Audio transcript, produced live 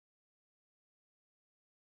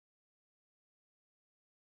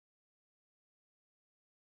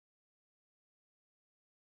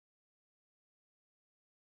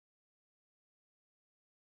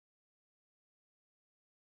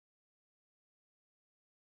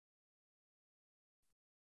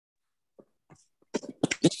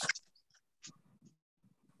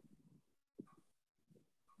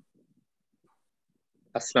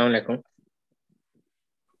अस्सलाम वालेकुम।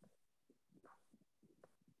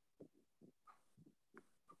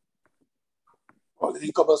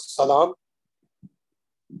 वालेकुम अस्सलाम।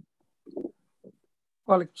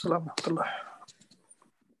 वालेकुम सलाम रहमतुल्लाह।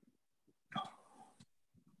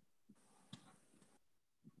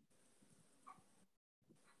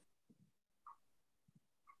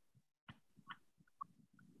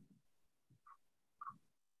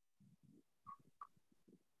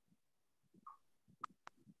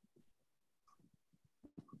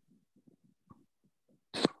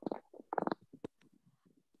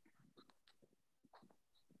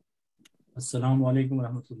 Assalamu alaikum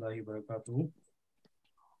warahmatullahi wabarakatuh.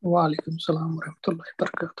 वालेकुम सलाम रहमतुल्लाहि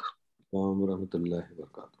बरकातहू। warahmatullahi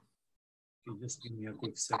wabarakatuh. Okay, just give me a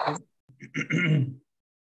quick second.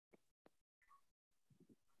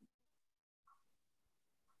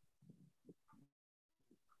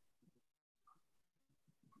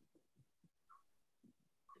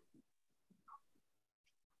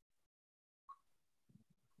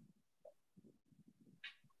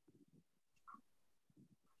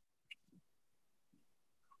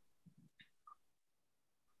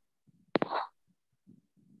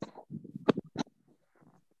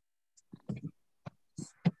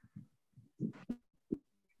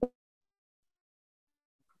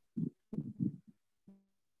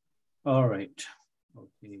 All right.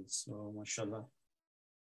 Okay, so mashallah.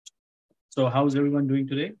 So how's everyone doing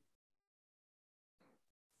today?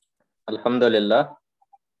 Alhamdulillah.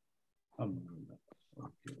 Alhamdulillah.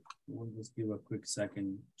 Okay. We'll just give a quick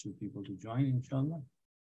second to people to join, inshallah.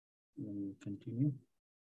 Then we'll continue.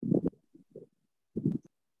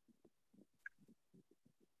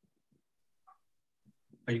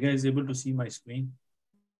 Are you guys able to see my screen?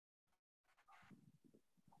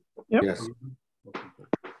 Yep. Yes. Okay, good.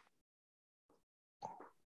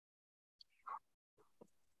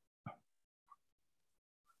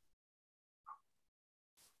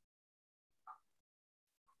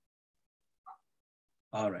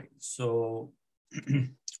 All right, so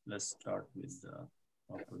let's start with the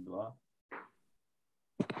proper dua.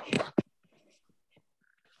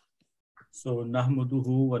 So,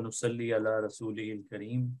 nahmaduhu wa nusalli ala rasulihil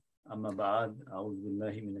kareem. Amma ba'ad, a'udhu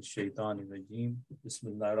billahi minash shaitanir rajeem.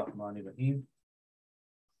 Bismillahir rahmanir rahim.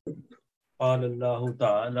 Qala Allahu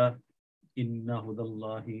ta'ala, inna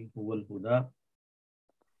hudallahi huwal huda.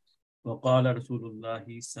 Wa qala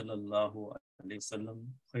Rasulullahi sallallahu alayhi wasallam,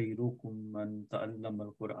 khayrukum man ta'allama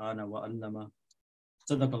al-Qur'ana wa 'allama.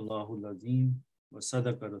 Sadaqallahu al-azim wa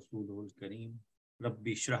sadaqa rasuluhul kareem.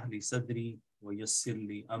 Rabbi shrah li sadri wa yassir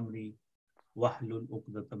li amri wahlul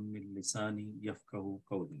 'uqdatam min lisani yafqahu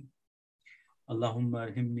qawli. Allahumma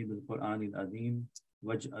arhimni bil Qur'anil azim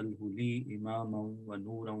waj'alhu li imaman wa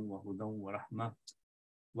nuran wa hudan wa rahmah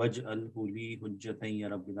waj'alhu li hujjatan ya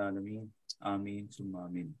rabbil alamin. Amin summa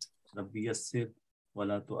amin. Rabbi yassir wa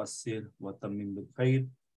la tu'assir wa tammim bil khair.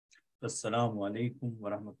 Assalamu alaikum wa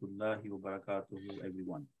rahmatullahi wa barakatuhu,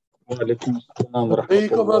 everyone. Walaikum assalam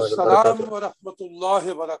वालेकुम warahmatullahi अस्सलाम wabarakatuh. वरहमतुल्लाहि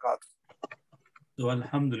वबरकातुहू। So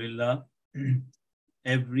alhamdulillah,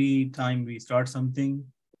 every time we start something,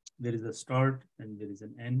 there is a start and there is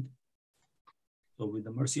an end. So with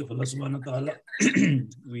the mercy of Allah subhanahu wa ta'ala,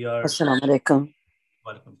 we are Assalamu alaikum.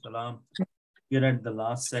 Walaikum salam. We are at the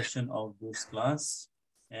last session of this class,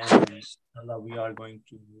 and inshallah, we are going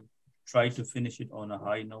to try to finish it on a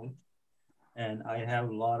high note. And I have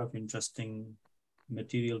a lot of interesting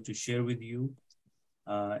material to share with you,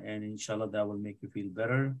 and inshallah that will make you feel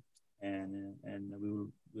better, and we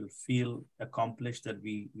will feel accomplished that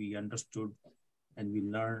we understood and we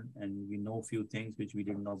learned and we know a few things which we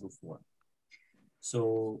didn't know before.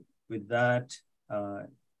 So with that,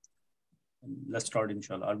 let's start,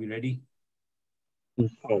 inshallah. Are we ready?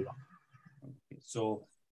 Inshallah. Okay. So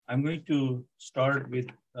I'm going to start with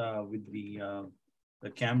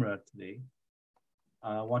the camera today.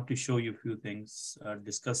 I want to show you a few things,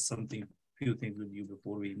 discuss few things with you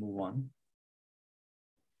before we move on.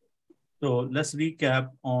 So let's recap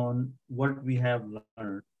on what we have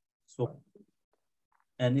learned. So,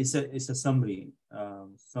 and it's a summary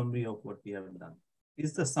of what we have done.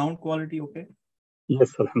 Is the sound quality okay?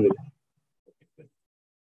 Yes, alhamdulillah. Okay, good.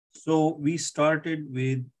 So we started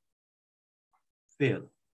with fail.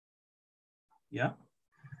 Yeah.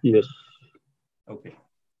 Yes. Okay.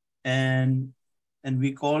 And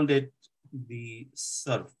we called it the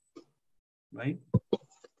SARF, right?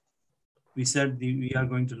 We said we are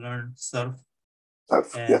going to learn SARF.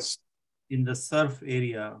 Yes. In the SARF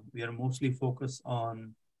area, we are mostly focused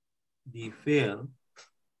on the fail,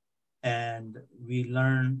 and we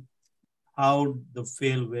learn how the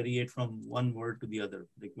fail variate from one word to the other.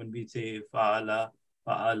 Like when we say fa'ala,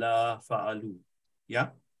 fa'ala, fa'alu. Yeah?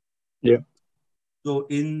 Yeah. So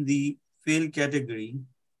in the fail category,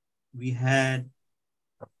 we had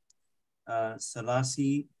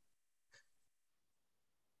Salasi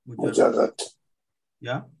Mujarrad. Mujarrad.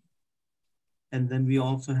 Yeah. And then we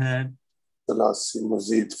also had Salasi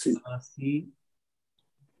Mazid Fi. Salasi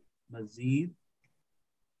Mazid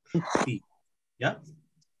Fi. Yeah.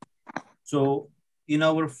 So in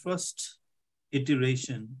our first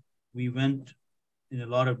iteration, we went in a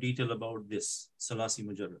lot of detail about this Salasi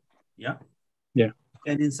Mujarrad. Yeah. Yeah.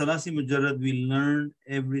 And in Salasi Mujarrad, we learned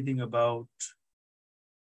everything about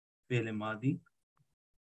Fi'l Madi.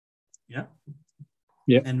 Yeah.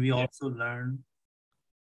 Yeah. And we also learned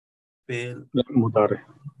Fi'l Mudari.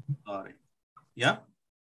 Mudari. Yeah.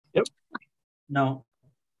 Yep. Now,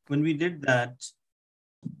 when we did that,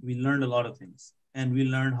 we learned a lot of things. And we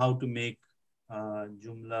learned how to make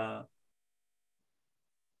Jumla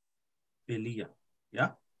Fi'liya.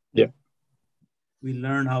 Yeah. Yeah. We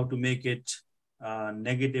learned how to make it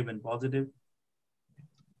negative and positive.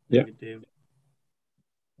 Yeah. Negative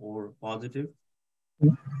or positive.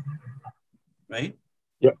 Mm. Right?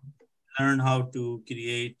 Yeah. Learn how to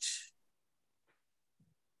create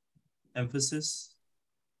emphasis.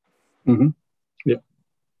 Mm-hmm. Yeah.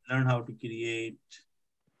 Learn how to create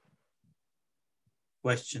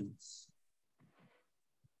questions.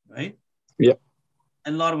 Right? Yeah.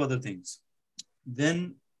 And a lot of other things.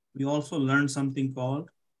 Then we also learned something called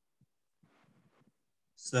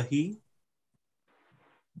Sahi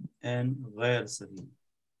and Ghair Sahi.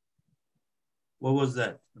 What was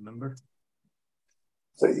that? Remember?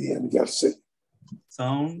 Sahi and Ghair Sahi.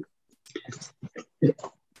 Sound,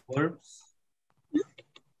 verbs,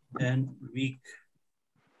 and weak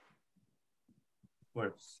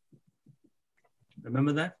verbs.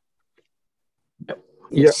 Remember that?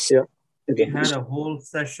 Yeah. Yeah. We had a whole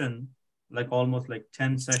session, like almost like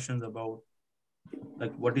 10 sessions about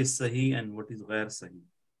like what is Sahi and what is Ghair Sahi.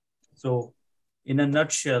 So in a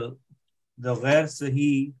nutshell, the Ghair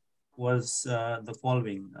Sahi was the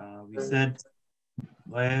following. We said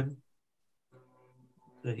Ghair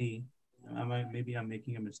Sahi. Maybe I'm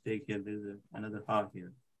making a mistake here. There's another ha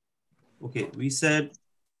here. Okay, we said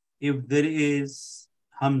if there is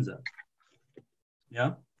Hamza,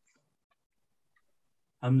 yeah,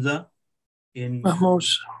 Hamza in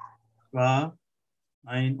Mahmouz. Ra,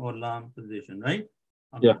 Ain or Lam position, right?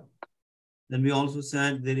 Hamza. Yeah. Then we also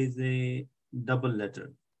said there is a double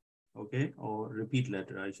letter, okay, or repeat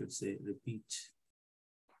letter, I should say, repeat.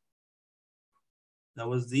 That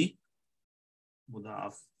was the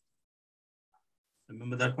Mudaf.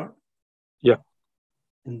 Remember that part? Yeah.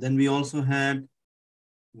 And then we also had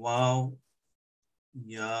Waw,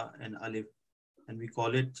 Ya, and Alif, and we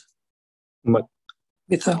call it Mat.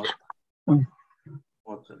 Mithal.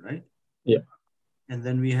 Mu'tal, right? Yeah. And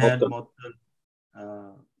then we had Mu'tal.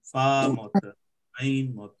 Mu'tal, Fa, Mu'tal,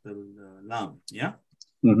 Ain, Mu'tal, Lam, yeah?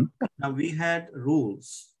 Mm-hmm. Now we had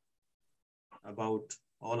rules about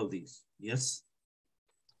all of these, yes?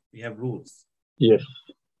 We have rules. Yes.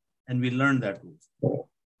 And we learned that rules.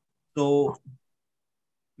 So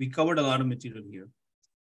we covered a lot of material here.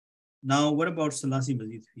 Now, what about Salasi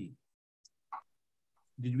Mazid Fi?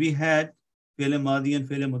 Did we had Fi'l Madi and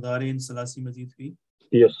Fi'l Mudari in Salasi Mazid Fi?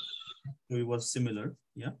 Yes. So it was similar,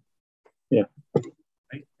 yeah? Yeah.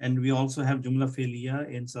 Right? And we also have Jumla Fi'liya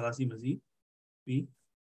in Salasi Mazid Fi.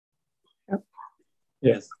 Yep.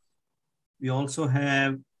 Yeah. Yes. We also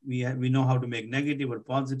have, we know how to make negative or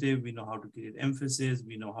positive. We know how to create emphasis.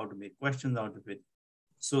 We know how to make questions out of it.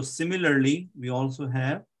 So similarly, we also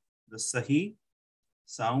have the Sahi,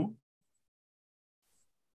 sound,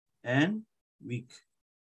 and weak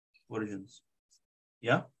versions.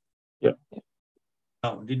 Yeah? Yeah.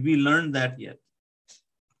 Now, did we learn that yet?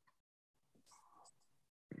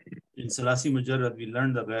 In Salasi Mujarrad, we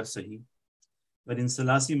learned the Ghair Sahi. But in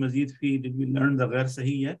Salasi Mazid Fi, did we learn the Ghair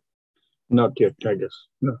Sahi yet? Not yet, I guess.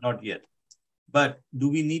 No. Not yet. But do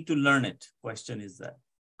we need to learn it? Question is that.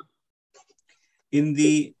 In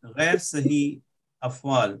the Ghair Sahi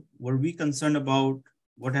Afwal, were we concerned about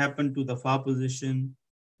what happened to the Fa position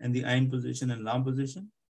and the Ain position and Lam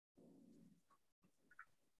position?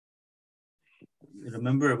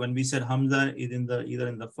 Remember when we said Hamza is in the either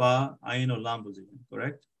in the Fa, Ain or Lam position,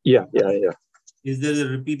 correct? Yeah. Is there a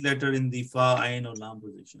repeat letter in the Fa, Ain or Lam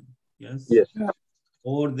position? Yes? Yes.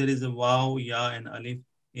 Or there is a Waw, Ya and Alif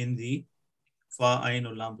in the Fa, Ain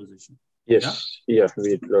or Lam position? Yes. Yeah,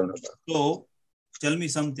 we learned about. So, tell me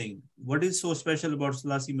something. What is so special about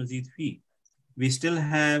Salasi Mazid Fi? We still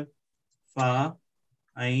have Fa,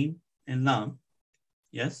 Ain, and Lam.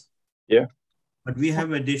 Yes? Yeah. But we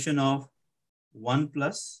have addition of 1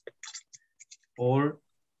 plus or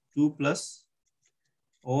 2 plus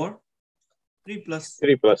or 3 plus.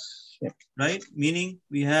 3 plus. Yeah. Right? Meaning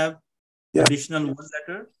we have additional 1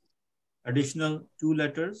 letter, additional 2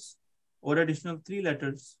 letters, or additional 3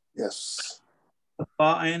 letters. Yes.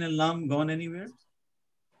 Fa, ayn, and lam gone anywhere?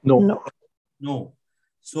 No. No. No.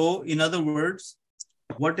 So in other words,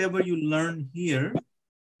 whatever you learn here,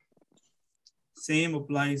 same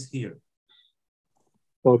applies here.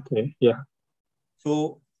 Okay. Yeah.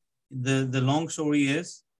 So the long story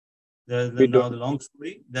is, the long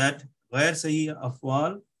story that ghair sahi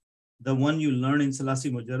afwal, the one you learn in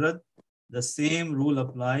Salasi Mujarrad, the same rule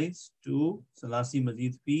applies to Salasi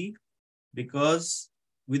Mazid Fi, because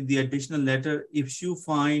with the additional letter, if you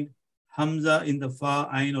find Hamza in the Fa,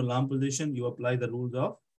 Ain or Lam position, you apply the rules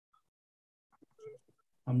of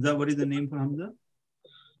Hamza. What is the name for Hamza?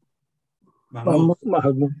 Mahmud.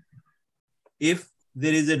 Mahmud. If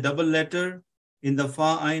there is a double letter in the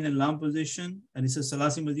Fa, Ain and Lam position, and it's a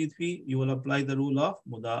Salasi Mazid Fi, you will apply the rule of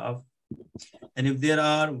Muda'af. And if there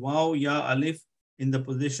are Waw, Ya, Alif in the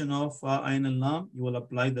position of Fa, Ain and Lam, you will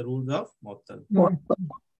apply the rules of Mu'attal.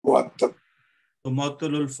 Mu'attal. So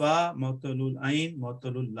Mu'attalul Fa, Mu'attalul Ain,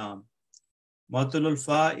 Mu'attalul Lam. Mu'attalul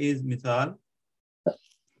Fa is Mithal.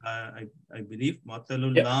 I believe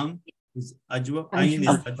Mu'attalul Lam is Ajwa, Ain is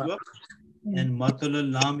Ajwa, and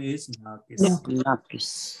Mu'attalul Lam is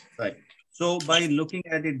Naqis. Right. So by looking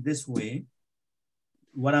at it this way,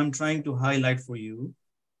 what I'm trying to highlight for you,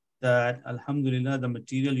 that Alhamdulillah, the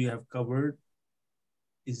material you have covered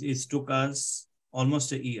is took us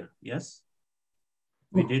almost a year. Yes.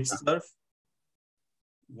 We did SARF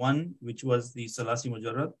 1, which was the Salasi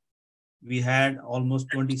Mujarrad. We had almost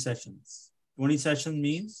 20 sessions. 20 sessions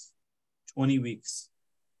means 20 weeks.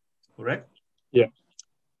 Correct? Yeah.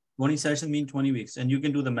 20 sessions mean 20 weeks. And you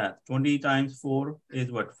can do the math. 20 times 4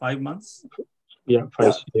 is what? 5 months? Yeah,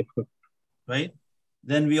 5. Yeah. Right?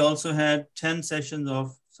 Then we also had 10 sessions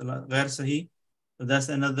of Ghair Sahi. So that's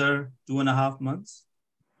another 2.5 months.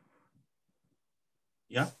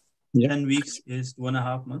 Yeah? 10 weeks is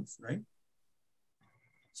 2.5 months, right?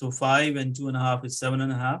 So 5 and 2.5 is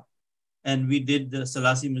 7.5. And we did the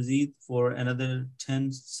Salasi Mazid for another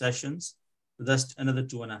 10 sessions. So that's another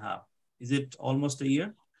 2.5. Is it almost a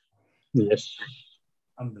year? Yes.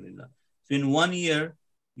 Alhamdulillah. So in 1 year,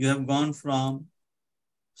 you have gone from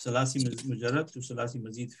Salasi Mujarrad to Salasi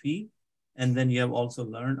Mazid Fi, and then you have also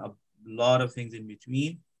learned a lot of things in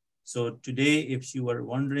between. So today, if you were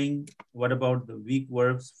wondering, what about the weak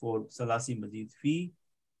verbs for Salasi Mazid Fi?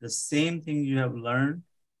 The same thing you have learned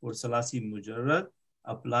for Salasi Mujarrad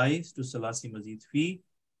applies to Salasi Mazid Fi.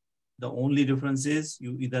 The only difference is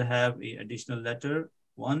you either have an additional letter,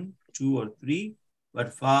 1, 2, or 3,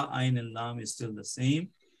 but Fa, Ain, and Lam is still the same.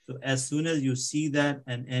 So as soon as you see that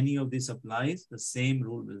and any of this applies, the same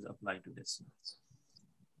rule will apply to this.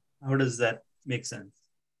 How does that make sense?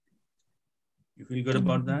 You feel good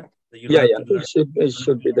about that? Yeah. It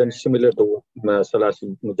should be then similar to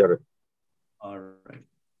Salasi Mujarrad. All right.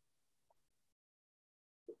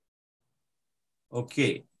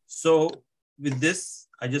 Okay. So with this,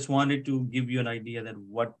 I just wanted to give you an idea that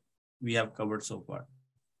what we have covered so far.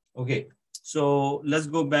 Okay. So let's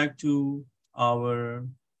go back to our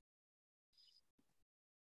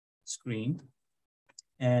screen.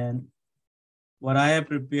 And what I have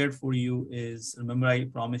prepared for you is, remember I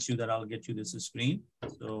promised you that I'll get you this screen.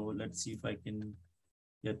 So let's see if I can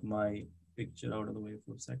get my picture out of the way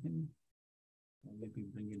for a second. Maybe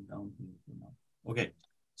bring it down here for now. Okay.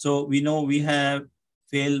 So we know we have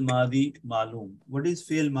Fail Madi Malum. What is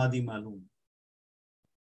Fail Madi Malum?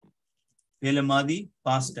 Fail Madi,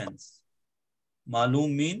 past tense.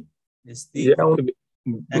 Malum mean is the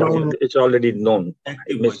it's already known.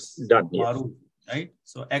 Active voice. Done. Yes. Maruf, right?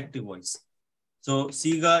 So active voice. So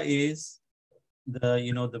Siga is the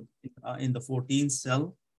in the 14th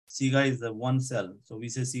cell. Siga is the 1 cell. So we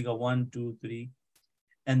say Siga 1, 2, 3.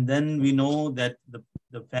 And then we know that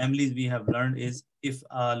the families we have learned is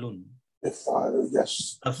If'alun. If'alun,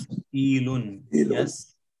 yes. Taf'ilun,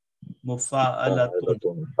 yes.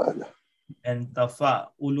 Mufa'alatun. And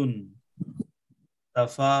Tafa'ulun.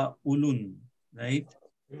 Tafa'ulun, right?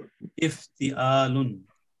 Ifti'alun.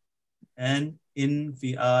 And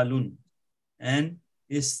Infi'alun. And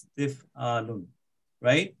Istif'alun,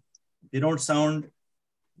 right? They don't sound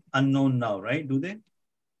unknown now, right? Do they?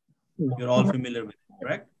 You're all familiar with it,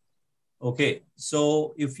 correct? Okay,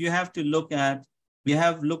 so if you have to look at, we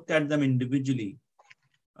have looked at them individually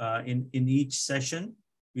in each session.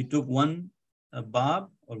 We took one bab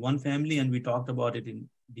or one family and we talked about it in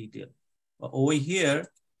detail. But over here,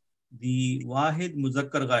 the Wahid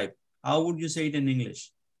Muzakkar Ghaib, how would you say it in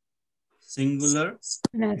English? Singular,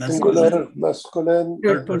 masculine,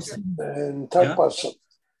 third person, and third person.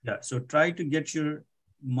 Yeah, so try to get your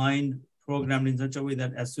mind programmed in such a way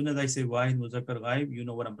that as soon as I say Wahid Muzakkar Ghaib, you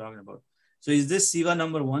know what I'm talking about. So is this Siga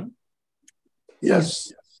number 1?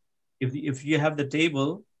 Yes. If you have the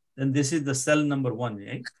table, then this is the cell number 1,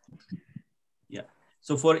 right? Yeah.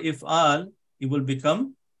 So for if'al, it will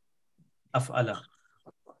become af'ala.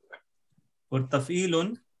 For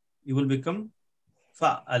taf'ilun, it will become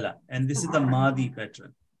fa'ala. And this is the Madi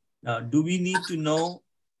pattern. Now, do we need to know,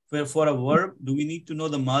 for a verb, do we need to know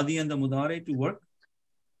the Madi and the Mudari to work?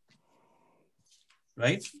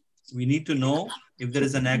 Right? We need to know if there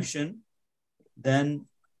is an action, then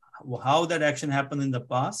how that action happened in the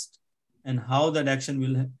past and how that action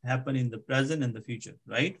will happen in the present and the future,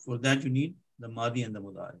 right? For that, you need the Madi and the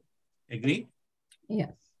Mudari. Agree?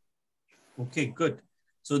 Yes. Okay, good.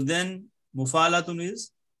 So then, Mufalatun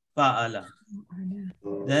is fa'ala.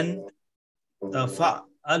 Then,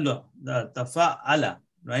 tafa'ala,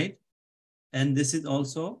 right? And this is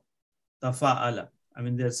also tafa'ala. I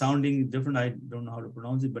mean, they're sounding different. I don't know how to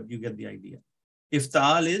pronounce it, but you get the idea.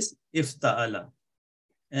 Ifta'al is ifta'ala.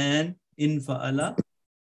 And infa'ala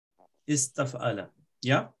is taf'ala.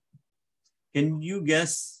 Yeah? Can you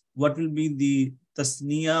guess what will be the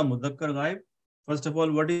tasniya muzakkar ghaib? First of all,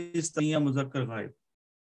 what is tasniya muzakkar ghaib?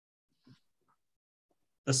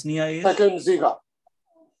 Tasniya is? Second Ziga.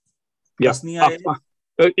 Yeah. Tasniya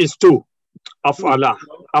Is 2. Af'ala.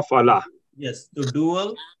 Af'ala. Yes. So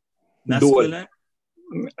dual, masculine,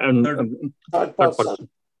 And Third third person. person.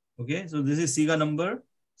 okay. So this is Siga number,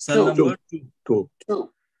 cell number 2. 2.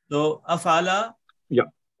 So af'ala,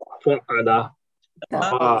 Fa'ala.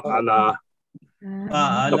 Fa'ala.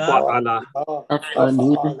 fa'ala,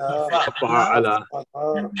 Fa'ala.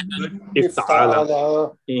 good. Ifta'ala.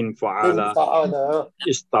 Infa'ala.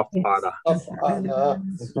 Istaf'ala.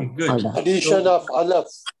 Okay, good. Addition of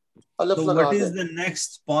alaf. Alaf So what is the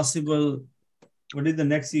next possible, what is the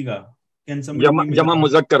next Siga? Can somebody give me Jama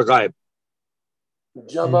Muzakkar Ghaib.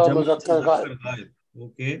 Jama Muzakkar Ghaib. Ghaib.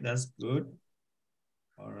 Okay, that's good.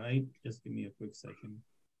 All right, just give me a quick second.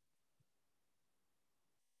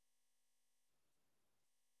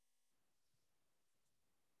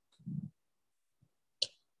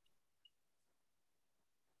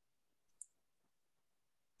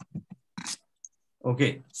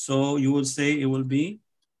 Okay, so you will say it will be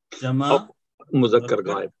Jama Muzakkar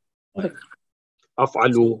Ghaib.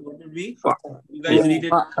 Af'alu. So what will be? You guys read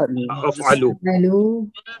it. Af'alu.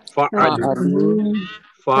 Fa'alu.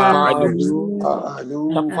 Fa'alu. Fa'alu.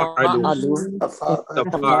 Fa'alu.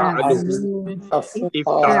 Tafa'alu.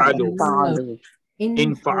 Ifta'alu.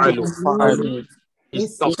 Infa'alu.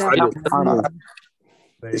 Istaf'alu.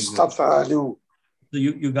 Very good. Istaf'alu. So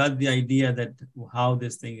you got the idea that how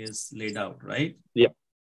this thing is laid out, right? Yeah.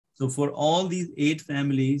 So for all these 8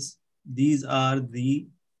 families, these are the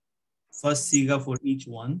first Siga for each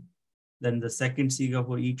one, then the second Siga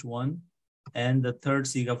for each one, and the third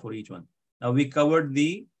Siga for each one. Now we covered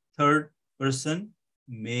the third person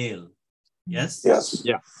male. Yes? Yes.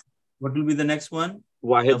 Yeah. What will be the next one?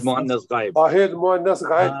 Wahid Muannas Ghaib. Wahid Muannas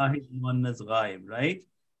Ghaib. Wahid Muannas Ghaib, right?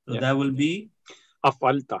 So Yeah. that will be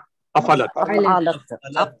Af'alta. Afalat. Afalat.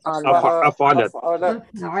 Fa'alat.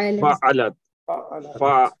 Fa'alat.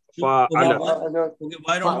 Fa'alat. Okay,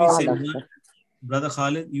 why don't we say one? Brother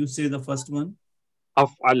Khalid, you say the first one.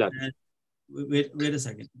 Af'alat. And wait a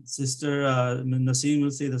second. Sister Naseem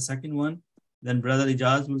will say the second one. Then Brother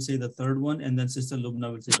Ijaz will say the third one. And then Sister Lubna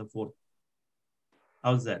will say the fourth.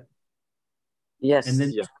 How's that? Yes. And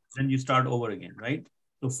then, Yeah. then you start over again, right?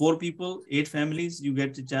 So 4 people, 8 families, you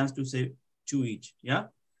get the chance to say 2 each. Yeah?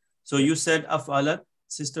 So you said Af'alat,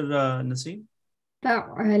 Sister Naseem.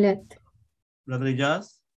 فعلت. Brother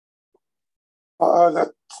Ijaz.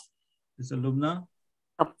 Fa'alat. Sister Lubna.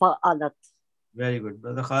 Fa'alat. Very good.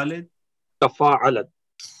 Brother Khalid. Tafa'alat.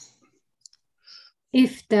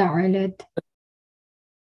 افتعلت.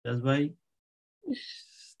 Jazbai.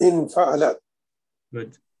 Infa'alat.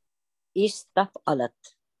 Good. Istaf'alat.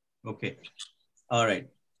 Okay. All right.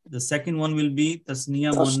 The second one will be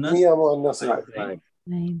Tasniya Muannas. Tasniya Muannas Ghaib. Right.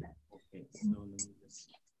 نعم. Okay. So let me just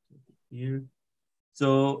put it here.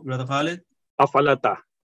 So Brother Khalid. Afalata.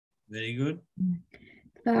 Very good.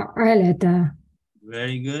 فعلت.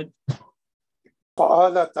 Very good.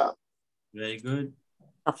 Fa'alata. Very good.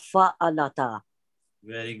 Fa'alata.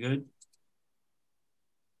 Very good.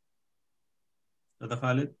 Brother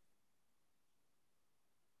Khalid.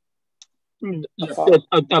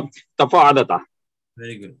 Tafa'alata.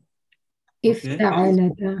 Very good.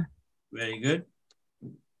 افتعلت. Very good.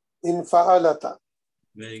 Infa'alata.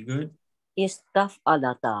 Very good.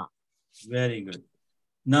 Istaf'alata. Very good.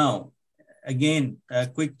 Now, again, a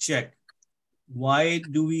quick check. Why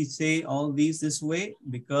do we say all these this way?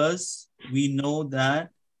 Because we know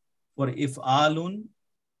that for if'alun,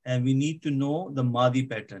 and we need to know the Madi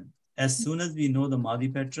pattern. As soon as we know the Madi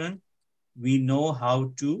pattern, we know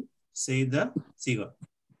how to say the Siga.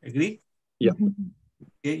 Agree? Yeah.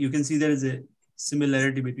 Okay, you can see there is a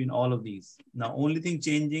similarity between all of these. Now, only thing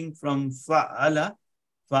changing from fa'ala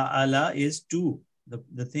is 2.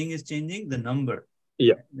 The thing is changing, the number.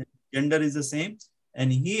 Yeah. The gender is the same.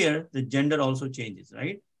 And here, the gender also changes,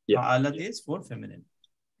 right? Yeah. Fa'alat is for feminine.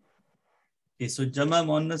 Okay, so Jama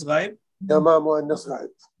Muannas Ghaib. جمع مؤنث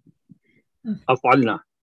غائب. أفعلنا.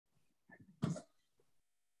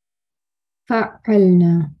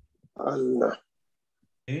 فعلنا. فعلنا.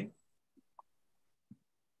 Okay.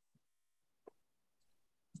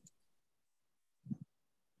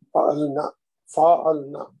 فعلنا.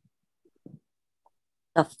 فعلنا.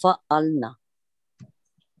 تفعلنا.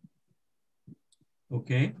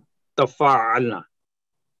 Okay. تفاعلنا.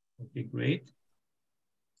 Okay, great.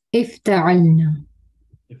 افتعلنا.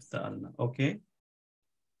 Ifta'alna. Okay.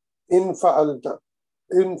 إن فعلت.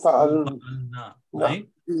 إن فعلنا. Ifta'alna, right?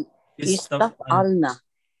 استفعلنا.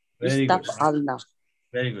 Very good. استفعلنا.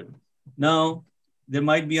 Very good. Now, there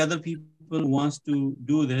might be other people who wants to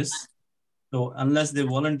do this. So unless they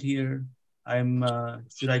volunteer,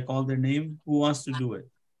 should I call their name? Who wants to do it?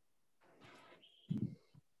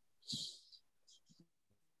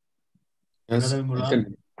 Yes, Brother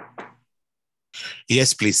Murad?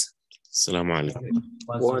 yes, please. Assalamu alaikum.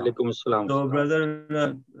 وعليكم السلام. So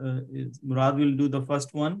brother Murad will do the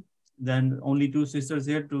first one. Then only 2 sisters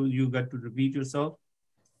here. You got to repeat yourself.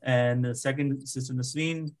 And second, Sister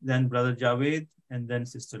Nasreen, then Brother Javed, and then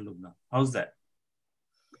Sister Lubna. How's that?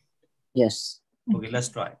 Yes. Okay, let's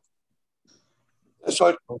try.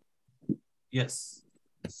 So, Yes.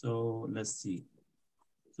 So let's see.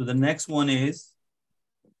 So the next one is,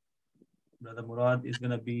 Brother Murad is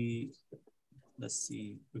going to be, let's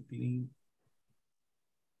see quickly.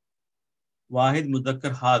 Wahid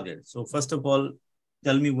Mudakkar Hadir. So first of all,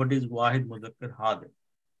 tell me what is Wahid Mudakkar Hadir?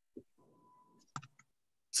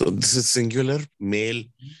 So this is singular male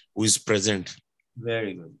who is present.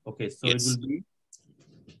 Very good. Okay, so Yes. it will be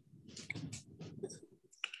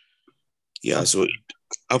So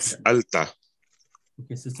af'alta.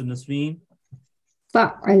 okay, Sister Nasreen.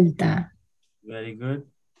 فعلت. Very good.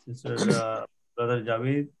 Sister Brother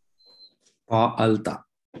Javed. فعلت.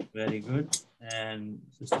 Very good. And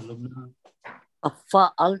Sister Lubna.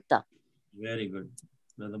 تفعلت. Very good.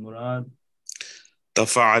 Brother Murad.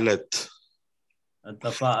 Tafa'alat.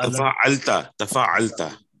 Tafa'alat.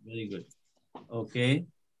 Tafa'alta. Very good. Okay.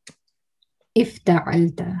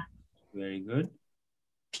 افتعلت. Very good.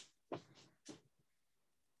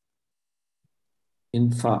 إن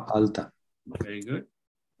فعلت. Very good.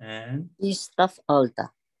 And استفعلت.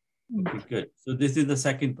 okay, good. So this is the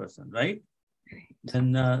second person, right?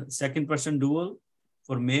 Then second person dual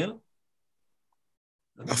for male.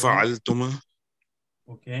 Afa'altuma.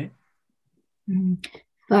 Okay.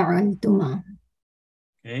 فعلتما.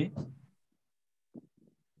 Okay.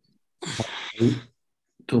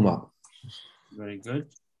 تما. Very good.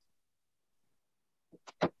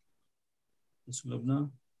 Miss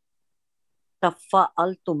Lubna.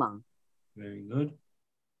 تفعلتما. Very good.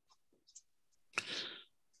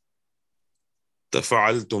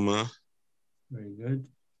 Tafa'altuma. Very good.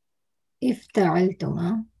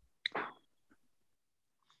 افتعلتما.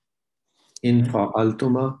 إن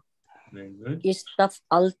فعلتما. Very good.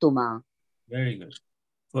 استفعلتما. Very good.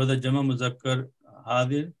 For the Jama Muzakkar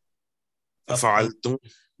Hadir. Afa'altum.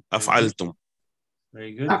 Af'altum.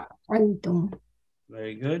 Very good. فعلتم.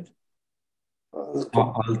 Very good.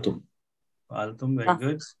 فعلتم. Altum. Very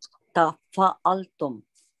good. تفعلتم.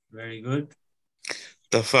 Very good.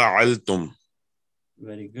 Tafa'altum.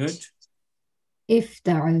 Very good.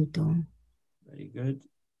 افتعلتم. Very good.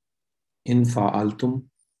 إن فعلتم.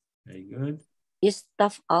 Very good.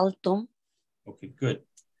 استفعلتم. Okay, good.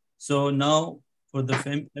 So now for the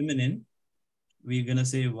feminine, we're going to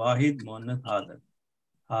say Wahid Muannath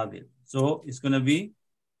Hadir. So it's going to be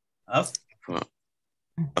Af'alti.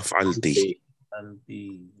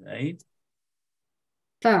 Af'alti, right?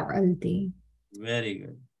 فعلتي. Very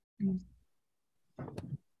good.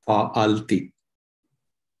 فعلتي.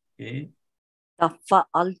 Okay,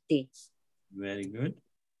 تفعلتي. very good.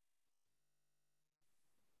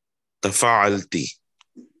 Tafa'alti.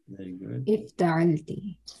 Very good.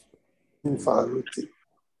 افتعلتي. إن فعلت.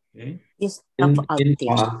 Okay. إن استفعلتي.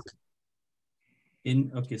 فعلت.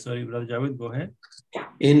 Okay, sorry, Brother Javed, go ahead.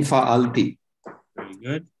 إن فعلتي. Very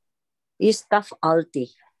good.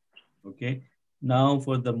 استفعلتي. Okay. Now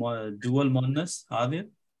for the dual Muannas Hadir.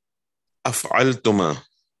 Af'altuma.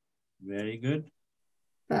 Very good.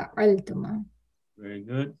 فعلتما. Very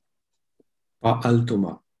good.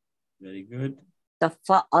 فعلتما. Very good.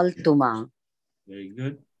 تفعلتما. Very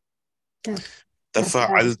good.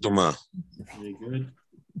 تفعلتما. Very good.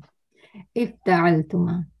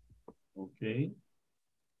 افتعلتما. Okay.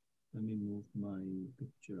 Let me move my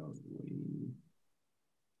picture out of the way.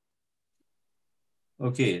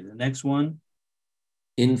 Okay, the next one.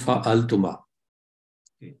 إن فعلتما.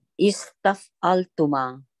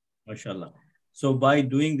 استفعلتما. MashaAllah. So by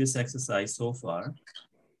doing this exercise so far,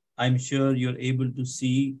 I'm sure you're able to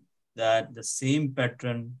see that the same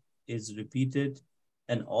pattern is repeated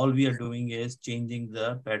and all we are doing is changing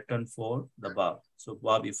the pattern for the bab. So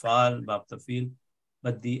bab ifal, bab tafil.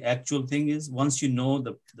 But the actual thing is once you know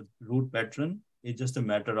the root pattern, it's just a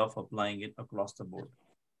matter of applying it across the board.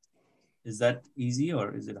 Is that easy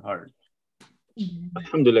or is it hard?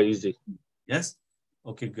 Alhamdulillah, easy. Yes?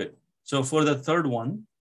 Okay, good. So for the third one,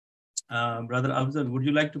 Brother Afzal, would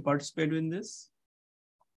you like to participate in this?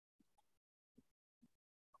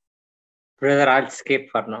 Brother, I'll skip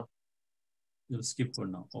for now. You'll skip for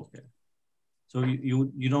now. Okay. So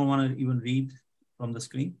you don't want to even read from the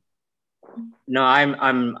screen? No, I'm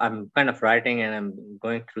kind of writing and I'm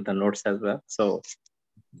going through the notes as well. So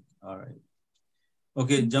All right.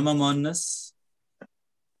 Okay, Jama Muannas.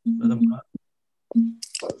 Brother Muhammad.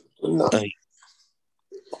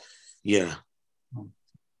 Yeah.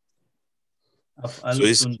 So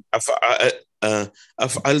it's Af'altun.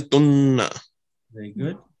 أفعلتن. Very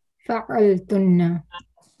good. فعلتن.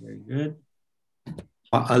 Very good.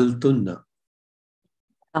 فعلتن.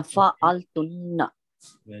 تفعلتن.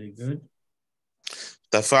 Very good.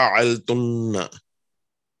 تفعلتن.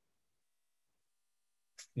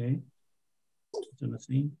 Okay. So let's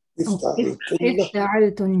see.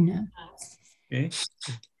 افتعلتن. Okay.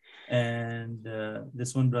 And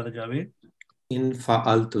this one, Brother Javed. إن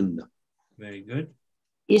فعلتن. Very good.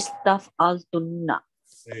 استفعلتن.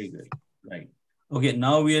 Very good. Right. Okay,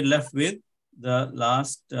 now we are left with the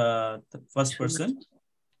last first person,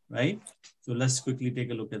 right? So let's quickly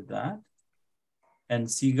take a look at that. And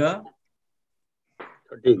Siga.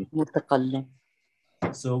 متكلم.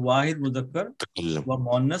 So Wahid Mudakkar wa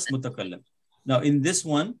Muannas Mutakallim. Now in this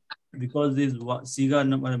one, because this Siga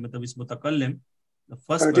is Mutakallim, the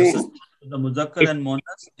first 13. person, the Mudakkar and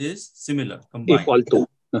Muannas is similar, combined. Ifaltu.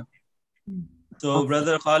 So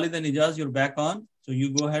Brother Khalid and Ijaz, you're back on. So you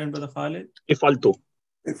go ahead and Brother Khalid. Ifaltu.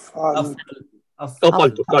 إفعل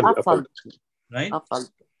Afaltu. Sorry, afaltu. Right?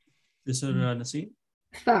 أفعلت. This is Naseem.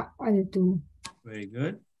 فعلت. Very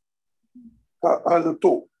good.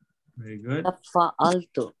 فعلت Very good.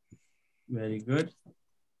 تفعلت. Very good.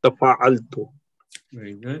 Tafa'altu.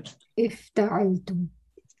 Very good. افتعلت.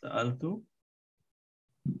 Altu.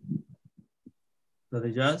 Brother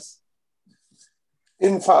Ijaz.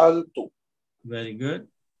 إن فعلت Very good.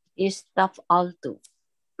 استفعلت.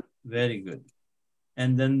 Very good.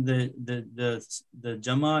 And then the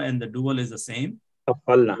Jama and the dual is the same.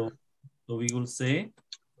 Afalna. So we will say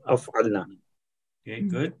Afalna. Okay,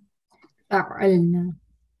 good. فعلنا.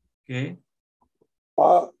 Okay.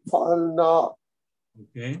 فعلنا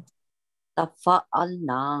Okay.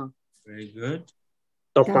 تفعلنا. Very good.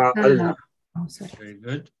 Tafa'alna. Oh, sorry. Very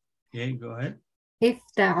good. Okay, go ahead.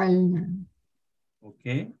 افتعلنا.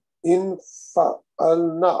 Okay. إن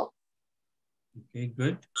فعلنا Okay,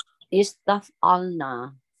 good.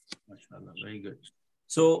 استفعلنا. MashaAllah. Very good.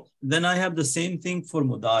 So then I have the same thing for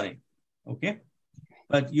Mudari. Okay.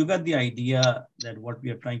 But you got the idea that what we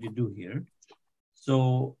are trying to do here.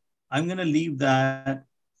 So I'm going to leave that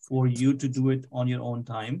for you to do it on your own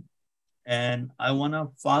time. And I want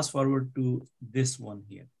to fast forward to this one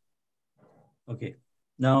here. Okay.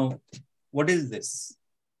 Now, what is this?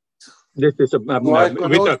 This is a Dua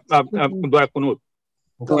kunut.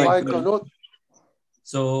 دعاء good. قنوت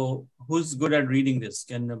So who's good at reading this?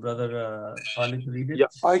 Can Brother Khalid read it? Yeah.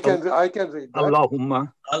 I can read that.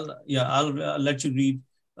 Allahumma. I'll let you read.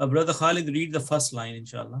 Brother Khalid, read the first line,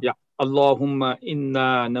 inshallah. Yeah. Allahumma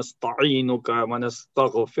inna nasta'inuka wa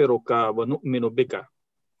nastaghfiruka wa nu'minu bika.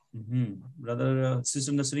 Brother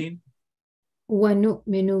Sister Nasreen.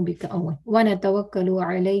 ونؤمن بك أول ونتوكل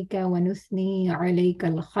عليك ونثني عليك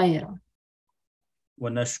الخير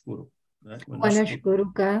ونشكر. Right?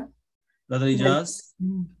 ونشكرك. Brother Ijaz.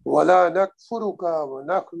 ولا نكفرك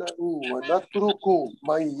ونخلع ونترك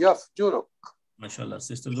من يفجرك. MashaAllah.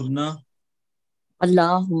 Sister Lubna.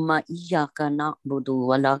 اللهم إياك نعبد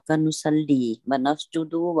ولك نصلي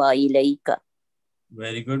ونسجد وإليك.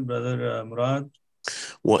 Very good, Brother Murad.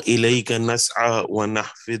 وإليك نسعى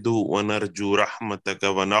ونحفظ ونرجو رحمتك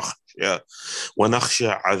ونخشى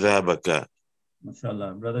عذابك.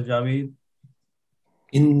 MashaAllah. Brother Javed.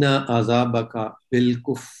 Inna azabaka bil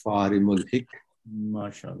kuffari mulhik.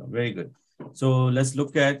 MashaAllah. Very good. So let's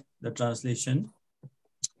look at the translation.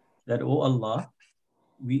 That, O Allah,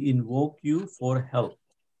 we invoke you for help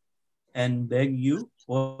and beg you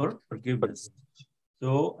for forgiveness.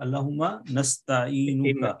 So, Allahumma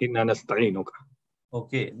nasta'inuka. Inna nasta'inuka.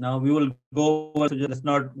 Okay, now we will go over, so let's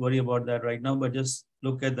not worry about that right now, but just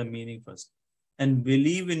look at the meaning first. And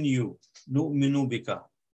believe in you, nu'minu bika,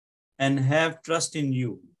 and have trust in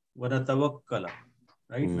you, wa natawakkala,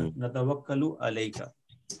 right? Natawakkalu alayka,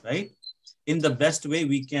 right? In the best way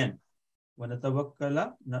we can. Wa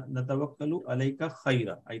natawakkalu alayka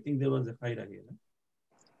khaira. I think there was a khaira here.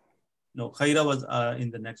 No, khaira was in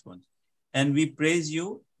the next one. And we praise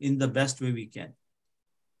you in the best way we can.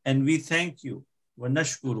 And we thank you.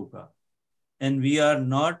 وَنَشْكُرُكَ, and we are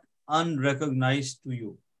not unrecognized to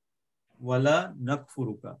you. وَلَا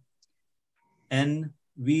نَكْفُرُكَ, and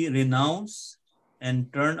we renounce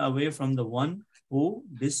and turn away from the one who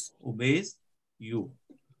disobeys you.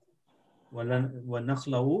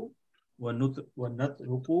 وَنَخْلَوُ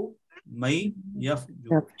وَنَتْرُكُ مَيْ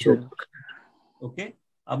يَفْجُرُ. Okay,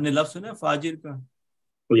 आपने लफ्ज़ सुना फाजिर का?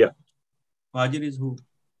 Yeah. Fajir is who?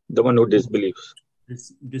 The one who disbelieves.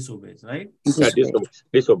 Disobeys, right?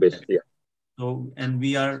 Disobeys, yeah. So, and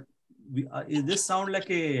we are, is this sound like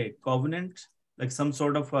a covenant, like some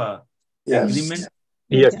sort of agreement?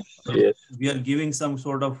 Yes, So yes. we are giving some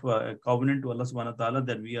sort of covenant to Allah subhanahu wa ta'ala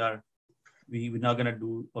that we're not going to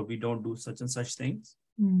do, or we don't do such and such things.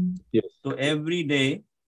 Yes. So every day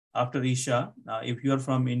after Isha, if you are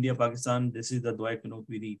from India, Pakistan, this is the Dua Qunut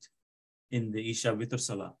we read in the Isha Witr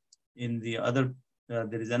Salah. In the other,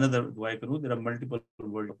 there is another Dua Qunut. There are multiple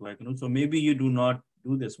words of Dua Qunut. So maybe you do not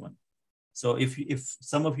do this one. So if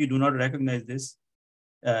some of you do not recognize this,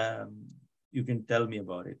 you can tell me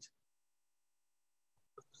about it.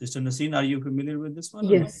 Sister Nasreen, are you familiar with this one?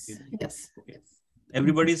 Yes. Yes. Okay.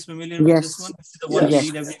 Everybody is familiar with this one? This is the one we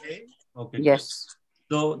read every day? Okay. Yes.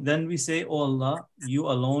 So then we say, oh Allah, you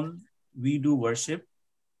alone we do worship,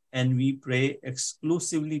 and we pray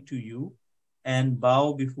exclusively to you and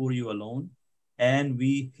bow before you alone, and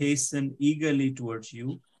we hasten eagerly towards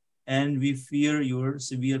you, and we fear your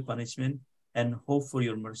severe punishment and hope for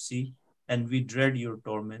your mercy, and we dread your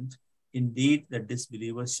torment. Indeed, the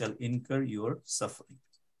disbelievers shall incur your suffering.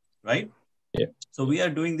 Right? Yeah. So we are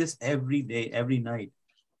doing this every day, every night.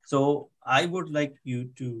 So I would like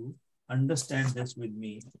you to understand this with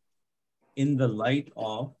me in the light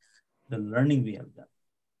of the learning we have done.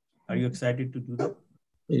 Are you excited to do that?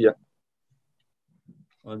 Yeah.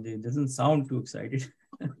 Well, it doesn't sound too excited.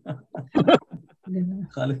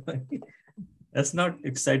 That's not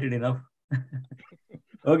excited enough.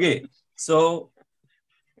 Okay, so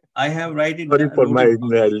I have Sorry for my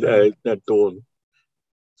tone.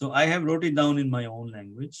 So I have wrote it down in my own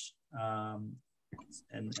language,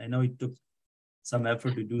 and I know it took some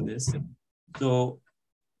effort to do this. So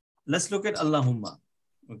let's look at Allahumma.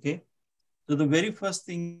 Okay, so the very first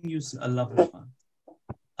thing you say Allahumma.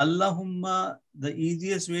 Allahumma, the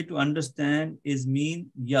easiest way to understand is mean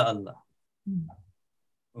Ya Allah.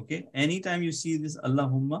 Okay, anytime you see this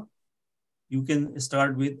Allahumma, you can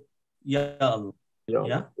start with Ya Allah.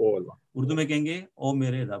 Yeah. Oh Allah. Urdu में कहेंगे O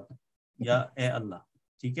मेरे रब या ए Allah.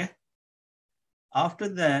 ठीक है? After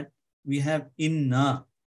that, we have inna.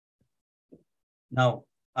 Now,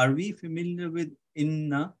 are we familiar with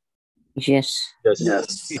inna? Yes.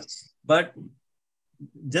 Yes. But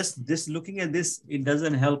just this, looking at this, it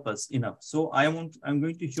doesn't help us enough. So I'm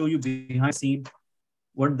going to show you behind the scene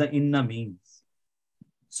what the inna means.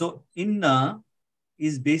 So inna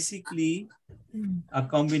is basically a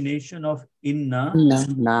combination of inna plus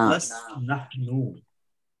nahnu.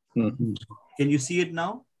 Can you see it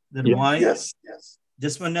now? Then Yeah. why? Yes.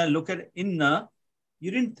 Just when I look at inna,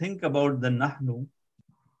 you didn't think about the nahnu.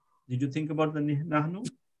 Did you think about the nahnu?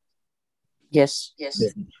 Yes.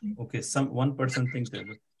 Okay, one person thinks that.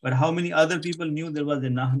 But how many other people knew there was a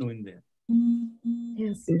nahnu in there?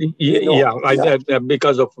 Yes. Yeah.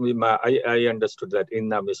 Because of I understood that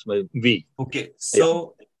inna is we. Okay,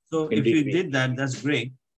 so if Indeed, you we. did that, that's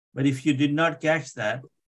great. But if you did not catch that,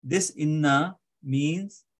 this inna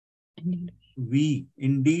means we,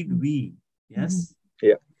 indeed we. Yes?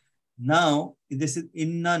 Yeah. Now, this is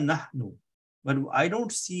inna nahnu. But I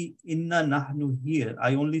don't see inna nahnu here.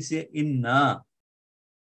 I only say inna.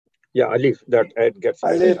 Yeah, alif, that it gets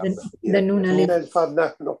Alif. The noon alif. for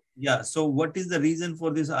nahnu. Yeah, so what is the reason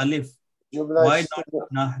for this alif? Jumla Why ismiya.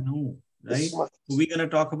 not nahnu? Right? So we're going to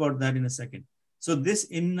talk about that in a second. So this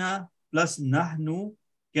inna plus nahnu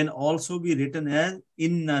can also be written as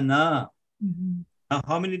innana. Now,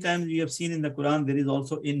 how many times we have seen in the Quran there is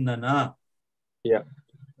also innana? Yeah.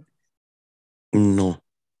 No.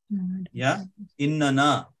 Yeah,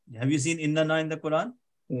 innana. Have you seen innana in the Quran?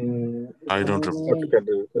 I don't remember.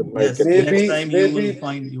 Yes. Maybe- Next time you will maybe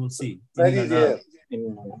find, you will see very innana. rare.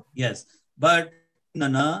 Yes, but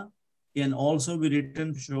innana can also be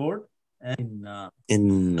written short as inna.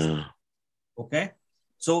 Inna. Okay.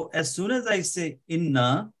 So as soon as I say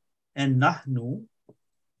inna and nahnu,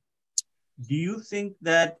 do you think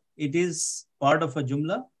that it is part of a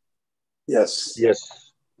jumla? Yes.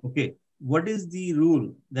 Yes. Okay. What is the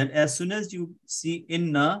rule that as soon as you see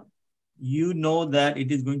inna, you know that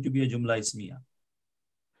it is going to be a jumla ismiya?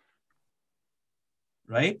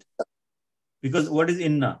 Right? Because what is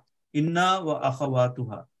inna? Inna wa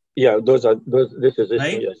akhawatuha. Yeah, those. This is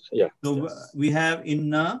Right? yes. Yeah. So we have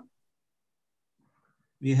inna,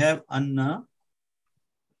 we have anna,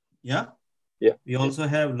 yeah? Yeah. We also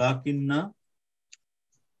have lakinna,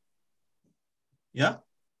 yeah?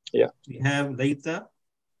 Yeah. We have laita.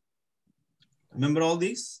 Remember all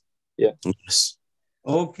these? Yes.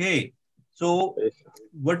 Okay. So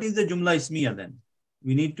what is the jumla ismiya then?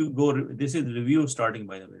 We need to go, this is review starting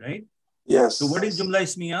by the way, right? Yes. So what is jumla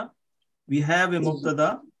ismiya? We have a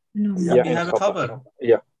mubtada, No. Yeah. we have a khabar.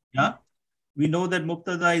 Yeah. Yeah. We know that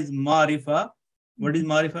mubtada is marifa. What does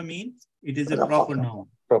marifa mean? It is a Rafa. proper noun.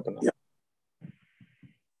 Proper noun. Yeah.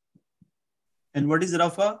 And what is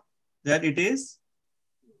rafa? That it is?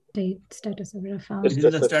 Status of Rafa. It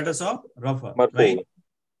is the status of rafa, Marfu. right?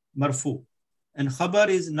 Marfu. And khabar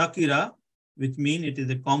is nakira, which means it is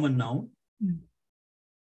a common noun.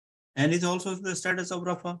 And it's also the status of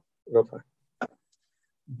rafa. Rafa.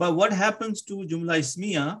 But what happens to jumla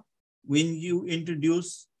ismiya when you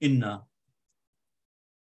introduce inna?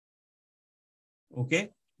 Okay,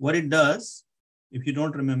 what it does, if you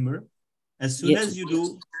don't remember, as soon Yes. as you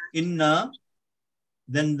do inna,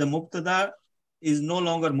 then the mubtada is no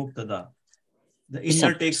longer mubtada. The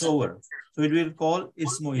inna takes over. So it will call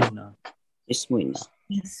ismu inna. Ismu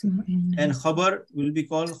inna. And khabar will be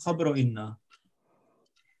called khabru inna.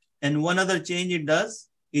 And one other change it does,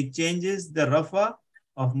 it changes the rafa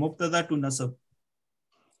of mubtada to nasab.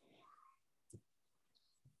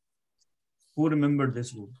 Who remembered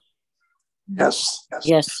this rule? Yes.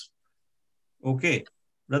 Yes. Okay.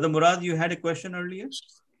 Brother Murad, you had a question earlier?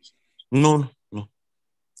 No.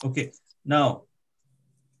 Okay. Now,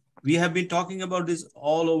 we have been talking about this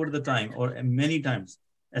all over the time or many times.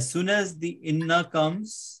 As soon as the inna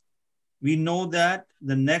comes, we know that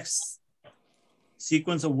the next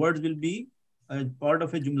sequence of words will be a part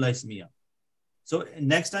of a jumla ismiya. So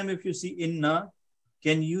next time if you see inna,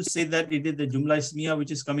 can you say that it is the jumla ismiya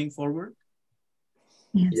which is coming forward?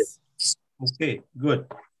 Yes. Okay, good.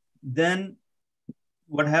 Then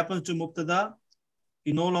what happens to mubtada?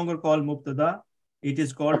 It no longer called mubtada. It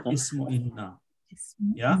is called ismu inna.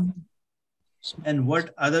 Yeah. And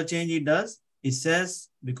what other change it does? It says,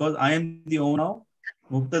 because I am the owner now,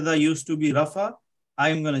 mubtada used to be rafa, I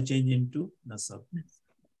am going to change into nasab.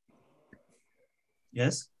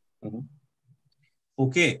 Yes?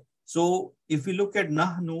 Okay. So if we look at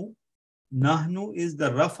nahnu, nahnu is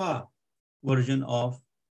the rafa version of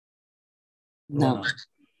pronoun.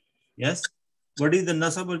 Yes? What is the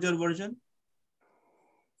nasab version?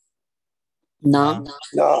 Na.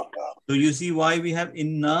 No. So you see why we have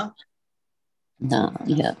inna. Na.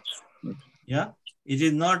 Yeah. Yeah. It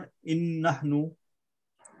is not in nahnu.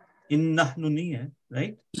 In nahnu nahi hai,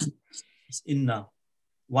 right? It's inna.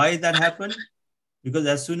 Why that happened? Because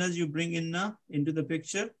as soon as you bring inna into the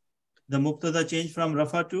picture, the mubtada changed from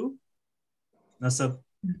rafa to nasab.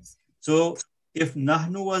 So if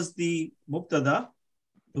nahnu was the mubtada,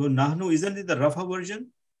 so nahnu isn't it the rafa version?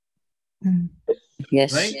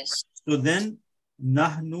 Yes. Right? So then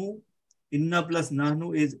nahnu, inna plus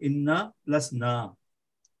nahnu is inna plus na.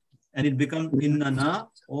 And it becomes inna na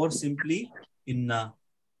or simply inna.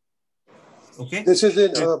 Okay? This is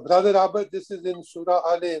in, Brother Abed, this is in Surah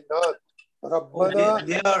Al-Imran. Rabbana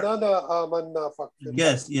they are- innana amanna faghfir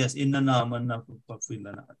lana. Yes, inna na amanna faghfir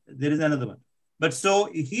lana. There is another one. But so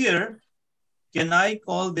here, can I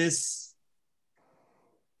call this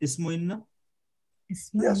ismu inna?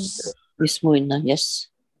 Yes. Ismu inna. Yes.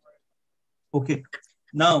 Okay.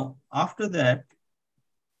 Now, after that,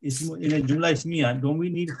 in a jumla ismiya, don't we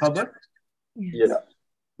need khabar? Yes.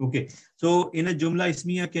 Okay. So in a jumla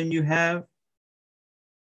ismiya, can you have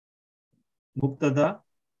mubtada?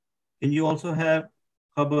 Can you also have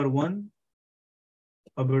khabar 1,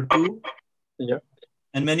 khabar 2? Yeah.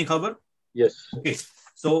 And many khabar? Yes. Okay.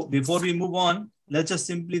 So before we move on, let's just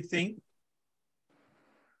simply think.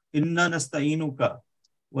 Inna nasta'inuka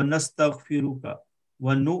wa nastaghfiruka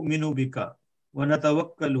wa nu'minu bika wa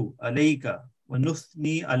natawakkalu alayka wa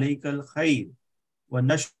nuthni alayka al-khayr wa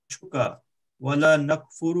nashkuka وَلَا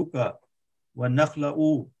نَكْفُرُكَ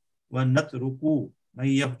وَنَخْلَأُ وَنَتْرُكُ مَن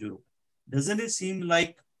يَفْجُرُ. Doesn't it seem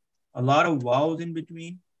like a lot of vowels in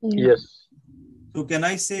between? Yeah. Yes. So can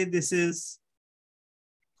I say this is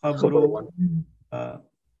Khabar khabru one.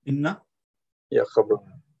 inna? Yeah, khabar.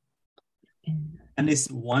 And it's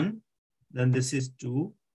 1, then this is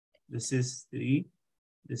 2, this is 3,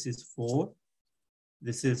 this is 4,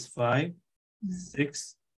 this is 5,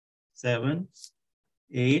 6, 7,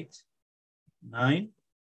 8, 9,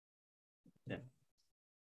 10.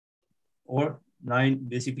 Or 9,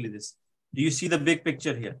 basically this. Do you see the big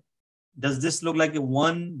picture here? Does this look like a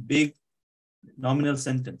one big nominal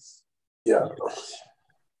sentence? Yeah.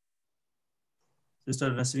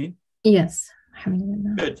 Sister Nasreen? Yes.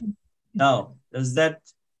 Alhamdulillah. Good. Now, does that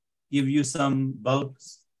give you some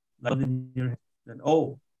bulbs in your head? That,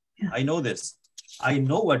 oh, Yeah. I know this. I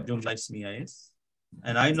know what Jumla Ismiya is,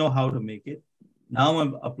 and I know how to make it. Now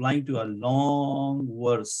I'm applying to a long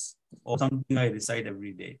verse or something I recite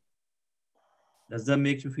every day. Does that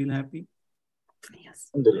make you feel happy?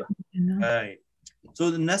 Yes. Alhamdulillah. Right. So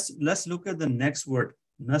let's look at the next word.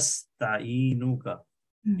 Nasta'inuka.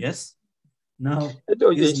 Yes. Now,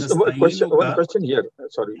 is One nasta'inuka? question here.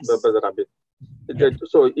 Sorry, Yes. Brother Abid.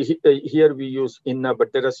 So here we use inna,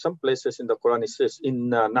 but there are some places in the Quran it says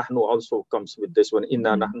inna nahnu also comes with this one.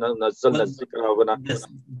 Inna nahnu nazzalna zikra wa nahnu. Yes,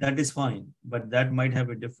 that is fine, but that might have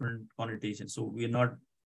a different connotation. So we're not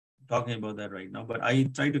talking about that right now. But I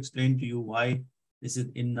try to explain to you why this is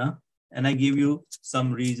inna, and I give you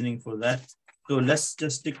some reasoning for that. So let's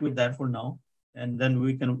just stick with that for now, and then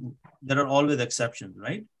we can. There are always exceptions,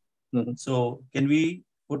 right? Mm-hmm. So can we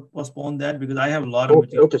postpone that, because I have a lot of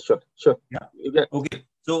material. Okay, sure. Yeah. Okay.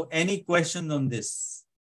 So any questions on this?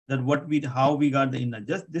 That how we got the inna?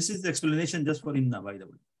 Just this is the explanation just for inna, by the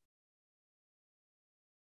way.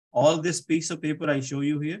 All this piece of paper I show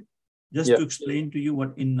you here, just to explain to you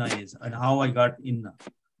what inna is and how I got inna.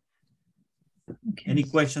 Okay. Any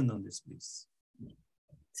questions on this, please?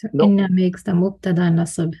 So inna makes the mubtada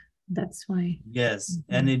nasab. That's why. Yes,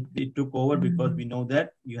 and it took over because we know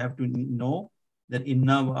that you have to know that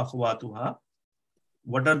inna wa akhwatuha.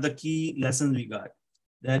 What are the key lessons we got?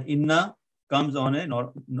 That inna comes on a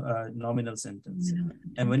nominal sentence.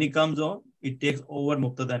 And when it comes on, it takes over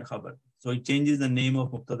mubtada and khabar. So it changes the name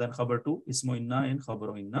of mubtada and khabar to ismu inna and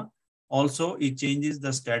khabaru inna. Also, it changes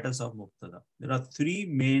the status of mubtada. There are 3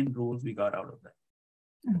 main rules we got out of that.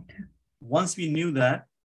 Okay. Once we knew that,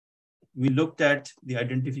 we looked at the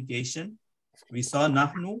identification. We saw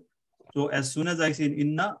nahnu. So as soon as I say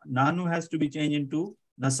inna, nahnu has to be changed into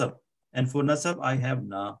nasab. And for nasab, I have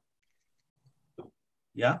na.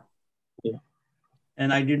 Yeah? Yeah.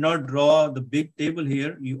 And I did not draw the big table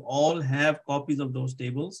here. You all have copies of those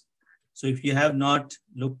tables. So if you have not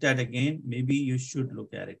looked at again, maybe you should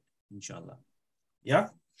look at it, inshallah. Yeah?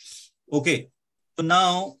 Okay. So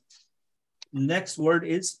now, next word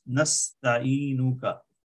is nasta'inuka.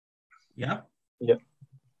 Yeah? Yeah.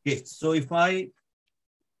 Okay. So if I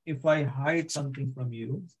hide something from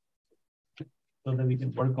you, so that we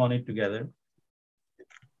can work on it together.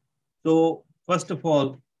 So first of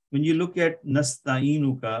all, when you look at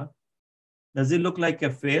nasta'inuka, does it look like a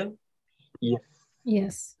fail? Yes.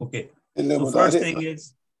 Yes. Okay. So first thing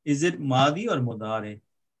is it madi or mudare?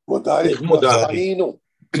 Mudare.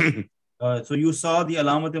 Mudare. So you saw the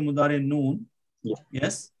alamat mudare noon. Yeah.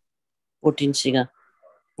 Yes? 14 siga.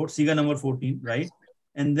 Siga number 14, right?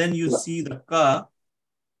 And then you see the ka.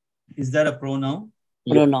 Is that a pronoun?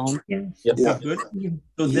 Pronoun. Yes. Yeah. Good.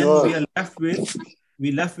 So then we are left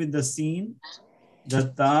with the seen,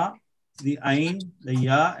 the ta, the ain, the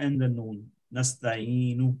ya, and the noon.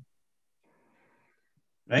 Nasta'inu.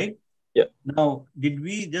 Right? Yeah. Now, did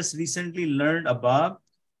we just recently learn about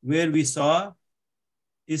where we saw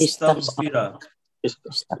istaghfira?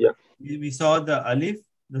 Yeah. We saw the alif,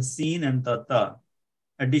 the seen, and the ta.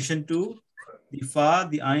 Addition to the fa,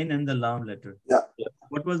 the ain, and the lam letter. Yeah.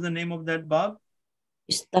 What was the name of that bab?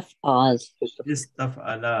 Istaf'al.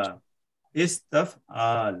 Istaf'ala.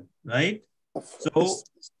 Istaf'al. Right? So,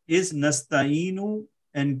 is nasta'inu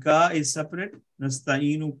and ka is separate?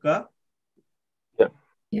 Nasta'inu ka.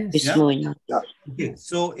 Yes. Ismu inna. Okay.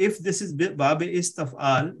 So, if this is bab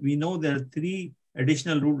istaf'al, we know there are 3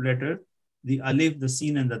 additional root letters, the alif, the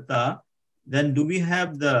sin, and the ta. Then do we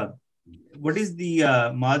have what is the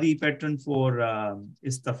madi pattern for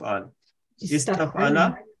istaf'al?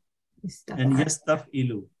 Istaf'ala and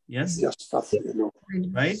yastaf'ilu. Yes?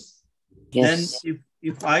 Right? Yes. Then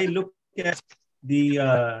if I look at the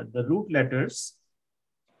root letters,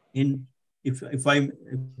 if I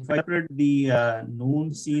separate the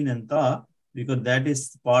noon, sin, and ta, because that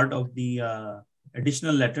is part of the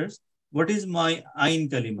additional letters, what is my ain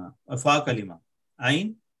kalima or fa kalima?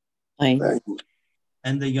 Ain Ain.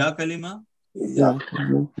 and the ya kalima Yeah.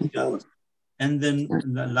 Ya. and then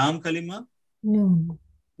the lam kalima. No.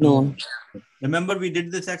 Noon. Remember we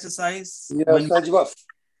did this exercise Yes, ajwaf.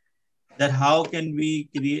 that how can we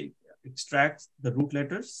extract the root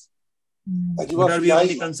letters? What Ajwaf are we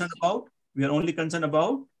only yai. concerned about? We are only concerned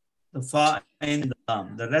about the fa and the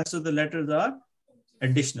lam. The rest of the letters are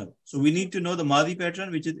additional. So we need to know the Madi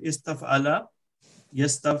pattern, which is istaf'ala,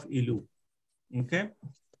 yastaf'ilu. Okay.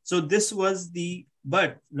 So this was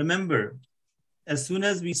but remember, as soon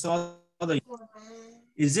as we saw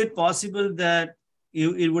is it possible that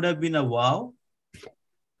it would have been a wow?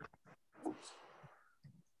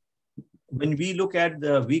 When we look at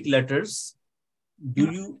the weak letters,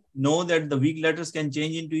 do you know that the weak letters can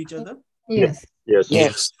change into each other? Yes. Yes.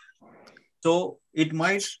 Yes. So it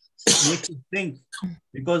might make you think,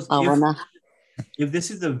 because Awana. if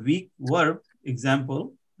this is a weak verb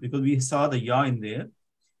example, because we saw the ya in there,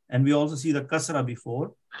 and we also see the kasra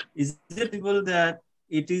before, is it possible that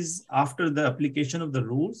it is after the application of the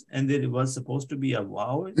rules and there was supposed to be a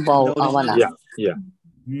wow? Wow. Awana. Yeah.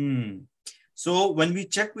 So when we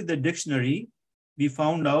check with the dictionary, we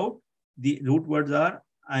found out the root words are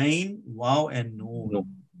ain, wow, and noon. No.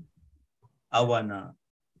 Awana.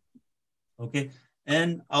 Okay.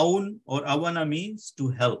 And aun or awana means to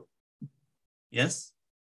help. Yes.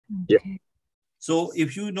 Okay. So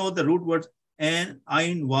if you know the root words and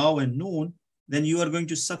ain, wow, and noon, then you are going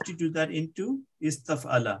to substitute that into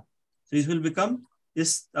istaf'ala. So it will become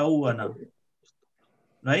istawana.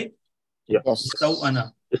 Right? Yeah. Yes.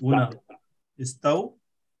 Istawana. Wana.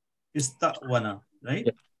 Istawana. Right?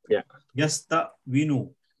 Yeah.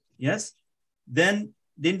 Yastawinu. Yes. Then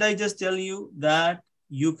didn't I just tell you that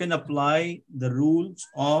you can apply the rules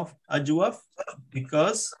of ajwaf,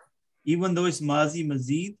 because even though it's mazi,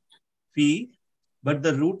 mazid, fi, but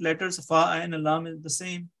the root letters fa and lam is the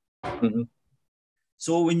same. Mhm.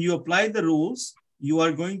 So when you apply the rules, you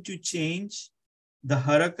are going to change the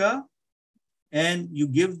haraka and you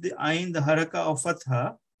give the ain the haraka of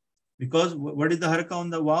fatha, because what is the haraka on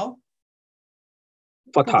the waw?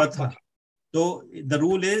 Fatha. So the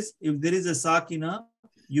rule is, if there is a sakina,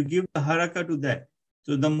 you give the haraka to that.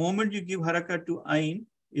 So the moment you give haraka to ain,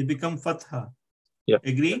 it becomes fatha. Yeah.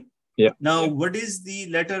 Agree? Yeah. Now, what is the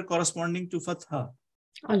letter corresponding to fatha?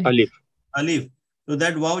 Alif. Alif. So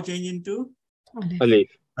that waw change into Alif.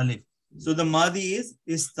 alif. So the madi is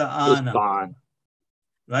ista'ana. Istan.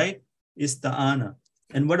 Right? Ista'ana.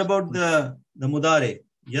 And what about the mudare?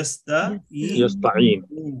 Yasta'in.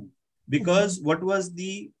 Because what was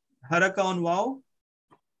the haraka on waw?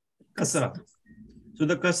 Kasra. So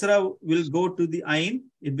the kasra will go to the ain.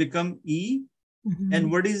 It become e.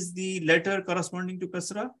 And what is the letter corresponding to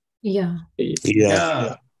kasra? Yeah.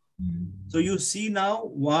 Yeah. So you see now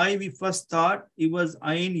why we first thought it was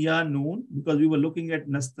ain ya noon, because we were looking at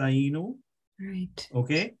nasta'inu. Right.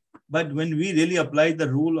 Okay. But when we really applied the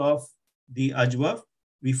rule of the ajwaf,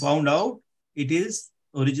 we found out it is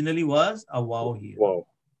originally was a waw here. Wow.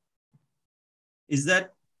 Is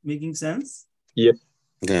that making sense? Yep.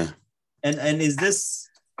 Yeah. And is this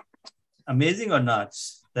amazing or not?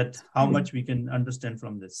 That how much we can understand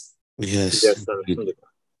from this? Yes. Yes, sir.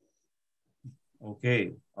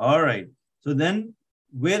 Okay. All right. So then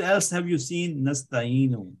where else have you seen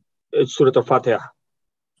nasta'inu? It's Surah Al-Fatiha.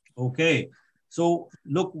 Okay. So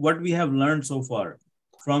look what we have learned so far.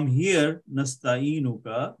 From here,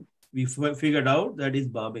 nasta'inuka, we figured out that is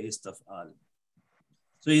Baba Istaf'al.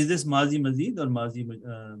 So is this Mazi Mazid or Mazi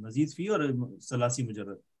Mazid Fi or Salasi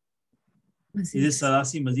Mujarrad? Is it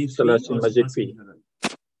Salasi Mazid Fi? Salasi Mazid Fi.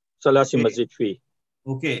 Salasi Okay. Mazid Fi.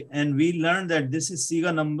 Okay. And we learned that this is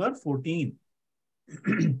Siga number 14.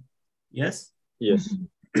 Yes? Yes.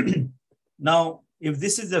 Now, if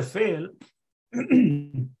this is a fail,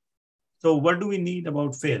 so what do we need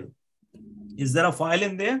about fail? Is there a file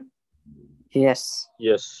in there? Yes.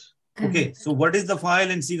 Yes. Okay, so what is the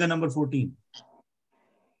file in Siga number 14?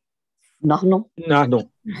 Nahnu. Nahnu.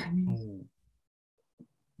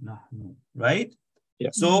 Nahnu, right? Yeah.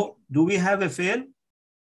 So do we have a fail?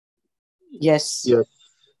 Yes. Yes.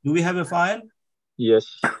 Do we have a file? Yes.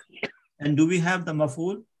 And do we have the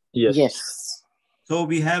maf'ul? Yes. Yes. So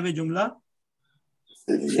we have a jumla?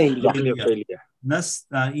 Failure. Failure.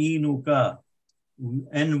 Nasta'inuka.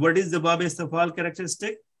 And what is the Bab Istafal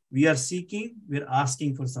characteristic? We are seeking, we are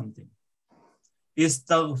asking for something.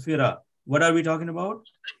 Istaghfira. What are we talking about?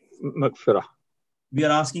 Maghfirah. We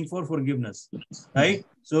are asking for forgiveness, right?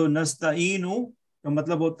 So nasta'inu ka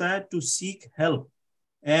matlab hota hai to seek help,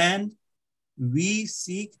 and we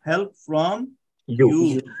seek help from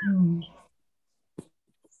you.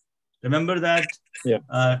 Remember that Yeah.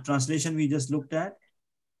 translation we just looked at?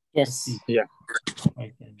 Yes. Let's see. Yeah.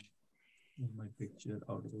 I can move my picture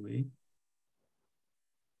out of the way.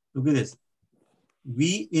 Look at this.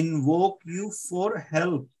 We invoke you for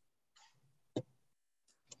help.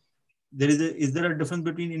 Is there a difference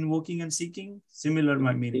between invoking and seeking? Similar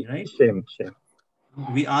meaning, right? Same.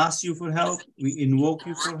 We ask you for help. We invoke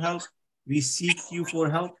you for help. We seek you for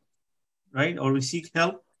help, right? Or we seek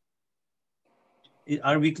help.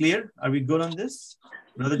 Are we clear? Are we good on this?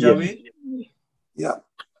 Brother Javed? Yeah.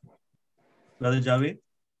 Brother Javed?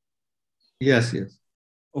 Yes.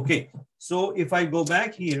 Okay. So if I go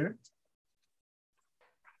back here,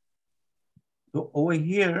 so over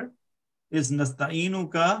here is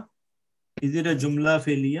nasta'inuka. Is it a jumla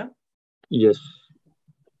fi'liya? Yes.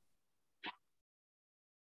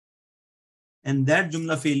 And that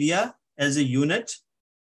jumla fi'liya as a unit,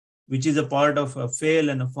 which is a part of a fail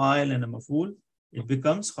and a file and a maf'ul, it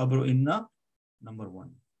becomes khabru inna number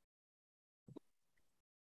 1.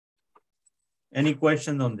 Any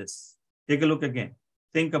questions on this? Take a look again.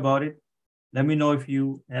 Think about it. Let me know if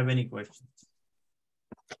you have any questions.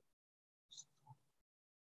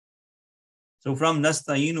 So from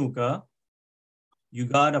nasta'inuka, you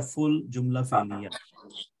got a full jumla fi'liya.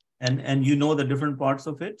 And you know the different parts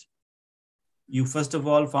of it. You first of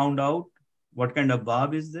all found out what kind of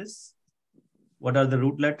verb is this? What are the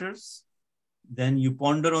root letters? Then you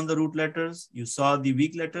ponder on the root letters. You saw the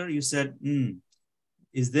weak letter. You said,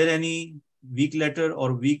 is there any weak letter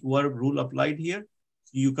or weak verb rule applied here?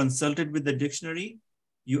 You consulted with the dictionary.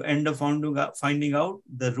 You end up finding out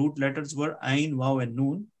the root letters were ain, waw, and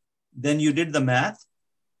noon. Then you did the math.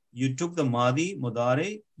 You took the madi,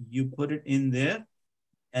 mudare, you put it in there.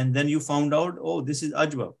 And then you found out, oh, this is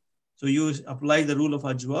ajwab. So you apply the rule of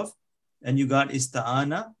ajwab and you got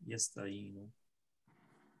ista'ana, yasta'inu.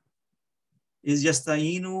 Is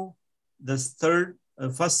yasta'inu the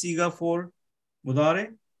first siga for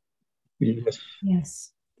mudare?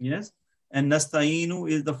 Yes. And nasta'inu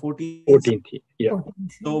is the 14th. 14th. Yeah.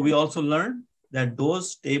 14th. So we also learned that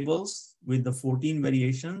those tables with the 14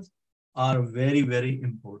 variations are very, very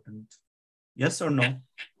important. Yes or no?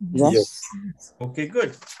 Yes. Okay,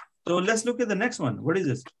 good. So let's look at the next one. What is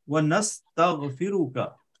this?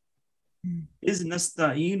 وَنَسْتَغْفِرُكَ. Is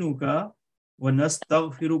nasta'inuka wa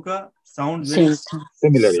nastaghfiruka sound very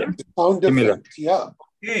Similar, yeah. Sound different. Yeah.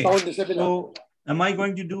 Okay. Sound is similar. So am I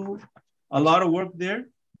going to do a lot of work there?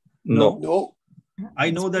 No.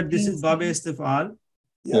 I know that this is Babe Istifal,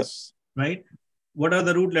 Yes. right? What are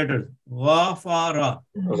the root letters? Ghafara,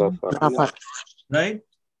 Ghafar. right?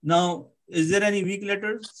 Now, is there any weak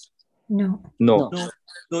letters? No. No.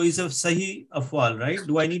 So it's a Sahi Afal, right?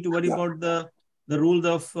 Do I need to worry about the rules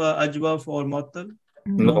of Ajwaf or Mu'attal?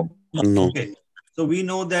 No. Okay. So we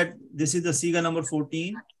know that this is the Siga number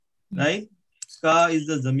 14, right? Ka is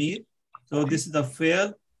the Zamir. So this is the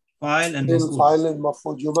fail, file, and maf'ul. File and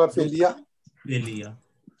maf'ul. Juma fi'liya. Fi'liya.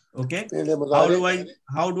 Okay. Fi'li mudari.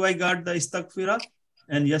 How do I got the istaghfira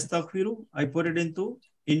and yastaghfiru? I put it into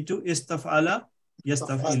istaf'ala,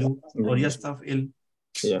 yastaf'ilu, or yastaf'il.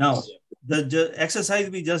 Yeah. Now, the exercise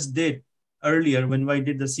we just did earlier when I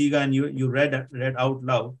did the Siga and you read out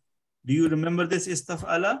loud. Do you remember this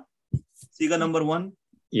istaf'ala? Siga number 1?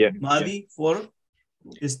 Yeah. Madi for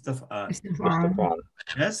istaf'al. Istafal.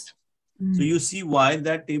 Yes? So you see why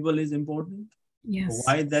that table is important? Yes.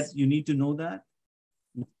 Why that you need to know that?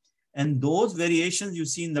 And those variations you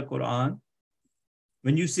see in the Quran,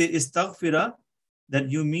 when you say istaghfira, that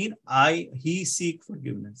you mean he seek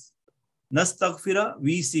forgiveness. Nastaghfira,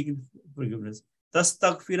 we seek forgiveness.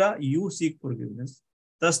 Tastaghfira, you seek forgiveness.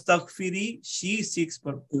 Tastaghfiri, she seeks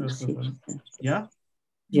forgiveness. Yeah?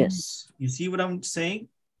 Yes. You see what I'm saying?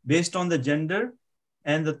 Based on the gender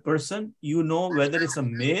and the person, you know whether it's a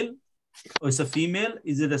male or it's a female.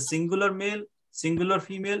 Is it a singular male, singular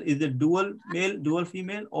female? Is it dual male, dual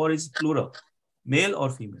female, or is it plural? Male or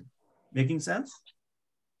female? Making sense?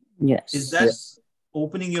 Yes. Is that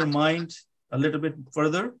opening your mind a little bit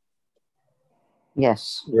further?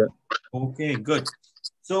 Yes. Yeah. Okay, good.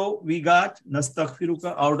 So we got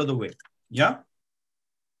nastaghfiruka out of the way. Yeah?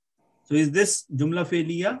 So is this jumla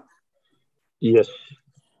fi'liya? Yes.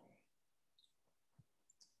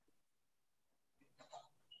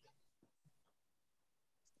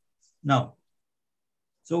 Now,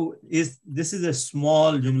 so this is a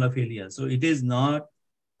small jumla fi'liya. So it is not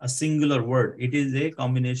a singular word. It is a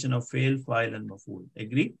combination of fail, file, and maf'ul.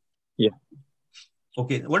 Agree? Yeah.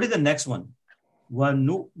 Okay, what is the next one? Wa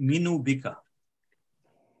nu'minu bika.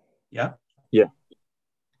 Yeah? Yeah.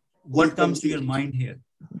 What comes to your mind here?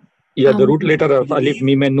 Yeah, the root letter of alif,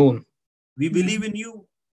 mim, and noon. We believe in you.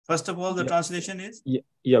 First of all, the translation is we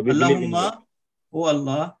believe in you. Allahumma, O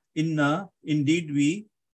Allah, inna, indeed we,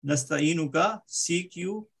 nasta'inuka, seek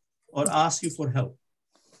you or ask you for help.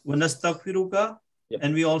 Wa nastaghfiruka,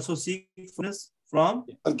 and we also seek forgiveness from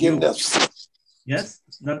Forgiveness. you. Yes,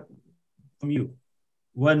 not from you.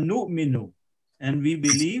 Wa nu'minu, and we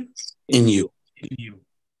believe In you. in you.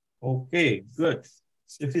 Okay, good.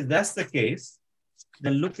 If that's the case,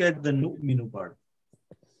 then look at the nu'minu part.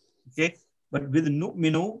 Okay, but with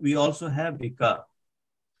nu'minu, we also have bika.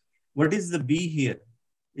 What is the B here?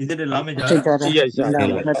 Is it a lam jara? Yes,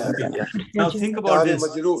 Okay. Now think about Jare this.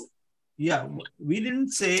 majroor. Yeah, we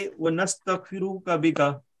didn't say wa nastaghfiruka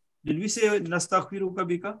bika. Did we say nastaghfiruka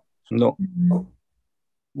bika? No.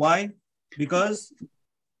 Why? Because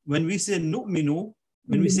when we say nu'minu,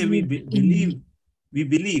 when we say we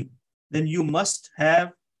believe, then you must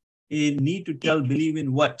have a need to tell believe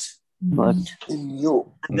in what? But In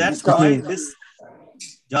you. That's why this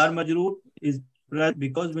jar majroor is present,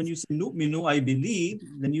 because when you say nu'minu, I believe,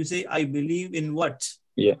 then you say I believe in what?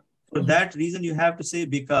 Yeah. For that reason, you have to say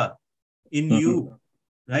bika, in you,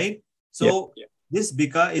 right? So this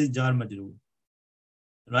bika is jar majroor,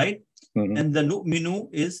 right? And the nu'minu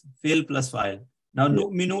is fail plus file. Now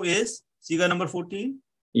nu'minu is siga number 14.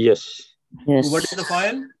 Yes. yes. What is the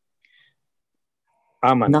file?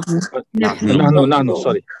 Aman. Nahnu. No,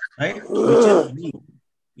 sorry. Right? Which is me.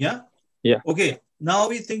 Yeah? Yeah. Okay. Now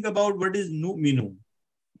we think about what is nu'minu.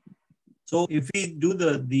 So if we do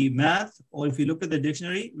the math, or if we look at the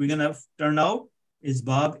dictionary, we're gonna turn out is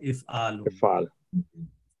bab if'al. Ifal.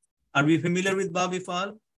 Are we familiar with bab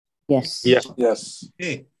if'al? Yes. Yeah. Yes.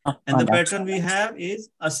 Okay. And the pattern we have is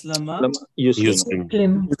aslama. Yuslim.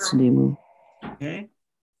 Muslimu. Okay.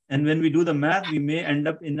 And when we do the math, we may end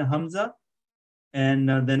up in a hamza, and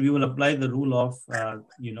then we will apply the rule of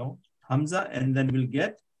hamza, and then we'll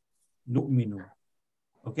get nu'minu.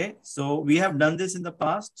 Okay. So we have done this in the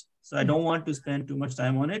past, so I don't want to spend too much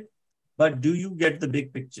time on it. But do you get the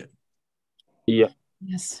big picture? Yeah.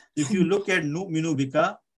 Yes. If you look at nu'minu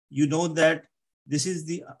bika, you know that this is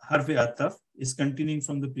the harfi ataf, is continuing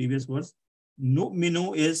from the previous words.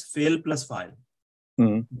 Nu'minu is fail plus file.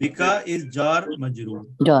 Bika is jar majroor,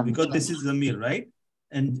 because this is zamir, right?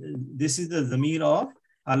 And this is the zamir of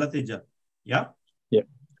halat jar. Yeah? Yeah.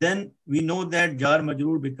 Then we know that jar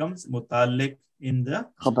majroor becomes mutalik in the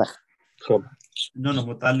Khabar. no,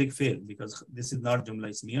 mutalik fail, because this is not jumla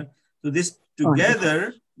ismiya. So this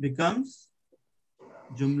together becomes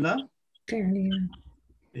jumla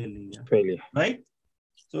Failure. right?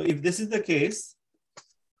 So if this is the case,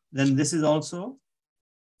 then this is also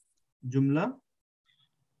jumla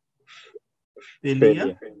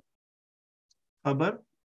failure. Khabar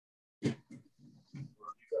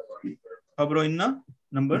inna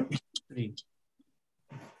number 3.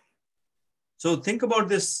 So think about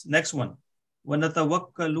this next one.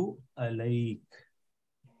 وَنَتَوَكَّلُ عَلَيْكَ.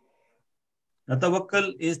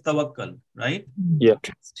 Natawakkal is tawakkal, right? Yeah.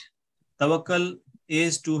 Tawakkal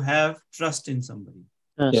is to have trust in somebody.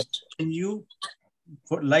 Trust. And you,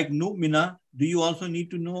 for like nu'mina, do you also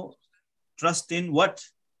need to know trust in what?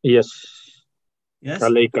 Yes. Yes.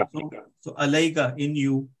 Alayka. So alayka, in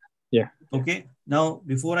you. Yeah. Okay. Now,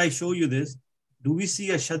 before I show you this, do we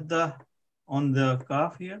see a shadda on the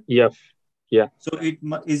kaf here? Yeah. Yeah. So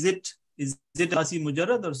is it salasi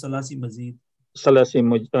mujarrad or salasi mazid? Salasi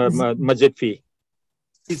majid fi.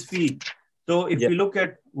 It's fi. So if we look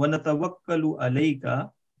at wanatawakkalu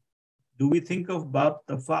alayka, do we think of bab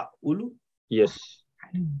tafa'ulu? Yes.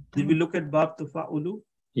 Did we look at bab tafa'ulu?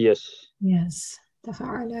 Yes. Yes.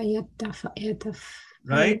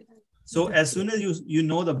 Right? So as soon as you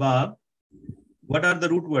know the bab, what are the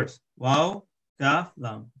root words? Waw, kaf,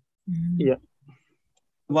 lam. Yeah.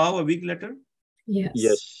 Waw, a weak letter? Yes.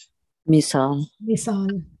 Yes. Misal.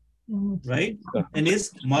 Right? And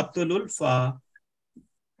is matulul fa.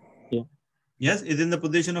 Yeah. Yes, it's in the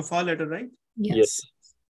position of fa letter, right? Yes.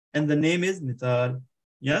 And the name is Mithal.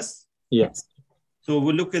 Yes? Yes. So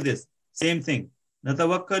we'll look at this. Same thing.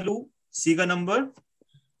 Natawakkalu, siga number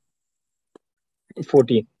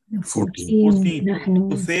 14. 14.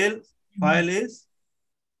 To fail, file is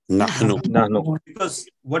Nahnu. because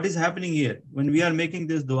what is happening here? When we are making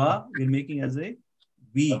this dua, we're making as a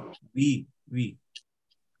we.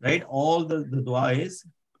 Right? All the dua is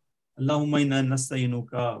Allahumma inna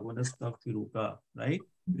nasta'inuka wa nastaghfiruka. Right?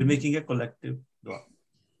 We're making a collective dua.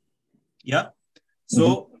 Yeah?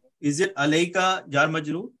 So is it alayka jar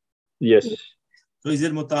majroor? Yes. So is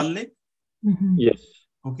it mutalliq? Yes.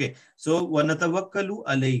 Okay. So wanatawakkalu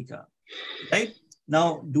alayka. Right?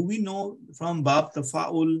 Now, do we know from bab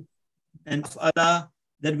tafa'ul and fa'ala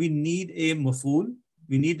that we need a maf'ul?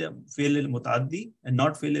 we need a fi'l al-mutaaddi and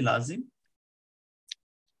not fi'l al-lazim.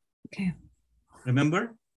 Okay. Remember?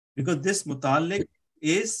 Because this muta'alliq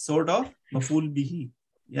is sort of maf'ul bihi.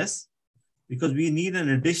 Yes? Because we need an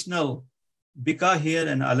additional bika here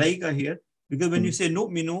and alayka here. Because when you say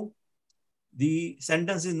nu'minu, the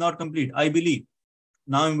sentence is not complete. I believe.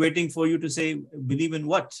 Now I'm waiting for you to say, believe in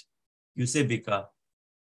what? You say bika.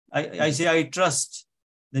 I say, I trust.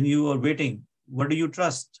 Then you are waiting. What do you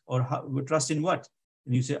trust? Or how, trust in what?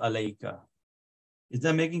 And you say alayka. Is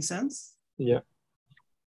that making sense? Yeah.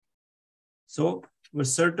 So with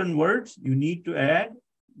certain words, you need to add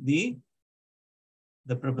the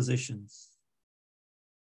prepositions.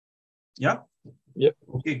 Yeah? Yep.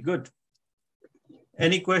 Okay, good.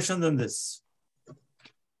 Any questions on this?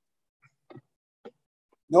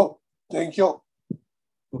 No, thank you.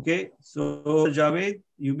 Okay, so Javed,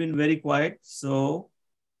 you've been very quiet. So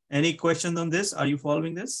any questions on this? Are you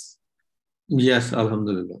following this? Yes,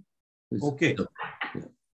 Alhamdulillah. Okay.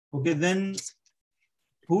 Okay, then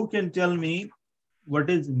who can tell me what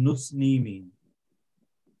does nusni mean?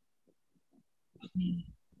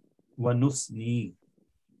 Wa nusni.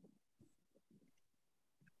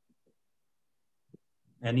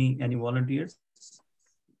 Any volunteers?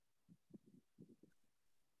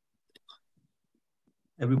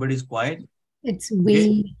 Everybody's quiet. It's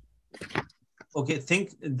we. Okay,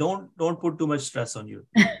 think. Don't put too much stress on you.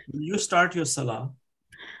 When you start your salah,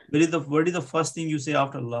 what is the first thing you say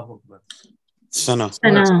after Allahu Akbar? Sana.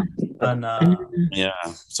 Sana. Ana. Yeah.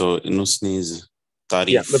 So nusni is tarif.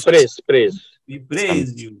 Yeah, the praise. We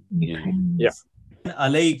praise you. Yeah. Yeah.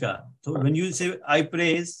 Alayka. So when you say I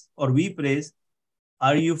praise or we praise,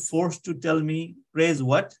 are you forced to tell me praise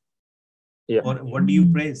what? Yeah. Or what do you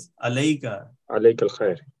praise? Alayka. Alayk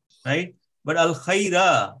al-khair. Right? But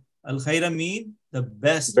al-khaira mean the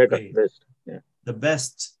best Better, praise. best. Yeah. The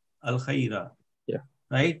best al-khaira. Yeah.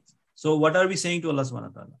 Right? So what are we saying to Allah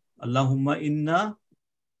subhanahu wa ta'ala? Allahumma inna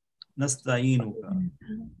nasta'inuka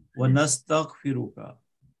wa nastaghfiruka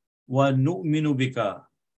wa nu'minu bika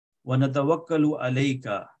wa natawakkalu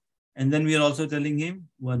alayka. And then we are also telling him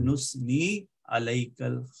wa nusni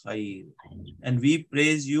alaykal khair. And we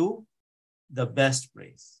praise you the best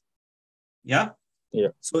praise. Yeah? Yeah.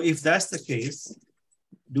 So if that's the case,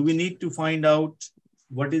 do we need to find out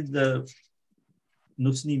what is the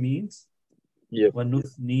nusni means? Yeah. Wa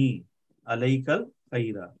nusni alaykal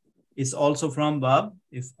khaira. It's also from Bab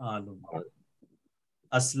if'alun.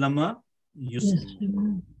 Aslama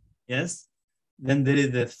yusni. Yes. Then there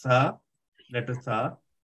is the tha, letter tha,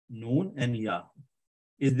 noon and ya.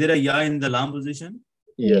 Is there a ya in the lam position?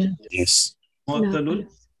 Yes. Yes. Mu'talul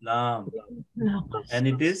lam. No. And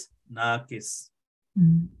it is naqis.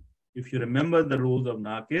 Mm. If you remember the rules of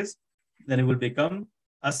naqis, then it will become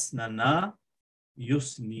asnana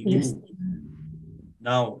yusni. Yes.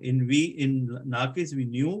 Now in naqis we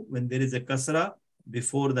knew when there is a kasra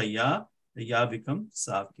before the ya becomes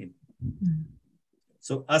sakin. Mm.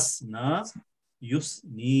 So asna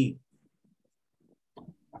yusni.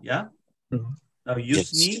 Yeah. Mhm. Now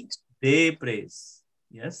yusni, they praise.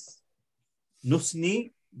 Yes.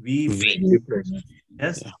 Nusni, we praise. We praise.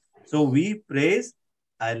 Yes. Yeah. So we praise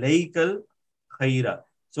alaykal khaira.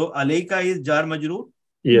 So alayka is jar majroor.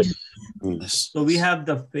 Yes. Yes. So we have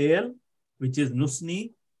the fail, which is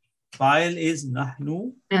nusni. Fa'il is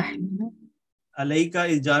nahnu. Alayka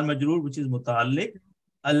is jar majroor, which is muta'alliq.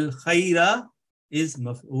 Al khaira is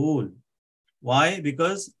maf'ul. Why?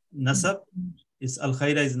 Because nasab is al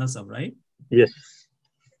khaira is nasab, right? Yes.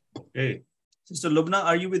 Okay. Sister Lubna,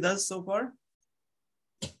 are you with us so far?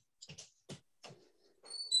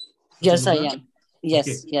 Yes, I Lubna? am. Yes,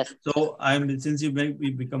 Okay. yes. So since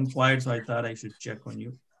we become quiet, so I thought I should check on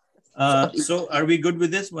you. So are we good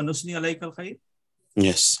with this? Wa nusni alayka al khair?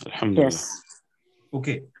 Yes. Alhamdulillah. Yes.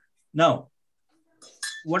 Okay. Now,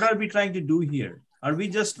 what are we trying to do here? Are we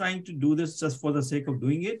just trying to do this just for the sake of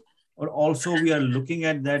doing it? Or also we are looking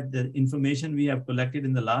at that the information we have collected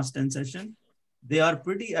in the last 10 sessions, they are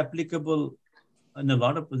pretty applicable in a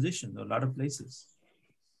lot of positions, a lot of places.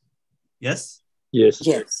 Yes? Yes.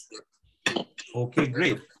 Yes. Okay,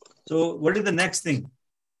 great. So what is the next thing?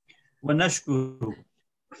 Wanashkuru.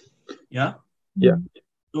 Yeah? Yeah.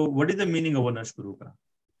 So what is the meaning of wanashkuruka?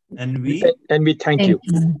 And we thank you.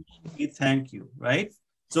 we thank you, right?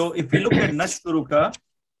 So if we look at nashkuruka,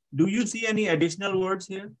 do you see any additional words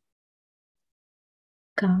here?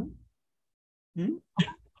 Ka.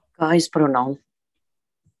 Ka is pronoun.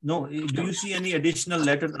 No. Do you see any additional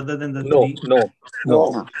letters other than the No. three? No. No.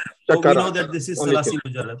 So we Shakara. know that this is Only Salasi two.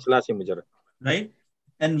 Mujarrad, Salasi mujarrad. right?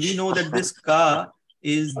 And we know that this ka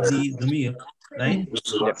is the dhamir, right?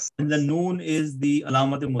 Yes. And the noon is the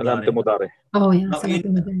alamat Alamat mudari. mudari. Oh, yeah. Now, Salati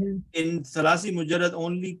Mujarrad. in Salasi Mujarrad,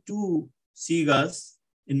 only 2 sigas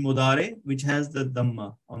in mudari which has the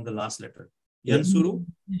dhamma on the last letter. Yansuru,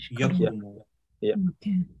 yakrumu. Yeah.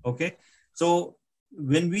 Okay. Okay. So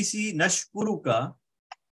when we see nashkuruka,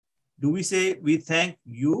 do we say we thank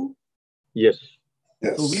you? Yes.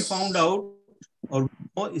 So we found out, or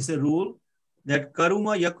it's a rule, that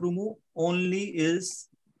karuma yakrumu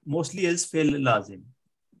mostly is fail lazim.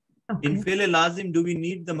 In Okay. fail lazim, do we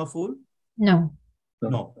need the maful? No.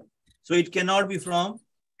 No. So it cannot be from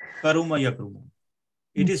karuma yakrumu.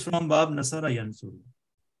 It is from bab nasara yansuru.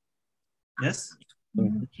 Yes?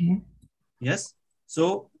 Okay. Yes.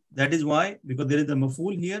 So that is why, because there is a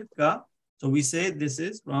maful here, ka. So we say this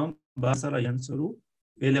is from bab nasara yansuru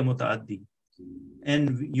fail mutaaddi.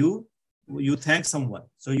 And you thank someone.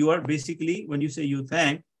 So you are basically, when you say you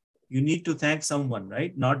thank, you need to thank someone,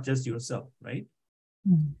 right? Not just yourself, right?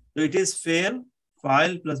 So it is fail,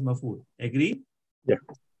 file plus maful. Agree? Yeah.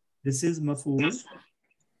 This is maful.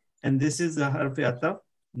 And this is the harf ataf.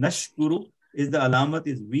 Nashkuru is the alamat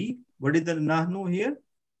is we. What is the nahnu here?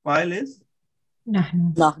 File is?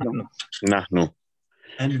 Nahnu. Nahnu.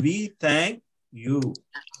 And we thank you.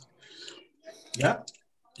 Yeah?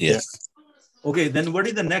 Yes. Okay, then what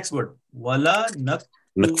is the next word? Wala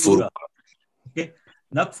Nakfuru. Okay.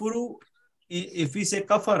 Nakfuru, if we say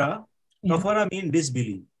kafara, kafara means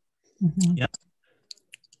disbelief. Yeah.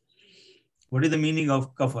 What is the meaning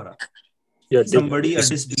of kafara? Yeah. Somebody a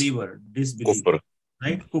disbeliever. Kufr.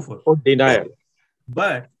 Right? Kufr. Or denial.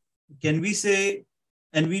 But can we say,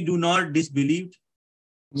 and we do not disbelieve?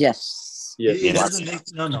 Yes. Yes. It doesn't make,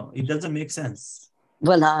 no, it doesn't make sense.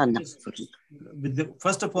 Wala nakfuru.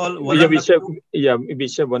 First of all, Yeah, we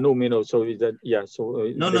say wanuminu. So is that, yeah.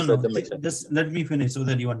 So No. that makes sense. Just let me finish so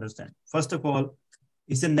that you understand. First of all,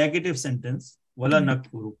 it's a negative sentence. Wala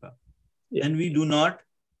nakfuruka. Yeah. And we do not,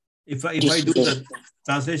 if I do the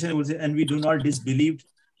translation, it will say, and we do not disbelieve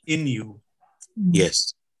in you.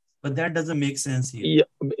 Yes. But that doesn't make sense here.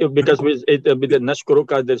 Yeah, because with the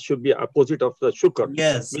nashkuruka, there should be opposite of the shukr.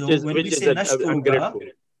 Yes. Which So is when which we is say that nashkuruka, ungrateful.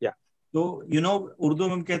 Yeah. so you know, Urdu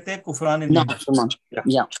mein kehte hain kufran No, minat. come on.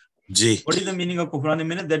 Yeah. Ji. What is the meaning of kufran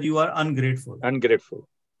minat? That you are ungrateful. Ungrateful.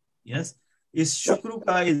 Yes. If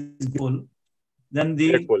shukruka is grateful, then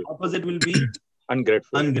the Grateful. opposite will be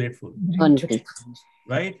Ungrateful. ungrateful. Ungrateful.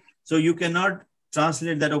 Right? So you cannot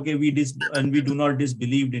translate that, okay, we do not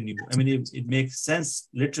disbelieved in you. I mean, it makes sense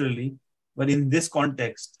literally, but in this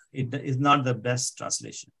context, it is not the best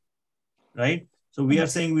translation. Right? So we are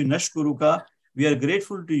saying we nashkuruka, we are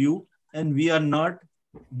grateful to you, and we are not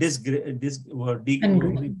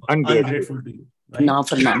ungrateful to you. Right?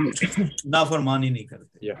 नाफरमानी नहीं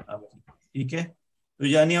करते. Yeah. ठीक है? तो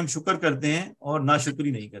यानी हम शुक्र करते हैं और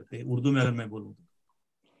नाशुक्री नहीं करते. उर्दू में अगर मैं बोलूं तो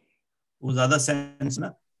वो ज्यादा सेंस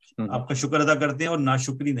ना, आपका शुक्र अदा करते हैं और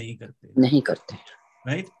नाशुक्री नहीं करते.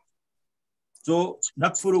 Right? So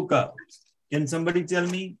nakfuruka, can somebody tell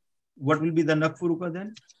me what will be the nakfuruka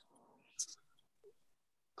then?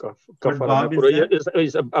 Kafara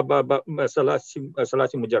is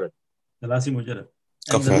salasi mujarrad. Salasi mujarrad.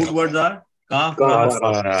 And the root words are kaf,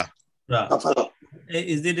 Kafara. ra.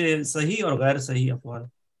 Is it a sahi or ghair sahi afwal?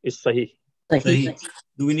 It's sahih. Sahi.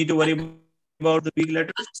 Do we need to worry about the big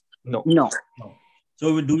letters? No.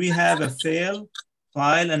 So do we have a fail,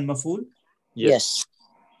 file, and maful? Yes.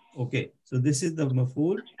 Okay. So this is the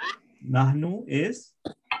maful. Nahnu is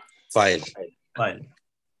File. file.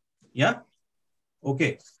 Yeah.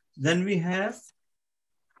 Okay. Then we have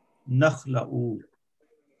nakhla'u.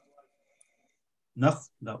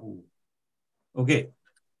 Nakhla'u. Okay.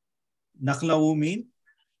 Nakhla'u mean,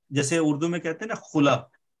 जैसे उर्दू में कहते हैं ना खुला.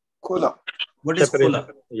 Khula. What is khula?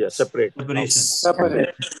 Yeah, separate. Separation.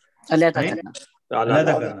 Separate. Alada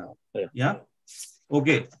Alada karna. Yeah.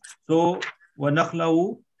 Okay. So wa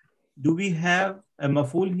nakhla'u. Do we have a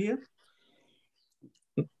maful here?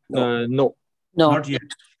 No. Not yet.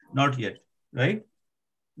 Not yet. Right?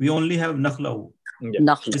 We only have nakhla'u.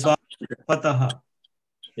 Yeah. It's fataha.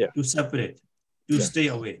 Yeah. To separate. To stay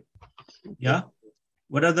away. Yeah.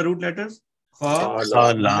 What are the root letters? Kha,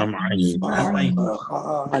 Salam. ain.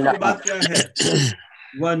 उसके बाद क्या है?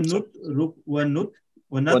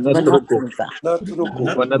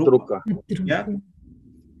 Wanatruka. Yeah.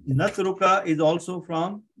 Natruka is also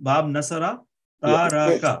from Bab Nasara.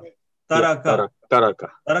 Taraka.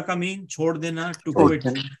 Taraka means छोड़ देना, to quit.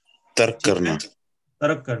 Tark karna.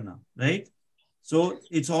 Tarak karna, right? So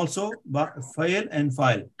it's also file and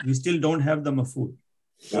file. We still don't have the maful.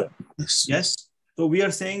 Yes. So we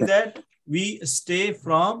are saying that we stay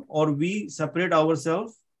from, or we separate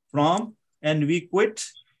ourselves from, and we quit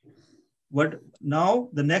what now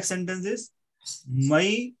the next sentence is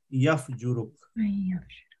May yafjuruk.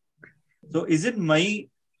 So is it May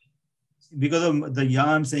because of the ya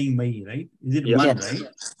I'm saying May, right? Is it man, Yes. right?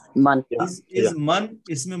 Man. Is man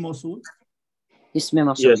isme mausul? Isme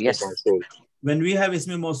mausul. Yes. Yes. When we have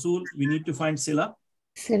isme mausul, we need to find sila.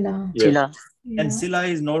 Sila. Yes. Sila. Yeah. And sila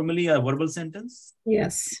is normally a verbal sentence.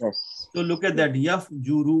 Yes. Yes. So look at that.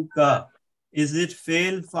 Yafjuruka. Is it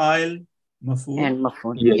fail, file, maful? And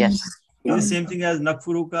maful. Yes. Yes. Is the same thing as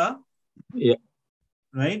nakfuruka, Yeah.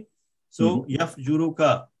 right? So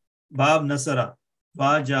yafjuruka, bab nasara,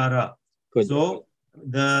 fajara. Good. So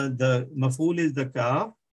the maful is the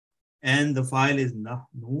kaf and the file is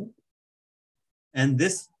nahnu. And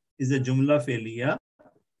this is a jumla failiya.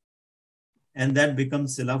 And that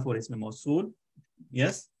becomes sila for isme mausul.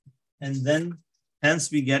 Yes. And then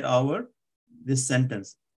hence we get our this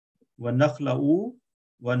sentence. Wa nakhla'u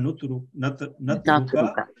wa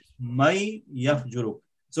natruka may yafjuruk.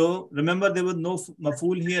 So remember there was no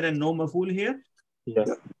maful here and no maful here. Yeah.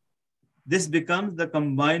 This becomes the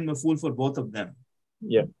combined maful for both of them.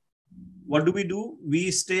 Yeah. What do?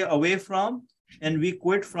 We stay away from and we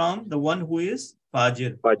quit from the one who is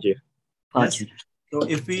fajir. Fajir. Yes. So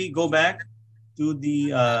if we go back to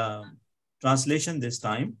the translation this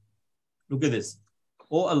time, look at this.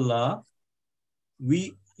 O Allah,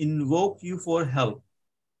 we invoke you for help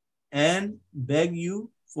and beg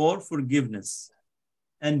you for forgiveness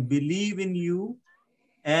and believe in you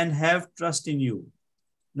and have trust in you.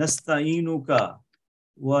 Nasta'inuka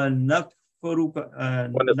wa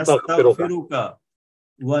nastaghfiruka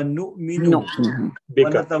wa nu'minu wa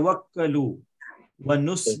natawakkalu wa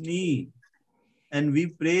nusni, and we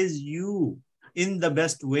praise you in the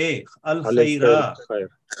best way. Al-khaira.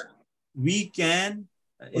 We can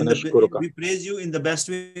we praise you in the best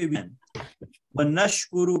way we can. Wa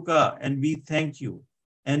nashkuruka, and we thank you,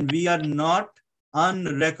 and we are not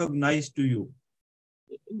unrecognized to you.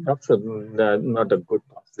 That's not a good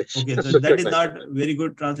translation. Okay, so that is not very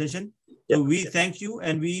good translation. So we thank you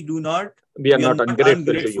and we are not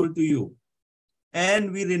ungrateful to you.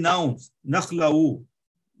 And we renounce, nakhla'u,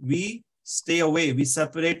 we stay away, we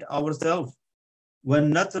separate ourselves.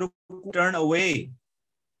 When natruku, turn away.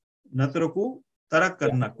 Natruku, tarak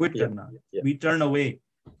karna, quit karna. We turn away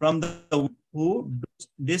from the one who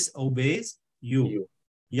disobeys you.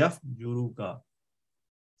 Yafjuruka.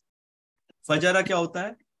 फजरा क्या होता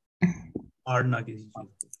है? फाड़ना किसी चीज को,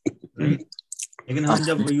 right? लेकिन हम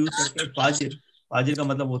जब use करते हैं फाजिर, फाजिर का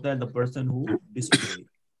मतलब होता है the person who disobeys.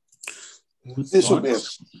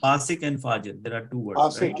 Fasik and fajir, there are two words.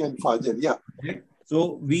 Fasik and fajir, yeah. Okay?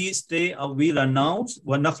 So we renounce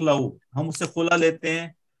wa nakhla'u, हम उससे खुला लेते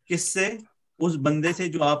हैं, किससे? उस बंदे से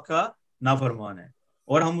जो आपका नाफरमान है,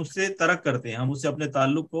 और हम उससे तरक करते हैं, हम उससे अपने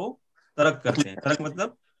ताल्लुक को तरक करते हैं. तरक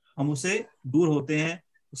मतलब हम उससे दूर होते हैं,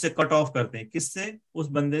 उसे कट ऑफ करते हैं. किससे? उस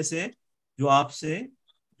बंदे से जो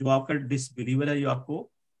आपका डिसबिलीवर है, जो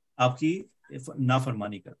आपकी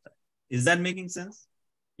नाफरमानी करता है. Is that making sense?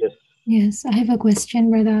 Yes. Yes, I have a question,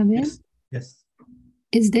 Brother Abid. Yes.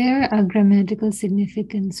 Is there a grammatical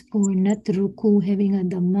significance for natruku having a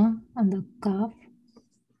dhamma on the kaf?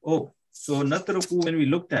 Oh, so natruku, when we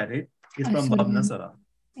looked at it, is from Bab Nasara.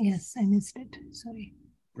 Yes, I missed it. Sorry.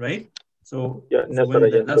 Right? So, yeah,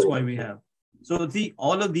 that's why we have. So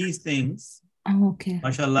all of these things, okay.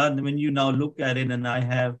 mashallah, when you now look at it, and I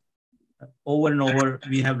have over and over,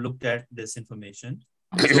 we have looked at this information.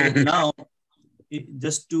 So now,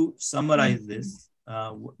 just to summarize this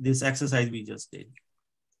exercise we just did,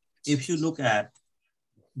 if you look at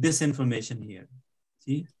this information here,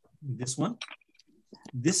 see this one,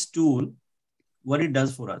 this tool, what it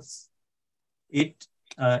does for us,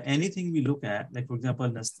 anything we look at, like for example,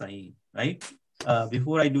 nasta'in, right?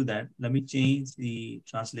 Before I do that, let me change the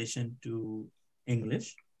translation to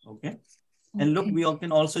English, okay? And look, we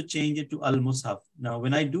can also change it to al-Mushaf. Now,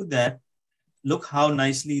 when I do that, look how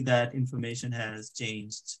nicely that information has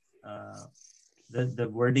changed. The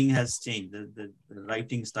wording has changed. The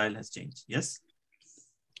writing style has changed. Yes?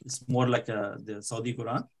 It's more like the Saudi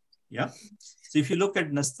Quran. Yeah? So if you look at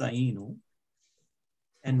Nasta'inu,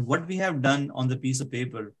 and what we have done on the piece of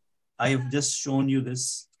paper, I have just shown you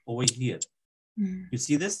this over here. You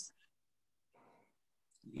see this?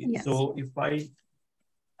 Yes. So if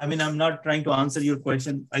I'm not trying to answer your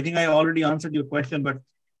question. I think I already answered your question, but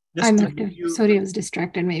just sorry, I was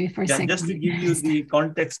distracted maybe for a second. Just to give you the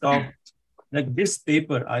context of like this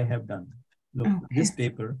paper I have done. Look, this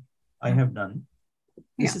paper I have done.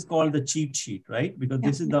 This is called the cheat sheet, right? Because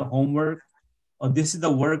this is the homework, or this is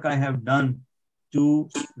the work I have done to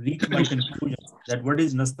reach my conclusion that what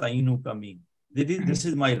is Nasta'inu mean. This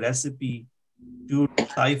is my recipe to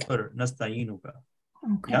decipher nasta'inuka.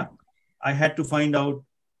 Okay. Yeah, I had to find out,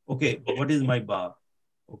 okay, what is my bab?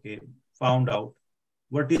 Okay, found out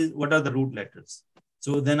what are the root letters.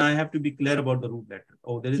 So then I have to be clear about the root letter.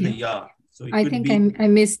 Oh, there is a ya. So it I could think be I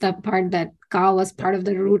missed that part, that ka was part of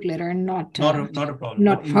the root letter and not not a problem.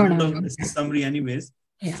 not But in terms pronoun. of summary anyways.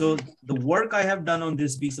 Yeah. So the work I have done on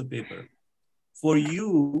this piece of paper, for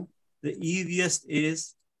you, the easiest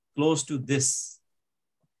is close to this.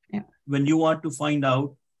 Yeah. When you want to find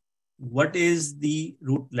out what is the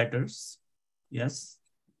root letters, yes.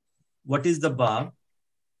 What is the bab,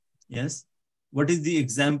 yes. What is the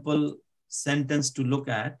example sentence to look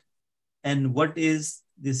at, and what is,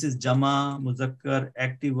 this is jama, muzakkar,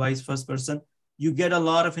 active voice, first person. You get a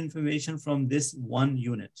lot of information from this one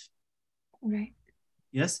unit. Right.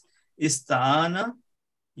 Yes. Ista'ana,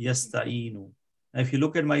 yasta'inu. Now, if you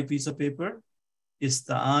look at my piece of paper,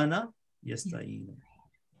 ista'ana, yasta'inu.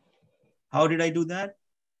 How did I do that?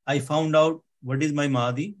 I found out what is my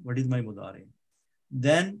madi, what is my mudari.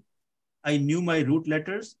 Then I knew my root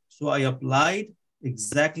letters, so I applied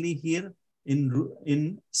exactly here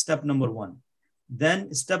in step number 1.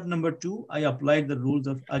 Then step number 2, I applied the rules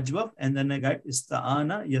of ajwaf, and then I got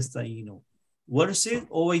ista'ana, yasta'inu. Versus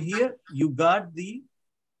over here, you got the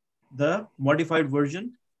modified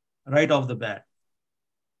version right off the bat.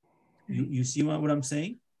 You see what I'm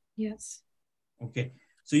saying? Yes. Okay.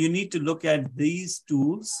 So you need to look at these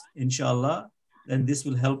tools, inshallah, then this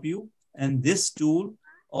will help you. And this tool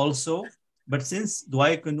also, but since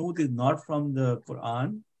Dua Qunut is not from the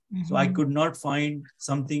Quran, so I could not find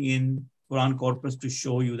something in Quran corpus to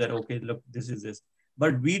show you that, okay, look, this is this.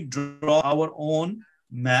 But we draw our own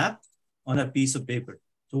map on a piece of paper.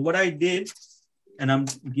 So what I did, and I'm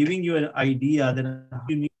giving you an idea that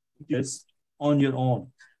you need this on your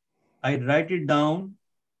own. I write it down,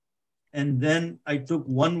 and then I took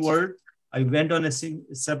one word, I went on a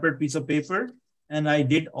separate piece of paper, and I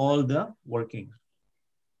did all the working.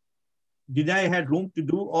 Did I have room to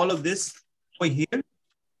do all of this over here?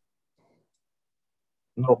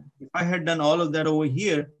 No. If I had done all of that over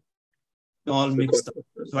here, all mixed up.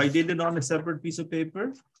 So I did it on a separate piece of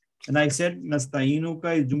paper, and I said,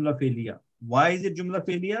 Nasta'inuka is jumla fe'liya. Why is it jumla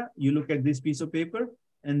fe'liya? You look at this piece of paper,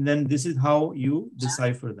 and then this is how you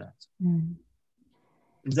decipher that.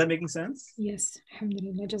 Is that making sense? Yes.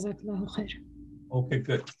 Alhamdulillah. Jazakallahu khair. Okay,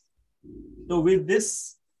 good. So with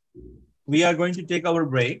this, we are going to take our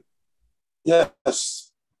break.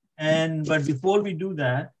 Yes. But before we do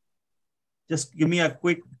that, just give me a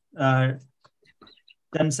quick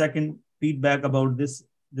 10-second feedback about this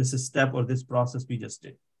step or this process we just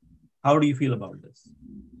did. How do you feel about this?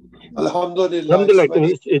 Alhamdulillah. Alhamdulillah,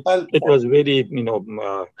 it was very,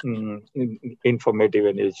 informative,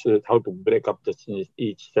 and it's how to break up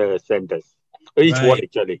each sentence, each Right. word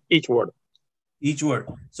actually, each word. Each word.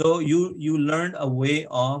 So you learned a way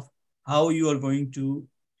of how you are going to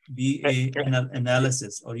be an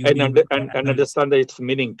analysis, or and understand its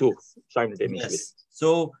meaning too simultaneously. Yes.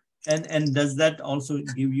 So and does that also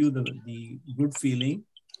give you the good feeling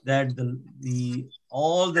that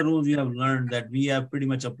all the rules you have learned, that we have pretty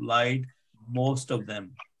much applied most of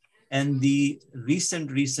them, and the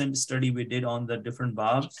recent study we did on the different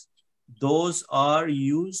babs, those are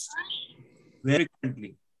used very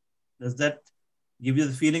frequently. Does that give you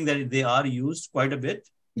the feeling that they are used quite a bit?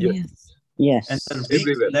 Yes. Yes. And the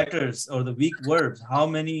weak letters or the weak verbs, how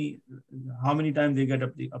many times they get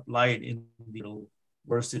applied in the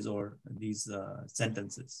verses or these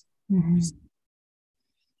sentences?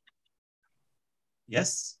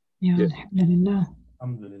 Yes? Yeah, Yes. Alhamdulillah.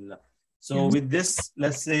 Alhamdulillah. So with this,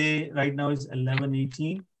 let's say right now is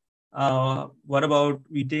 11:18. What about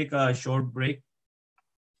we take a short break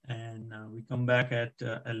and we come back at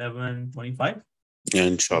 11:25? Yeah,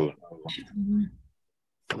 inshallah.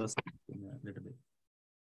 Let's a little bit.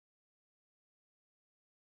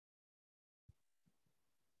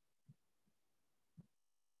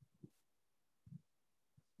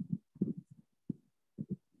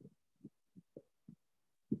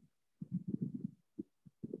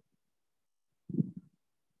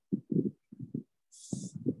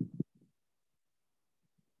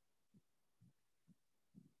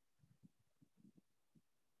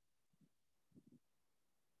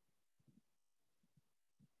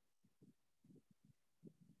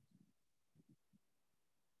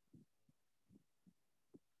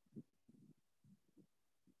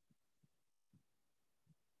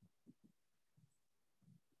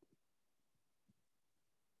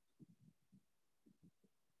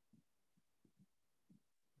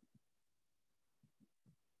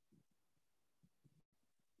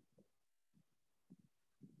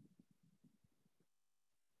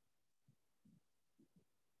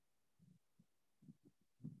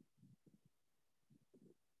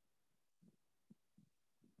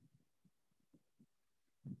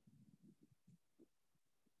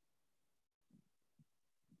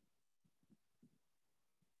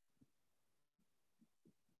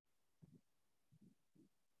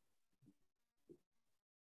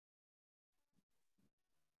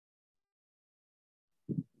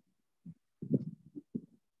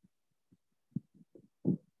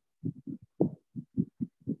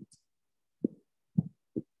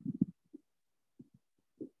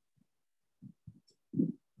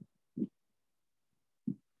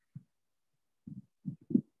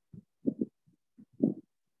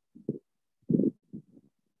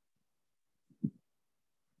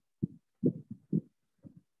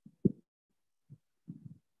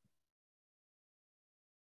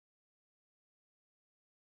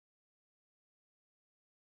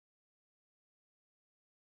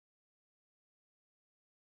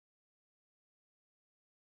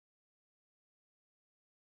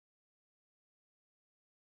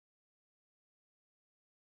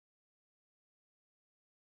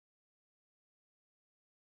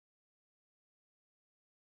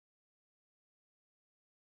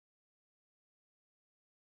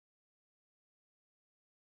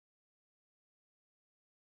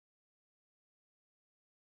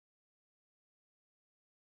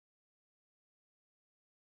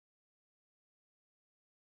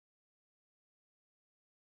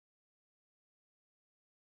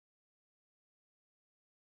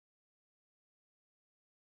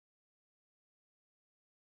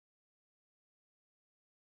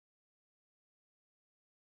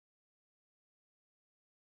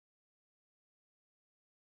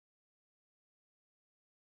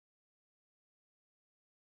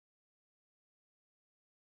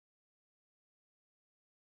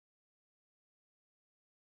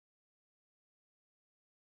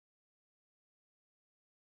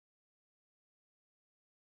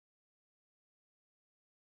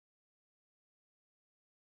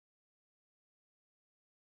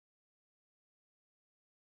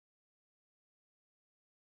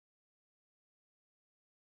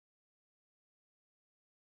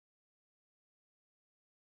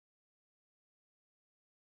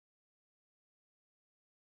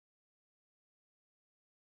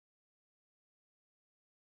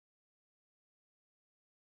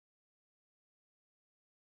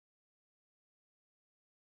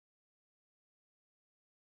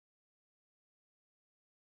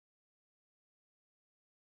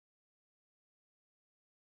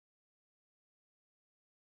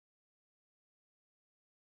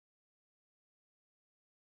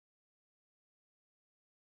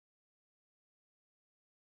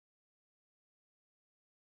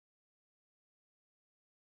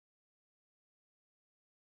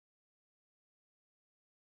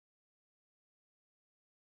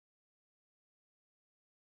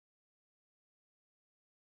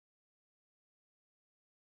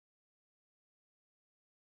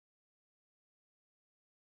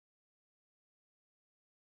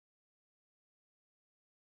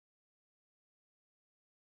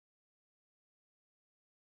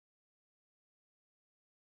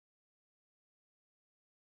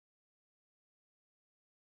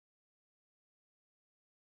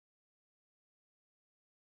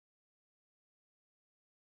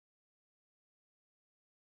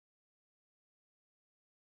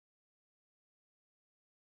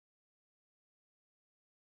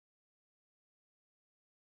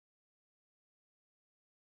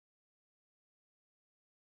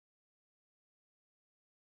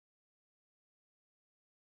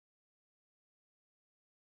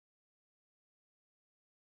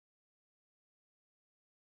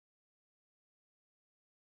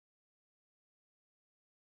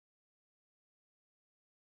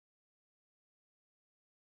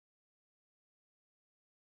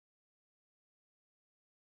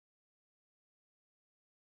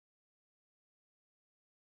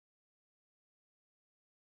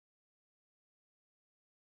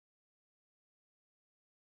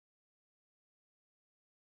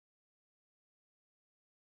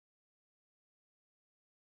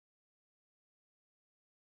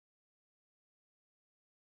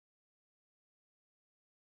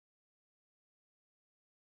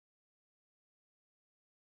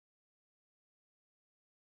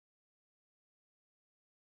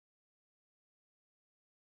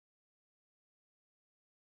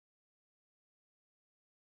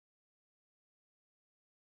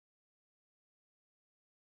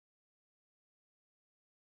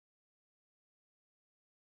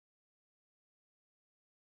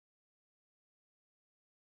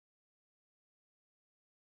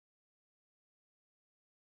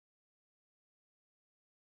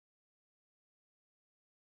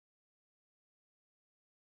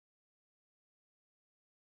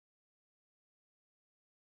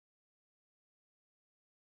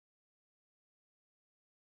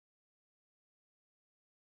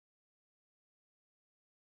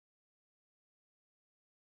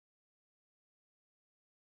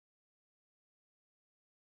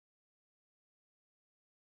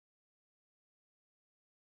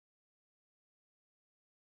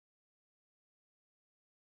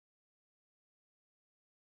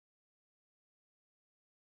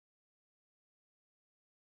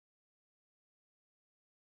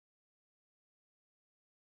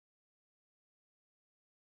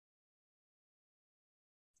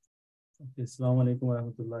 Okay, Assalamu alaikum wa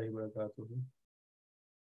rahmatullahi wa barakatuh.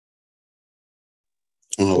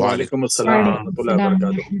 Wa alaikum assalam wa rahmatullahi wa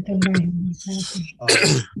barakatuh.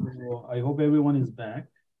 So I hope everyone is back.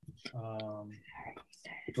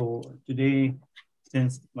 So today,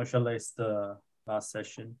 since mashallah is the last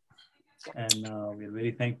session, and we're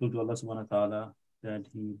very thankful to Allah subhanahu wa ta'ala that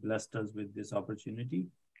He blessed us with this opportunity.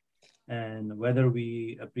 And whether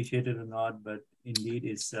we appreciate it or not, but indeed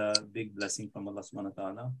it's a big blessing from Allah subhanahu wa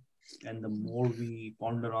ta'ala. And the more we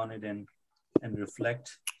ponder on it and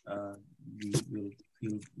reflect,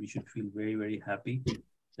 we should feel very, very happy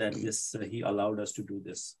that this He allowed us to do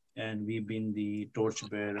this. And we've been the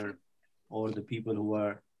torchbearer or the people who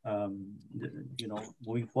are,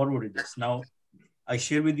 moving forward with this. Now, I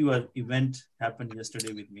share with you an event happened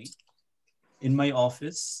yesterday with me. In my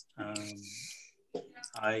office,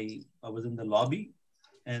 I was in the lobby,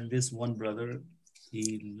 and this one brother,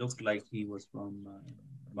 he looked like he was from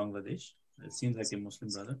Bangladesh. It seems like a Muslim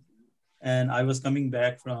brother. And I was coming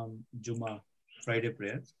back from Jummah, Friday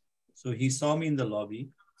prayer. So he saw me in the lobby,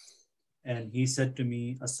 and he said to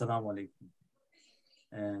me, "As-Salaam alaikum."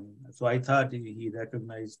 And so I thought he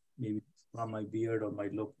recognized maybe from my beard or my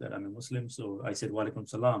look that I'm a Muslim. So I said, "Wa alaikum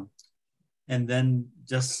salam." And then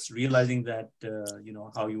just realizing that,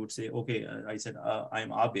 how you would say, okay, I said,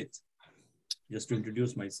 I'm Abid, just to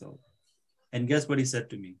introduce myself. And guess what he said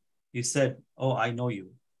to me? He said, "Oh, I know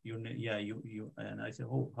you. You. And I said,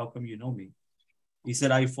 "Oh, how come you know me?" He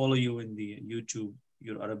said, "I follow you in the YouTube,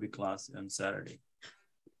 your Arabic class on Saturday."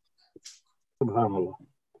 Subhanallah.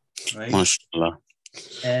 Right? MashaAllah.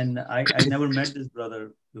 And I never met this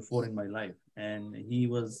brother before in my life. And he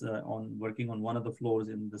was working on one of the floors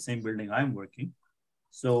in the same building I'm working.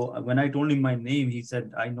 So when I told him my name, he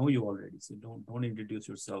said, "I know you already, so don't introduce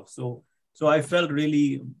yourself." So I felt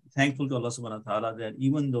really thankful to Allah subhanahu wa ta'ala that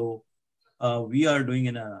even though we are doing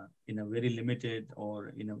in a very limited,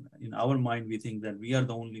 or in our mind, we think that we are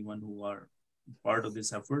the only one who are part of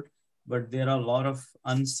this effort, but there are a lot of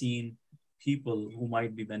unseen people who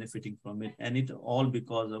might be benefiting from it, and it all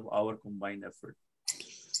because of our combined effort.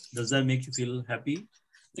 Does that make you feel happy?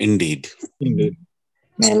 Indeed. Indeed.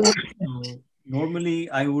 So normally,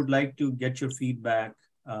 I would like to get your feedback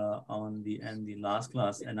on the last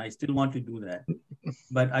class, and I still want to do that.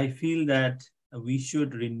 But I feel that we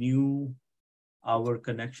should renew our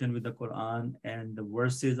connection with the Quran, and the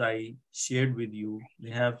verses I shared with you, they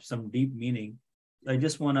have some deep meaning. I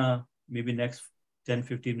just want to maybe next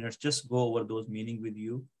 10-15 minutes just go over those meaning with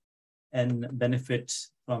you and benefit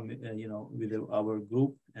from with our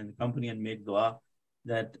group and the company, and make dua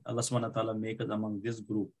that Allah subhanahu wa ta'ala make us among this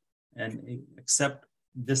group and accept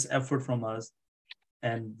this effort from us,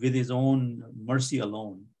 and with His own mercy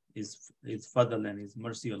alone, His fadl and His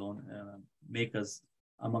mercy alone, make us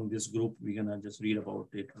among this group. We're gonna just read about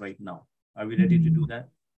it right now. Are we ready to do that?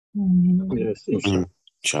 Yes, inshallah.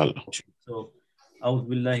 Inshallah. So, أعوذ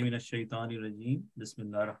بالله من الشيطان الرجيم. بسم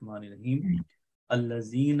الله الرحمن الرحيم.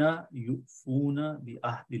 الذين يؤفون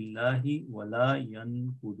بعهد الله ولا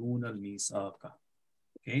ينقضون الميثاق.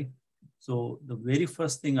 Okay. So the very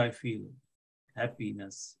first thing I feel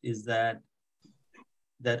happiness is that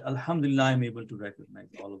Alhamdulillah, I'm able to recognize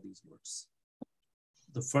all of these words.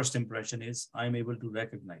 The first impression is I'm able to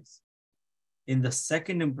recognize. In the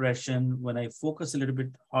second impression, when I focus a little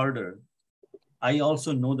bit harder, I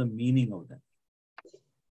also know the meaning of them.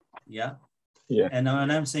 Yeah. And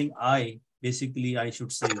when I'm saying I, basically I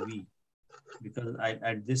should say we, because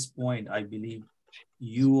at this point, I believe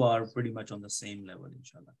you are pretty much on the same level,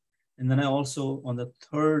 inshallah. And then I also, on the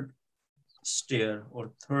third stare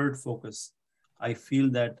or third focus, I feel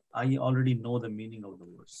that I already know the meaning of the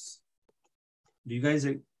verse. Do you guys,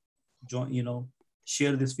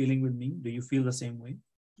 share this feeling with me? Do you feel the same way?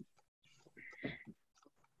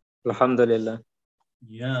 Alhamdulillah.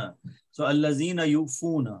 Yeah. So, allazina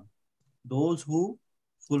yufuna, those who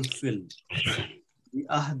fulfill the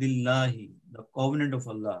ahdillahi, the covenant of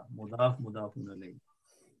Allah, mudaf mudafun alayh,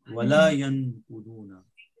 wala yankuduna,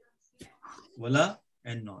 wala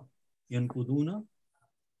and not yankuduna,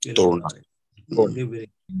 they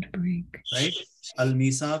break, right?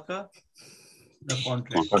 Al-misaka, the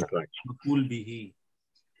contract. Maful bihi.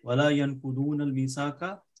 Wala yankuduna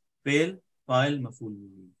al-misaka, fail, file, maful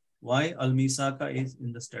bihi. Why? Al-misaka is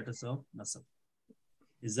in the status of nasab.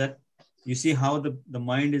 Is that, you see how the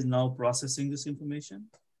mind is now processing this information?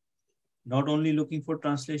 Not only looking for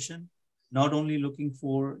translation, not only looking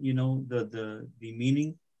for, the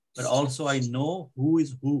meaning, but also I know who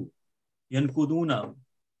is who. Yankuduna,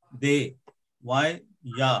 they. Why?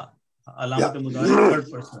 Ya. Alamat al-mudari,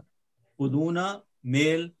 third person. Kuduna,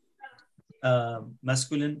 male,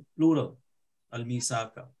 masculine, plural.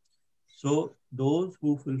 Al-misaka. So those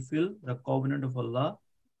who fulfill the covenant of Allah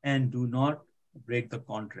and do not break the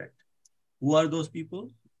contract. Who are those people?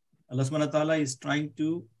 Allah subhanahu wa ta'ala is trying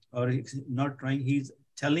to, or he's not trying, he's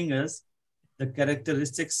telling us the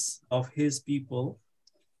characteristics of his people,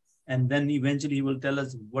 and then eventually he will tell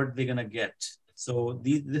us what they're gonna get. So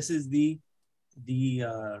this is the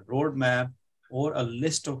roadmap or a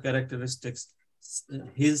list of characteristics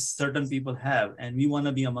his certain people have, and we want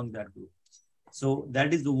to be among that group. So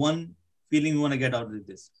that is the one feeling we want to get out of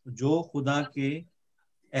this. जो खुदा के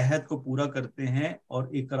अहद को पूरा करते हैं और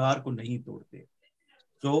इकरार को नहीं तोड़ते.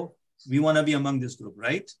 So we want to be among this group,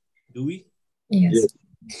 right? Do we? Yes.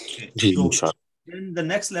 Okay. So then the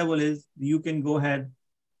next level is you can go ahead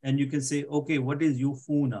and you can say, okay, what is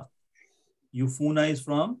yufuna? Yufuna is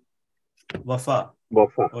from wafa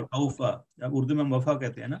or awfa. Urdu mein wafa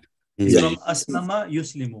kehte hain na. It's from aslama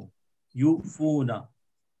yuslimu. Yufuna.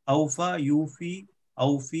 Awfa, yufi,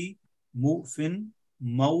 awfi, mufin,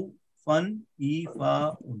 mawfan,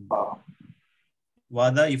 ifa'un.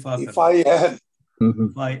 Wada ifa karna.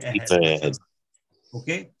 Ifa.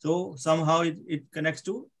 Okay, so somehow it connects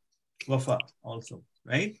to wafa also,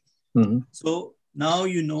 right? So now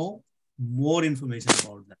you know more information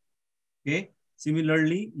about that. Okay,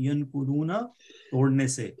 similarly, yankuduna todne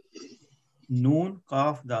se, noon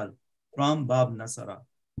kaf dal from bab nasara,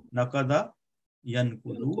 nakada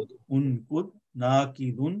yankudu, unkud,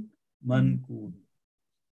 nakidun, mankud.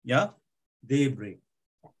 Yeah, they break.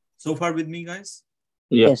 So far with me, guys?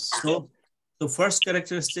 Yes. So the first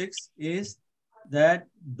characteristics is that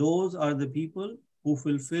those are the people who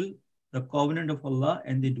fulfill the covenant of Allah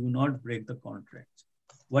and they do not break the contract.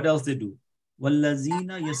 What else they do?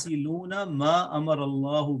 وَالَّذِينَ يَسِلُونَ مَا أَمَرَ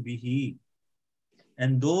اللَّهُ بِهِ.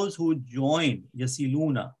 And those who join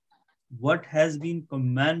yasiluna, what has been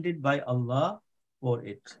commanded by Allah for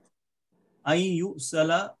it. أَن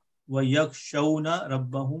يُؤْسَلَ وَيَخْشَوْنَ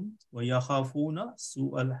رَبَّهُمْ وَيَخَافُونَ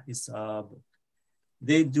سُوءَ الْحِسَابِ.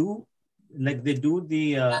 They do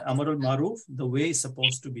the Amar al-Maruf the way it's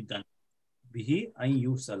supposed to be done. Bihi an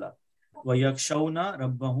yusala. Wa yakshawna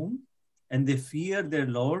rabbahum, and they fear their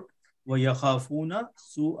Lord. Wa yakhafuna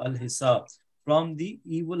su al-hisab, from the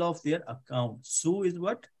evil of their account. Su is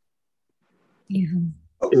what? Evil.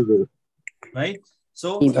 Right?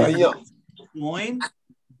 So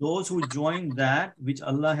those who join that which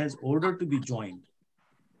Allah has ordered to be joined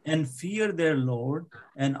and fear their Lord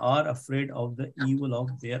and are afraid of the evil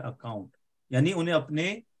of their account. यानी उन्हें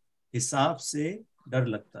अपने हिसाब से डर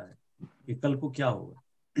लगता है कि कल को क्या होगा.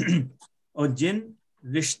 और जिन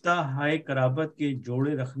रिश्ता हाय कराबत के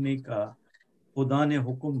जोड़े रखने का खुदा ने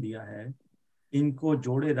हुक्म दिया है, इनको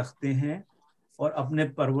जोड़े रखते हैं और अपने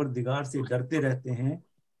परवरदिगार से डरते रहते हैं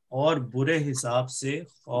और बुरे हिसाब से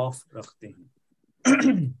खौफ रखते हैं.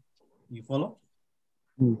 You follow?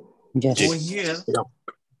 Yes. So here,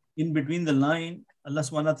 in between the line, Allah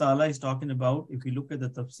subhanahu wa ta'ala is talking about, if you look at the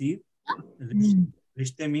tafsir,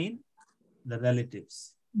 rishte mean the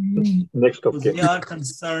relatives. Next So they are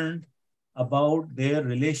concerned about their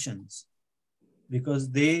relations because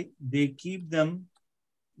they keep them,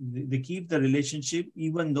 they keep the relationship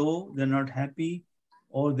even though they're not happy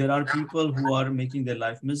or there are people who are making their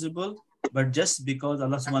life miserable. But just because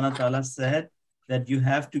Allah subhanahu wa ta'ala said that you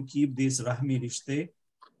have to keep this rahmi rishte,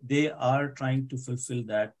 they are trying to fulfill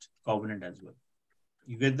that covenant as well.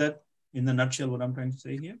 You get that in the nutshell what I'm trying to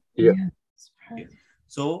say here? Yeah. Okay.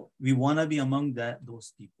 So we want to be among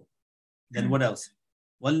those people. Then what else?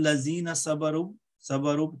 وَالَّذِينَ صَبَرُوا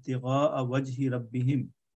ابْتِغَاءَ وَجْهِ رَبِّهِمْ.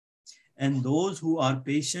 And those who are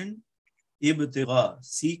patient, ibtigha,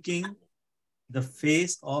 seeking the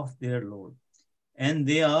face of their Lord. And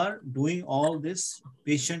they are doing all this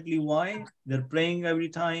patiently. Why? They're praying every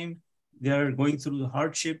time. They're going through the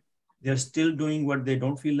hardship. They're still doing what they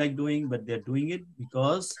don't feel like doing, but they're doing it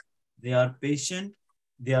because they are patient.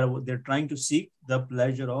 They're trying to seek the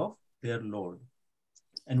pleasure of their Lord.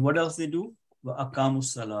 And what else they do? وَأَقَامُوا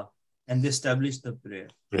الصَّلَاةَ. And they establish the prayer.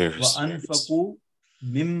 وَأَنْفَقُوا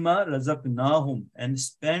مِمَّا رَزَقْنَاهُمْ. And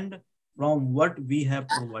spend from what we have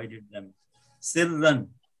provided them. Sirran,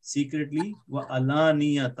 secretly.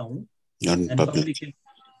 وَأَلَانِيَةً. And publicly.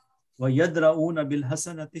 وَيَدْرَؤُونَ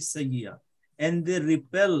بِالْحَسَنَةِ السَّيِّئَةِ. And they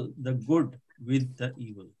repel the good with the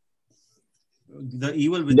evil. The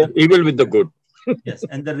evil with the good. Yes,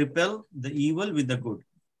 and they repel the evil with the good.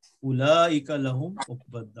 أُولَٰئِكَ لَهُمْ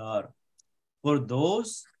عُقْبَى الدَّارِ. For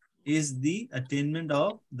those is the attainment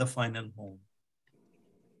of the final home.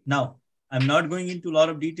 Now, I'm not going into a lot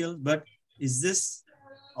of details, but is this,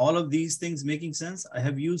 all of these things making sense?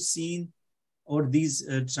 Have you seen, or these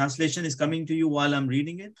translation is coming to you while I'm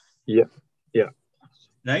reading it? Yeah.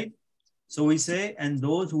 Right? So we say, and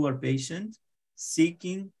those who are patient,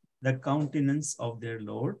 seeking the countenance of their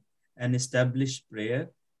Lord, and establish prayer,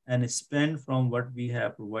 and spend from what we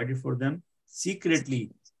have provided for them,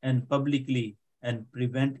 secretly and publicly, and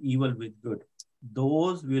prevent evil with good.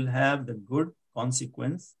 Those will have the good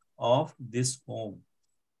consequence of this home.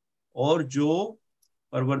 और जो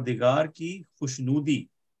परवरदिगार की खुशनूदी,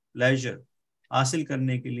 pleasure, हासिल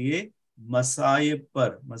करने के लिए मसाइब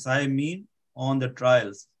पर, मसाइब mean on the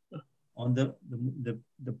trials, on the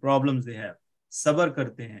problems they have, सबर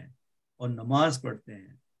करते हैं और नमाज पढ़ते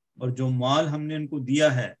हैं, और जो माल हमने उनको दिया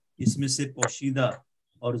है इसमें से पोशीदा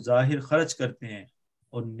और जाहिर खर्च करते हैं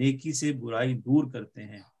और नेकी से बुराई दूर करते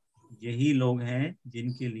हैं, यही लोग हैं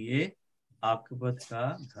जिनके लिए आखिरत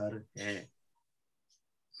का घर है.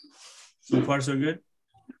 So far so good.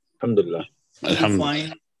 Alhamdulillah.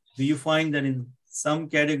 Do you find that in some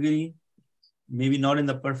category, maybe not in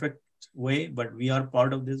the perfect way, but we are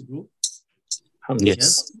part of this group?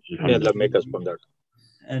 Yes. May Allah make us from that.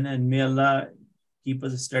 And may Allah keep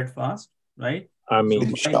us steadfast, right?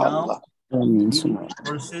 Ameen. So by now,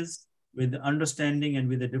 verses with the understanding and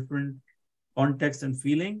with a different context and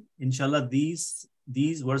feeling, inshallah, these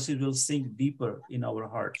verses will sink deeper in our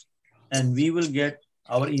hearts, and we will get,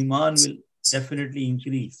 our iman will definitely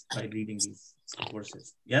increase by reading these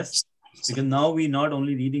verses. Yes, because now we not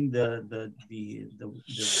only reading the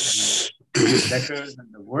letters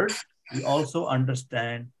and the words, we also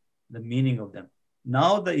understand the meaning of them.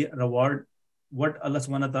 Now the reward, what Allah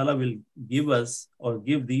subhanahu wa ta'ala will give us or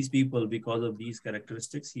give these people because of these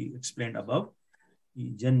characteristics He explained above.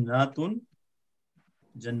 Jannatun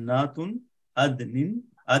adni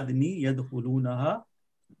yadkhulunaha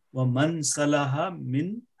wa man salaha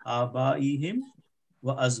min abaihim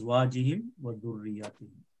wa azwajihim wa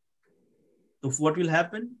dhurriyyatihim. So what will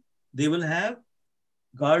happen? They will have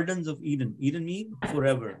gardens of Eden. Eden means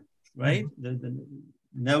forever, right? The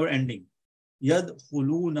never ending.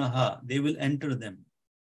 Yadkhulunaha, they will enter them.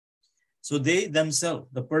 So they themselves,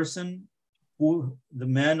 the person who, the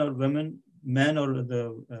man or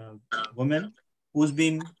the woman who's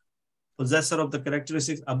been possessor of the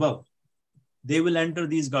characteristics above, they will enter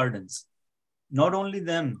these gardens. Not only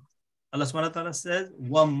them, Allah subhanahu wa ta'ala says,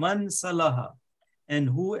 وَمَنْ salaha, and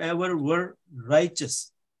whoever were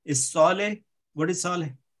righteous. Is saleh, what is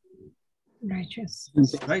saleh? Righteous.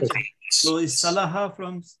 Righteous. So is salaha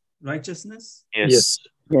from righteousness? Yes.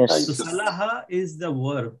 Yes. So salaha is the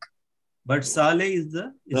verb, but saleh is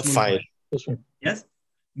the file. Yes.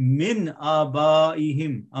 Min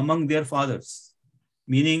abaihim, among their fathers,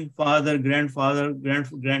 meaning father, grandfather,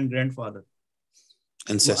 grandfather.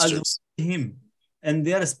 Ancestors. Him and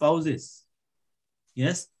their spouses.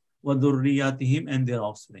 Yes. Wa dhurriyatihim, and their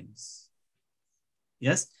offsprings.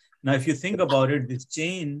 Yes. Now, if you think about it, this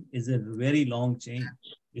chain is a very long chain.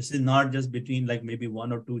 This is not just between like maybe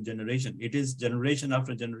one or two generations. It is generation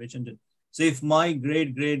after generation. So if my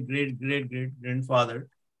great grandfather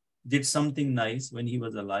did something nice when he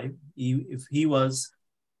was alive, if he was,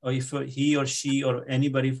 or if he or she or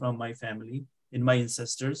anybody from my family, in my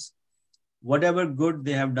ancestors, whatever good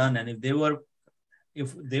they have done, and if they were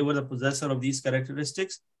the possessor of these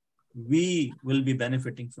characteristics, we will be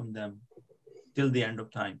benefiting from them till the end of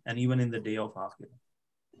time, and even in the day of Akhirah.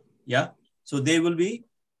 Yeah. So they will be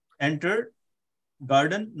entered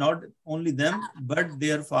garden, not only them, but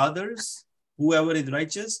their fathers, whoever is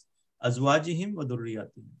righteous, azwajihim wa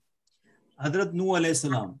dhurriyyatihim. Hadrat Nuh alayhi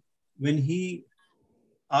salam, when he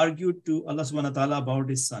argued to Allah subhanahu wa ta'ala about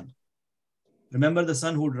his son, remember the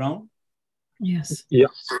son who drowned? Yes. Yeah.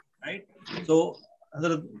 Right? So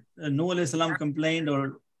Hadrat Nuh alayhi salam complained,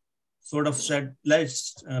 or sort of said,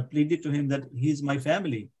 pleaded to him that he's my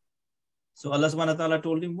family. So Allah subhanahu wa ta'ala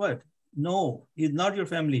told him what? No, he's not your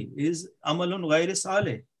family. He's amalun ghairi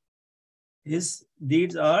saleh. His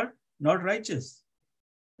deeds are not righteous.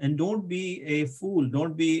 And don't be a fool.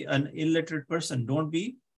 Don't be an illiterate person. Don't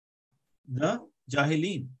be the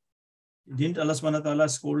jahilin. Didn't Allah subhanahu wa ta'ala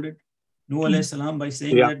scolded Nuh alayhi salam by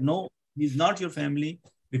saying that no, he's not your family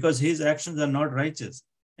because his actions are not righteous.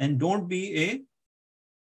 And don't be a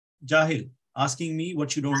jahil, asking me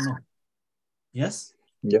what you don't know. Yes?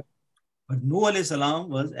 Yeah. But Nuh alayhi salam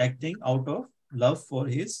was acting out of love for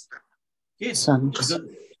his kid. Sons. Because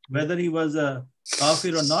whether he was a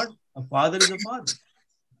kafir or not, a father is a father.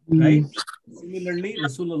 Right? Similarly,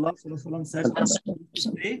 Rasulullah said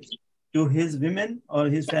to his women or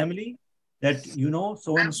his family that,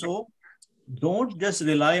 so and so, don't just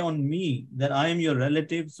rely on me that I am your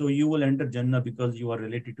relative, so you will enter Jannah because you are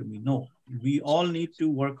related to me. No, we all need to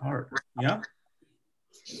work hard. Yeah.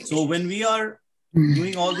 So when we are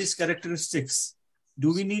doing all these characteristics,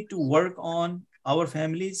 do we need to work on our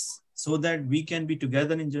families so that we can be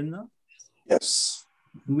together in Jannah? Yes.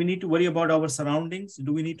 Do we need to worry about our surroundings?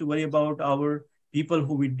 Do we need to worry about our people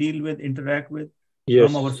who we deal with, interact with, Yes.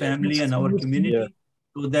 from our family and our community,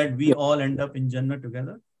 so that we all end up in Jannah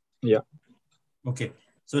together? Yeah. Okay.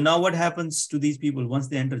 So now what happens to these people once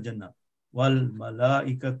they enter Jannah? Wal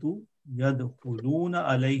malaikatu yadkhuluna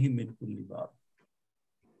alayhim min kulli bab.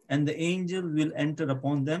 And the angel will enter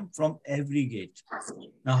upon them from every gate.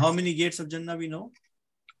 Now, how many gates of Jannah we know?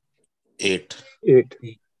 8.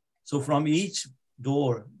 8. So from each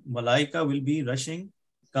door, Malaika will be rushing,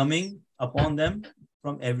 coming upon them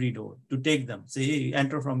from every door to take them. Say, hey,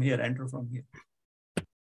 enter from here, enter from here.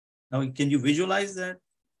 Now, can you visualize that?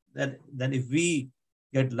 That if we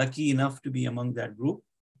get lucky enough to be among that group,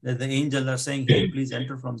 that the angels are saying, hey, please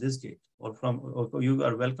enter from this gate, or you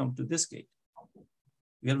are welcome to this gate.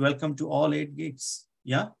 We are welcome to all 8 gates.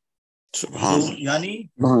 Yeah? So, Yani,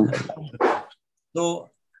 so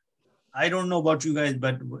I don't know about you guys,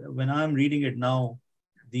 but when I'm reading it now,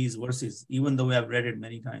 these verses, even though we have read it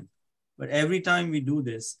many times, but every time we do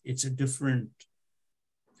this, it's a different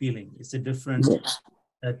feeling. It's a different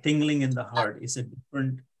tingling in the heart. It's a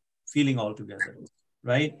different feeling altogether,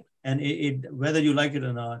 right? And whether you like it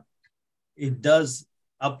or not, it does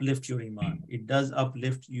uplift your iman. It does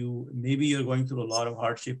uplift you. Maybe you're going through a lot of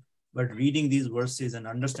hardship, but reading these verses and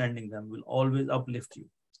understanding them will always uplift you.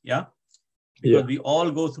 Yeah? Because we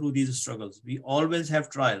all go through these struggles. We always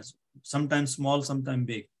have trials, sometimes small, sometimes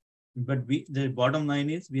big. But the bottom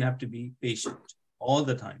line is we have to be patient all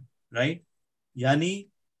the time, right? Yani,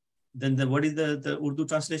 then what is the Urdu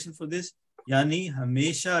translation for this? Yani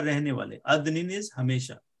hamesha rehne wale. Adnin is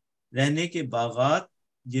hamesha. रहने के बागात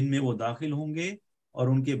जिनमें वो दाखिल होंगे और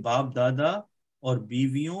उनके बाप दादा और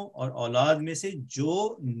बीवियों और औलाद में से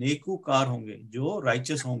जो नेकूकार होंगे, जो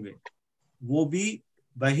राइचस होंगे, वो भी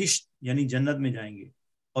बहिश्त यानी जन्नत में जाएंगे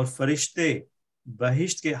और फरिश्ते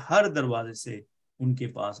बहिश्त के हर दरवाजे से उनके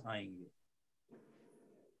पास आएंगे.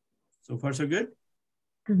 So far so good.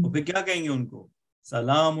 और फिर क्या कहेंगे उनको?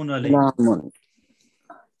 सलामुन अलैकुम,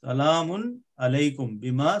 सलामुन अलैकुम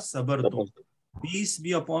बिमा सबरतुम. Peace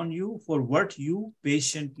be upon you for what you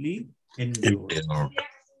patiently endured.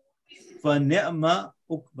 فَنِعْمَ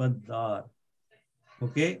عُقْبَى الدَّارِ.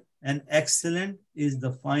 Okay, and excellent is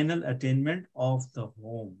the final attainment of the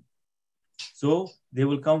home. So they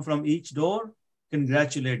will come from each door,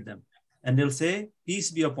 congratulate them, and they'll say, peace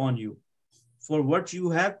be upon you for what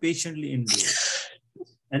you have patiently endured.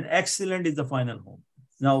 And excellent is the final home.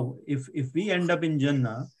 Now, if we end up in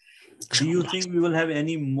Jannah, do you think we will have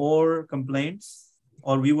any more complaints?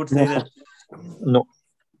 Or we would say that no.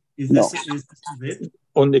 Is this it?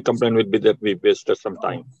 Only complaint would be that we wasted some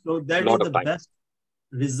time. So that is the best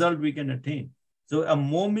result we can attain. So a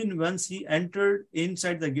moment once he entered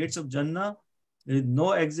inside the gates of Jannah, there is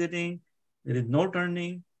no exiting, there is no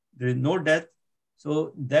turning, there is no death.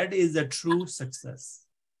 So that is the true success.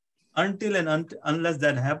 Until and unless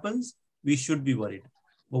that happens, we should be worried.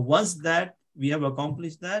 But once that we have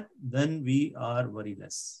accomplished that, then we are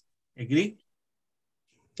worryless. Agree?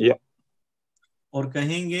 Yeah. और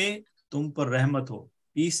कहेंगे तुम पर रहमत हो.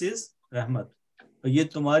 Peace is रहमत. और ये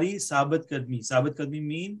तुम्हारी साबित कदमी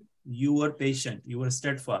mean you were patient, you were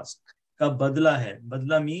steadfast. का बदला है.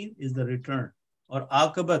 बदला mean is the return. और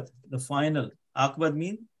आकबत, the final. आकबत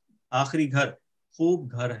mean आखिरी घर. खूब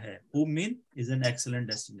घर है. खूब mean is an excellent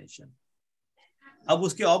destination. अब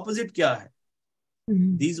उसके opposite क्या है?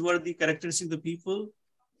 These were the characteristics of the people.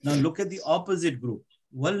 Now look at the opposite group.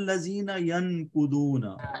 وَالَّذِينَ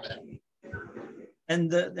يَنْقُضُونَ.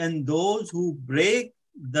 And those who break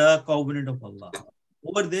the covenant of Allah.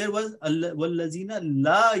 Over there was وَالَّذِينَ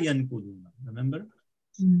لَا يَنْقُضُونَ. Remember?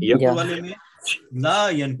 Yeah.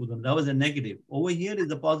 لَا يَنْقُضُونَ. That was a negative. Over here is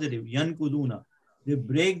the positive. يَنْقُضُونَ. They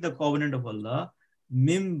break the covenant of Allah.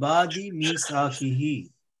 مِنْ بَعْدِ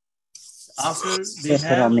مِيثَاقِهِ. After they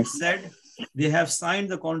have said, they have signed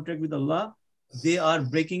the contract with Allah, they are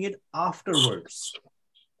breaking it afterwards.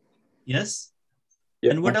 Yes?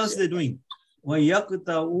 Yeah. And what else they're doing?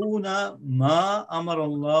 وَيَقْتَعُونَ مَا أَمَرَ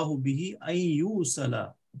اللَّهُ بِهِ أَن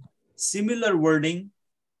يُوصَلَ. Similar wording,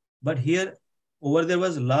 but here, over there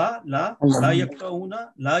was la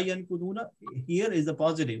yaqta'una, la yankuduna. Here is the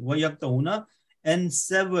positive. وَيَقْتَعُونَ, and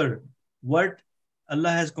sever what Allah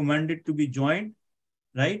has commanded to be joined,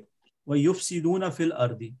 right? وَيُفْسِدُونَ فِي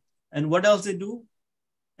الْأَرْضِ. And what else they do?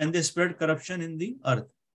 And they spread corruption in the earth.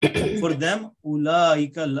 For them,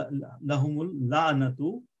 أُولَٰئِكَ لَهُمُ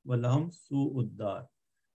الْلَعْنَةُ وَلَهُمْ سُوءُ الدَّارِ.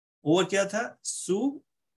 और क्या था? सू,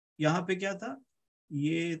 यहाँ पे क्या था?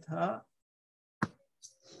 ये था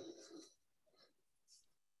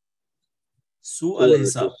सू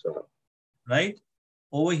अल-हिसाब, right?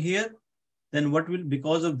 over here, then what will,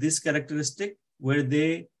 because of this characteristic, where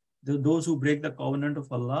those who break the covenant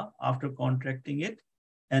of Allah after contracting it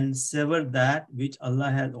and sever that which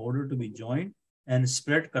Allah has ordered to be joined and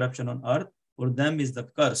spread corruption on earth, for them is the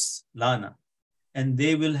curse, lana, and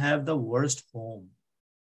they will have the worst home.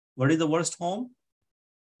 What is the worst home?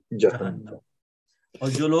 Jahannam. और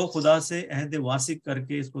जो लोग खुदा से अहद वासिक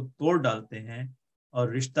करके इसको तोड़ डालते हैं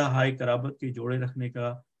और रिश्ता हाई कराबत के जोड़े रखने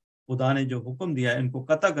का खुदा ने जो हुक्म दिया है इनको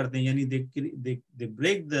कता करते हैं, यानी they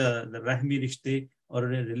break the रहमी रिश्ते और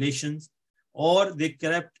relations, और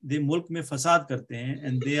they मुल्क में फसाद करते हैं,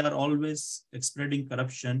 and they are always spreading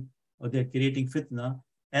corruption और they are creating fitna,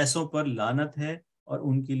 ऐसों पर लानत है और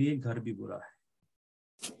उनके लिए घर भी बुरा है.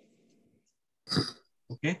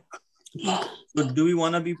 Okay, so do we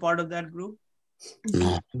want to be part of that group?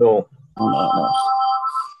 No.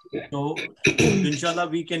 So inshallah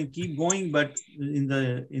we can keep going, but in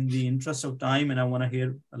the interest of time, and I want to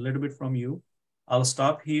hear a little bit from you, I'll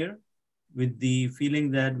stop here with the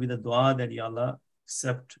feeling that, with the dua that Ya Allah,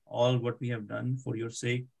 accept all what we have done for your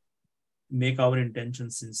sake, make our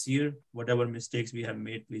intentions sincere, whatever mistakes we have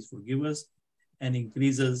made, please forgive us and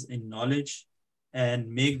increase us in knowledge, and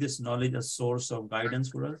make this knowledge a source of guidance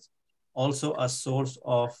for us, also a source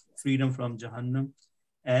of freedom from Jahannam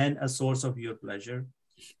and a source of your pleasure.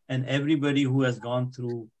 And everybody who has gone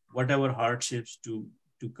through whatever hardships to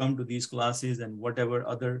come to these classes and whatever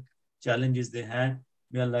other challenges they had,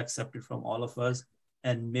 may Allah accept it from all of us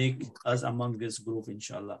and make us among this group,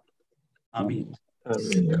 inshallah. Ameen.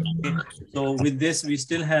 Okay. So with this, we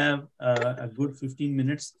still have a good 15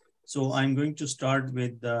 minutes. So I'm going to start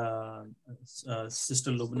with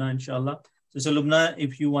Sister Lubna, inshallah. Sister Lubna,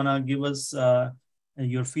 if you want to give us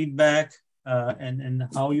your feedback and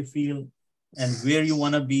how you feel and where you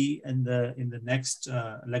want to be in the next,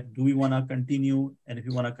 like, do we want to continue? And if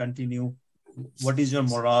you want to continue, what is your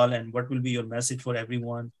morale and what will be your message for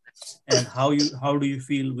everyone? And how do you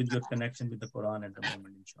feel with your connection with the Quran at the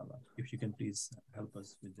moment, inshallah? If you can please help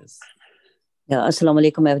us with this. Yeah, Assalamu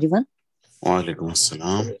alaikum, everyone. Wa alaikum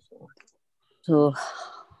assalam. So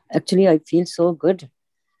actually I feel so good.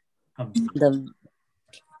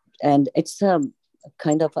 And it's a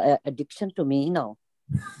kind of a addiction to me now.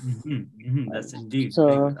 That's indeed.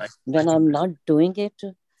 So when I'm not doing it,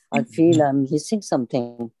 I feel I'm missing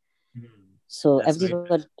something. So That's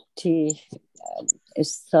everybody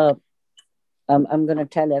is, I'm going to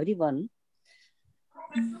tell everyone,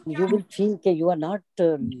 you will feel that you are not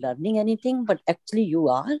learning anything, but actually you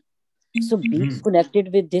are. So be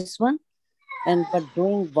connected with this one. And but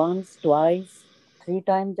doing once, twice, 3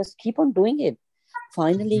 times, just keep on doing it.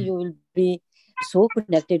 Finally, you will be so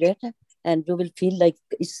connected it, and you will feel like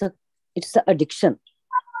it's an addiction.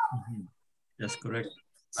 That's correct.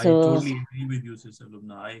 So, I totally agree with you, Sister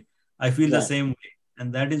Lubna. I feel the same way,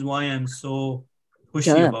 and that is why I'm so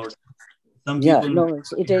pushy about it. Some people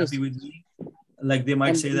it are is happy with me, like they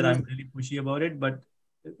might say that I'm really pushy about it, but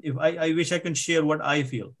if I wish I can share what I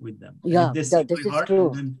feel with them. Yeah, if they see this my is heart,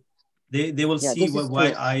 true. then they will see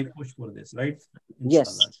why I push for this, right?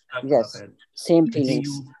 Yes, yes, same feelings.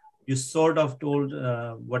 I think you sort of told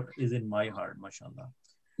what is in my heart, mashallah.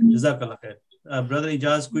 Jazakallah khair. Brother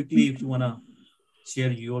Ijaz, quickly, if you want to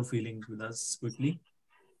share your feelings with us quickly.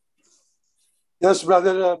 Yes,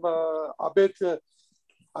 Brother Abid,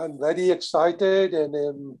 I'm very excited and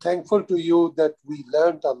I'm thankful to you that we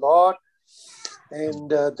learned a lot, and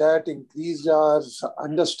that increased our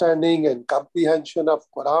understanding and comprehension of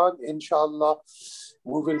Quran. Inshallah,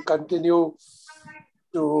 we will continue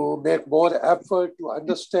to make more effort to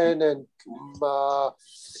understand and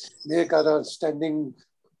make our understanding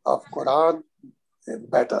of Quran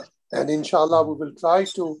better. And inshallah, we will try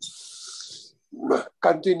to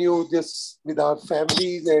continue this with our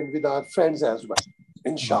families and with our friends as well.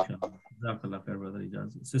 Inshallah.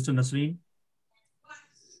 Sister Nasreen?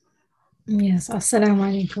 Yes, Assalamu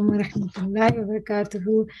alaikum wa rahmatullahi wa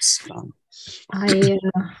barakatuhu.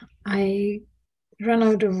 I run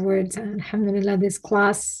out of words. Alhamdulillah, this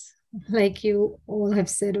class, like you all have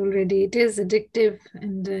said already, it is addictive,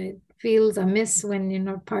 and it feels amiss when you're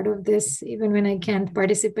not part of this. Even when I can't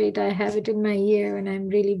participate, I have it in my ear when I'm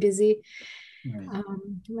really busy.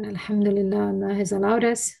 But Alhamdulillah, Allah has allowed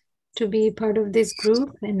us to be part of this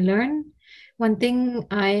group and learn. One thing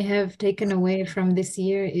I have taken away from this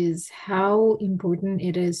year is how important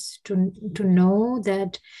it is to know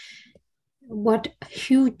that what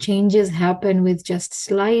huge changes happen with just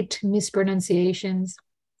slight mispronunciations.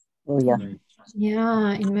 Oh, yeah.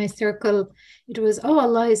 Yeah, in my circle, it was, oh,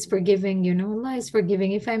 Allah is forgiving, Allah is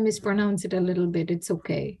forgiving. If I mispronounce it a little bit, it's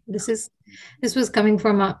okay. This was coming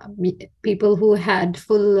from people who had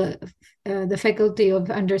full the faculty of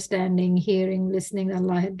understanding, hearing, listening that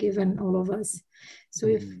Allah had given all of us. So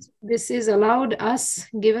if this is allowed us,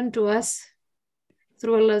 given to us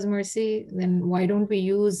through Allah's mercy, then why don't we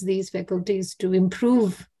use these faculties to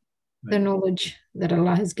improve the knowledge that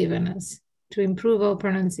Allah has given us, to improve our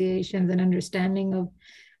pronunciations and understanding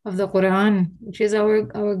of the Quran, which is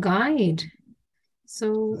our guide.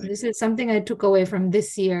 So this is something I took away from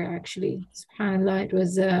this year, actually. SubhanAllah, it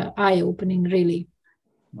was eye-opening, really.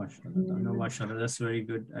 MashaAllah. No, MashaAllah, that's very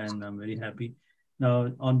good, and I'm very happy.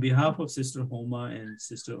 Now, on behalf of Sister Homa and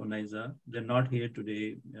Sister Onaiza, they're not here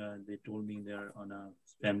today. They told me they're on a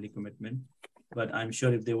family commitment, but I'm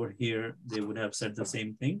sure if they were here, they would have said the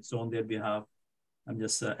same thing. So on their behalf, I'm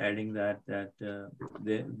just adding that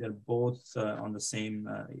they're both on the same.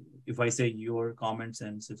 If I say your comments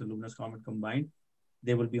and Sister Luna's comment combined,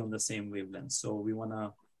 they will be on the same wavelength. So we want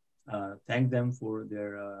to thank them for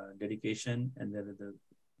their dedication, and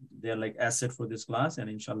they're like asset for this class. And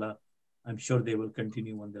inshallah, I'm sure they will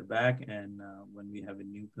continue on their back. And when we have a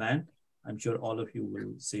new plan, I'm sure all of you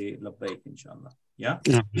will say labbaik, inshallah. Yeah?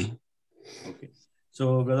 Okay.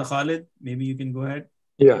 So Brother Khalid, maybe you can go ahead.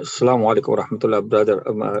 Yeah, Assalamu alaikum wa rahmatullah, brother.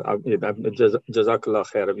 Jazakallah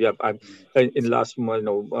khair. Yeah, in last month,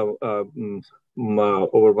 over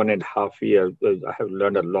 1.5 years, I have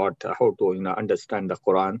learned a lot how to understand the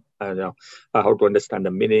Quran, and how to understand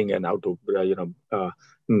the meaning, and how to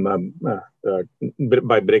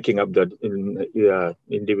by breaking up the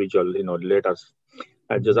individual letters.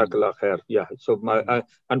 Jazakallah khair. Yeah. So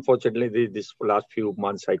unfortunately, this last few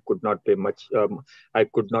months I could not pay much. I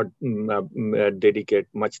could not dedicate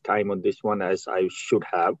much time on this one as I should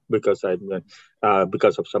have, because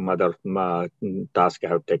of some other task I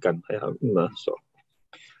have taken. So.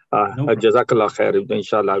 Jazakallah khair.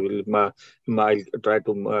 Inshallah, I'll try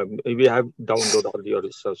to. We have downloaded all your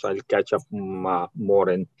research, so I'll catch up more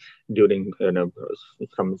and during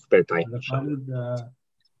some spare time.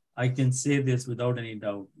 I can say this without any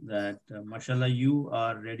doubt that, mashallah, you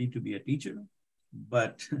are ready to be a teacher.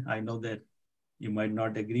 But I know that you might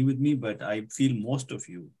not agree with me, but I feel most of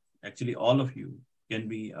you, actually all of you, can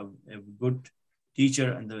be a good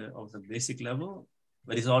teacher of the basic level.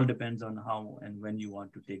 But it all depends on how and when you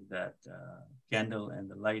want to take that candle and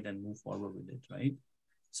the light and move forward with it, right?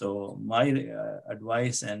 So my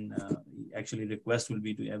advice and actually request will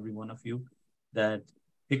be to every one of you that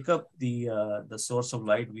pick up the source of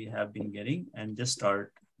light we have been getting and just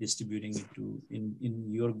start distributing it to in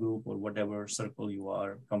your group or whatever circle you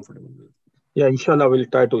are comfortable with. Yeah, inshallah, we'll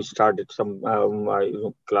try to start some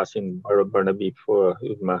class in Barnaby for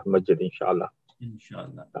Masjid, inshallah.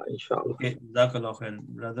 Inshallah. Inshallah. Okay, Jazakallah khair.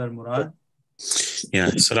 Brother Murad. Yeah,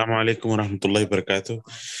 Assalamu alaikum wa rahmatullahi wa barakatuh.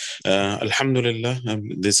 Alhamdulillah,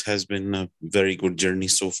 this has been a very good journey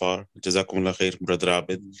so far. Jazakumullah khair, Brother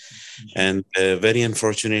Abid. And very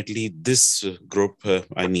unfortunately, this group,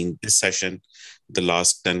 this session, the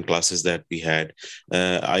last 10 classes that we had,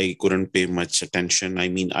 I couldn't pay much attention.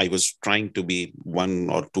 I was trying to be 1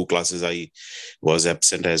 or 2 classes I was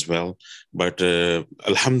absent as well. But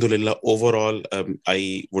Alhamdulillah, overall,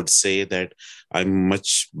 I would say that I'm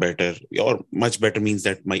much better, or much better means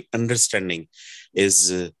that my understanding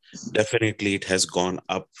is definitely, it has gone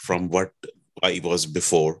up from what I was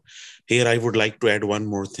before. Here, I would like to add one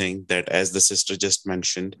more thing, that as the sister just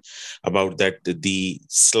mentioned about that, the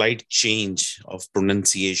slight change of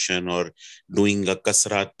pronunciation or doing a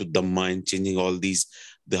kasrat to dhamma and changing all these,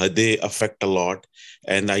 they affect a lot.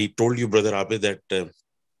 And I told you, Brother Abid, that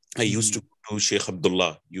I used to go to Sheikh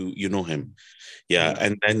Abdullah. You know him. Yeah.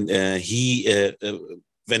 And then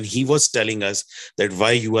when he was telling us that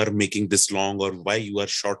why you are making this long or why you are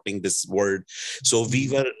shortening this word. So we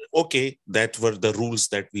were, okay, that were the rules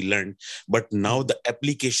that we learned. But now the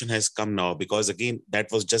application has come now, because again,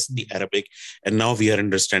 that was just the Arabic. And now we are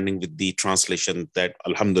understanding with the translation that,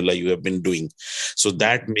 Alhamdulillah, you have been doing. So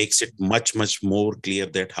that makes it much, much more clear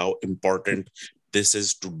that how important this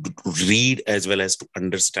is to read as well as to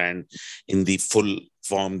understand in the full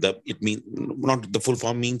form. It means not the full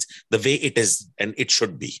form, means the way it is and it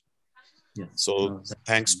should be. Yes. So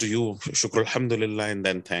thanks to you, shukr alhamdulillah, and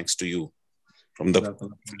then thanks to you from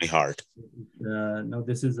the heart. Now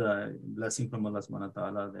this is a blessing from Allah subhanahu wa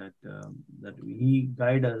ta'ala that He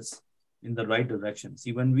guide us in the right direction.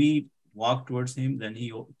 See, when we walk towards Him, then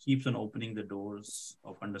He keeps on opening the doors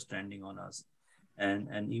of understanding on us.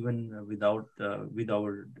 And even with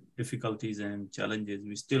our difficulties and challenges,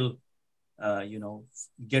 we still,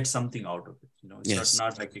 get something out of it. It's Yes.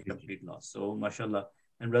 not like a complete loss. So, mashallah.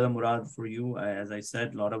 And Brother Murad, for you, as I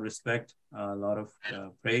said, a lot of respect, a lot of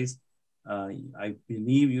praise. I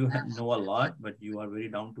believe you know a lot, but you are very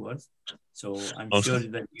down to earth. So I'm sure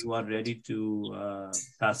that you are ready to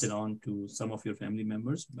pass it on to some of your family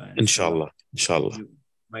members. Inshallah. Inshallah.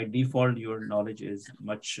 By default, your knowledge is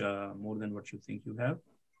much more than what you think you have.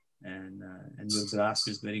 And your grasp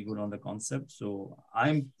is very good on the concept. So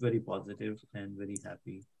I'm very positive and very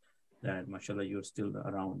happy that mashallah you're still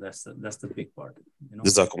around. That's the big part, you know.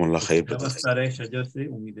 Jazakumullah khair.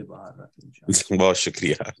 Bahut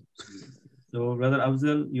shukriya. So brother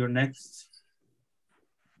Afzal, you're next.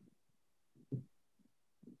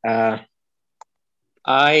 I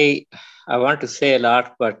want to say a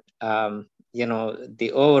lot, but you know,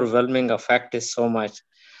 the overwhelming effect is so much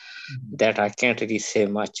that I can't really say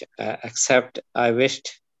much, except I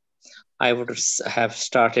wished I would have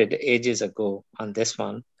started ages ago on this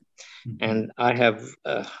one. And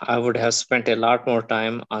I would have spent a lot more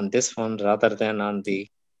time on this one rather than on the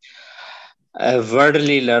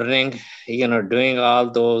worldly learning, you know, doing all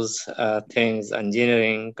those things,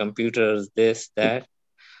 engineering, computers, this, that.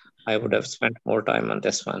 I would have spent more time on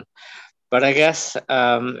this one. But I guess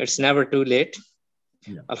it's never too late.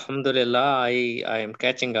 Yeah. Alhamdulillah, I am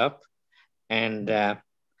catching up. And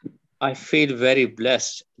I feel very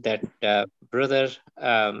blessed that brother,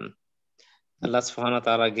 Allah subhanahu wa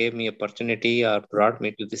ta'ala gave me opportunity or brought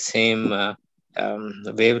me to the same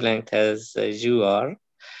wavelength as you are.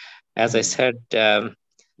 As I said,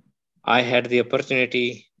 I had the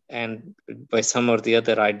opportunity, and by some or the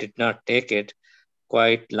other, I did not take it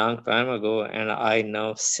quite long time ago, and I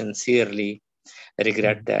now sincerely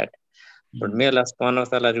regret that. But may Allah subhanahu wa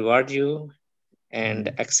ta'ala reward you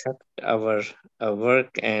and accept our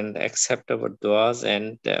work and accept our du'as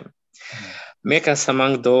and make us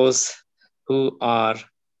among those who are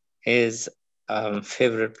his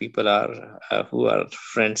favorite people, are who are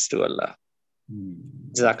friends to Allah.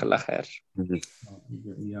 Jazakallah khair.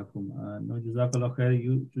 No, Jazakallah khair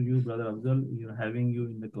to you, brother Afzal. Having you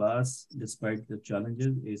in the class, despite the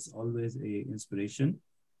challenges, is always a inspiration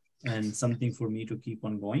and something for me to keep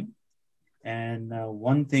on going. And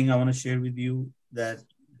one thing I want to share with you, that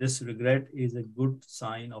this regret is a good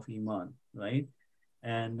sign of Iman, right?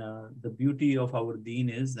 And the beauty of our deen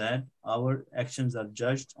is that our actions are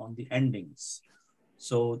judged on the endings.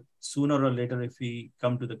 So sooner or later, if we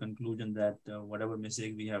come to the conclusion that whatever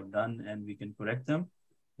mistake we have done and we can correct them,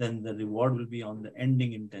 then the reward will be on the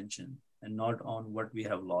ending intention and not on what we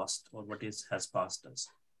have lost or what has passed us.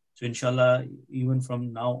 So inshallah, even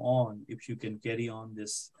from now on, if you can carry on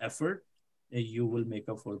this effort, you will make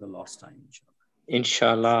up for the lost time,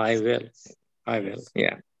 inshallah. I will.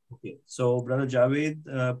 Yeah. Okay. So brother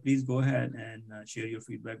Javed, please go ahead and share your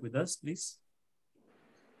feedback with us, please.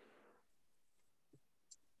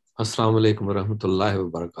 Assalamu alaikum wa rahmatullahi wa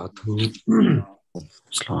barakatuh.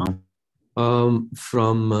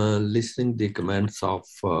 From listening the comments of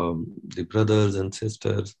the brothers and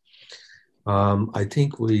sisters, I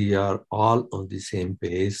think we are all on the same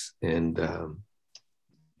page, and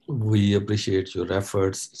we appreciate your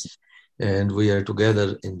efforts, and we are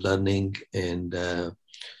together in learning, and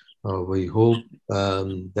we hope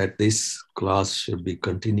that this class should be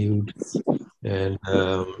continued. And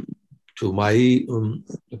to my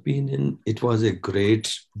opinion, it was a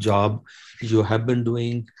great job you have been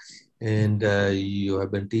doing, and you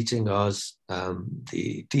have been teaching us.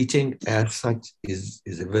 The teaching as such is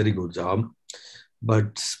a very good job,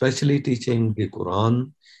 but especially teaching the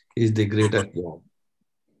Quran is the greatest job.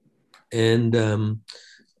 And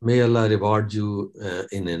may Allah reward you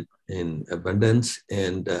in abundance.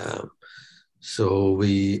 And so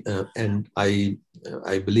we and I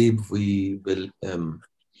believe we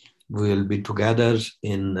will be together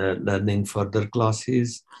in learning further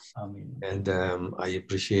classes. Amen. And I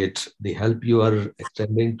appreciate the help you are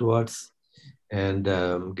extending to us and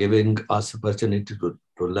giving us opportunity to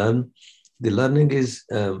learn. The learning is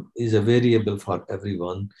a variable for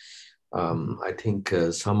everyone. I think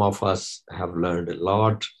some of us have learned a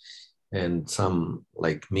lot, and some,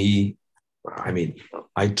 like me, I mean,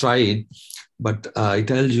 I tried, but I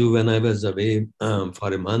tell you, when I was away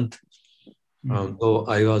for a month, though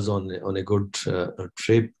I was on a good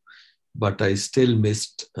trip, but I still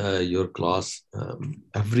missed your class.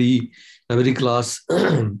 Every class,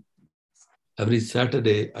 every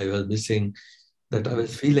Saturday, I was missing. That I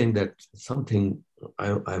was feeling that something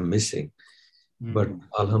I'm missing. But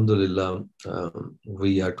Alhamdulillah,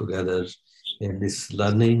 we are together in this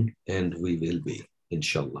learning, and we will be,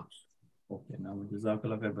 inshallah. Okay, now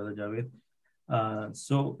Jazakallah khair, brother Javed.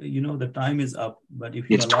 So the time is up, but if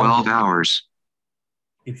you it's 12 hours.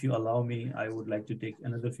 If you allow me, I would like to take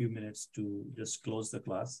another few minutes to just close the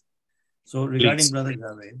class. So regarding Please. brother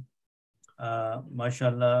Javed,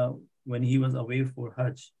 mashallah, when he was away for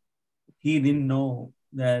Hajj, he didn't know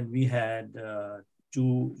that we had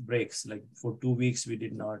 2 breaks. Like for 2 weeks, we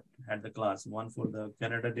did not had the class, one for the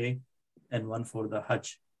Canada Day and one for the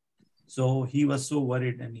Hajj. So he was so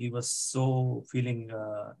worried and he was so feeling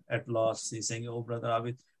at loss. He's saying, "Oh, Brother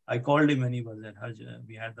Abid," I called him when he was at Hajj.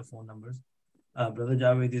 We had the phone numbers. Brother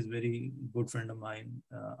Javed is very good friend of mine.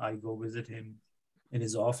 I go visit him in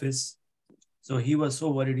his office. So he was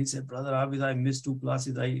so worried. He said, "Brother Abid, I missed 2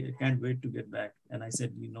 classes. I can't wait to get back." And I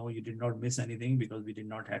said, "You did not miss anything because we did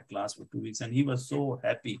not have class for 2 weeks." And he was so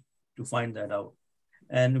happy to find that out.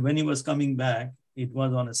 And when he was coming back, it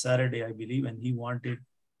was on a Saturday, I believe, and he wanted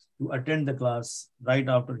to attend the class right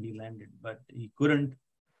after he landed, but he couldn't.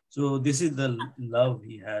 So this is the love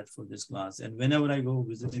he had for this class. And whenever I go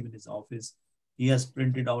visit him in his office, he has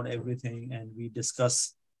printed out everything and we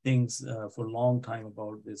discuss things for a long time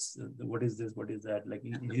about this. What is this? What is that? Like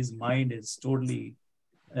his mind is totally,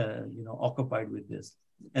 occupied with this.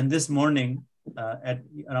 And this morning at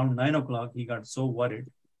around 9 o'clock, he got so worried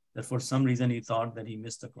that for some reason he thought that he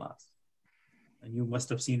missed the class. And you must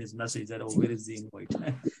have seen his message that, "Oh, where is the invite?"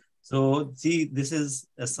 So see, this is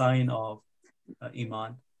a sign of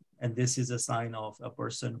Iman. And this is a sign of a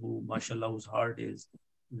person who, mashallah, whose heart is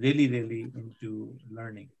really, really into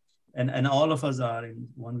learning. And all of us are in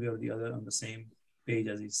one way or the other on the same page,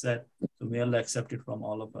 as he said. So may Allah accept it from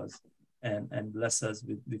all of us and bless us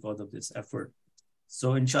because of this effort.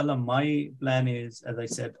 So inshallah, my plan is, as I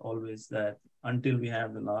said always, that until we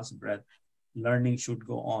have the last breath, learning should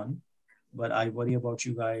go on. But I worry about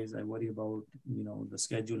you guys. I worry about, the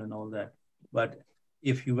schedule and all that. But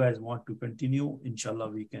if you guys want to continue, inshallah,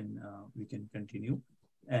 we can continue.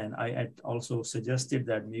 And I had also suggested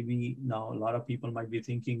that maybe now a lot of people might be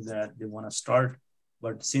thinking that they want to start,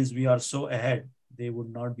 but since we are so ahead, they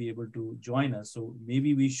would not be able to join us. So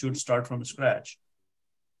maybe we should start from scratch.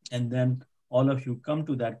 And then all of you come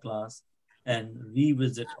to that class and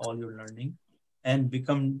revisit all your learning and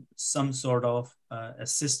become some sort of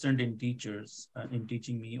assistant in teachers, in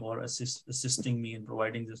teaching me or assisting me in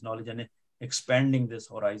providing this knowledge and expanding this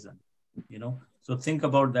horizon, So think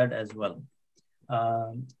about that as well.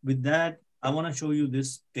 With that, I want to show you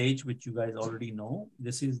this page, which you guys already know.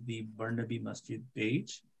 This is the Barnaby Masjid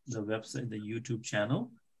page, the website, the YouTube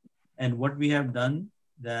channel. And what we have done,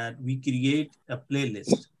 that we create a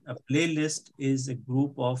playlist. A playlist is a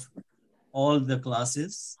group of all the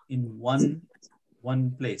classes in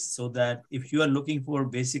one place, so that if you are looking for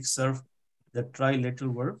basic SARF, the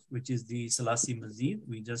trilateral verbs, which is the Salasi Mazid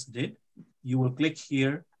we just did, you will click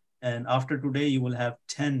here. And after today, you will have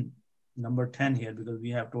number 10 here, because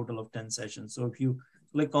we have total of 10 sessions. So if you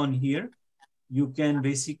click on here, you can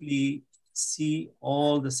basically see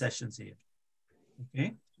all the sessions here.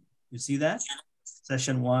 Okay, you see that?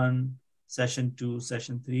 Session 1, session 2,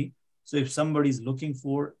 session 3. So if somebody is looking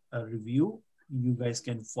for a review, you guys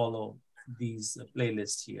can follow these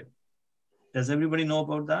playlists here. Does everybody know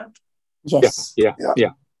about that? Yes.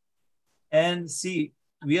 Yeah. And see,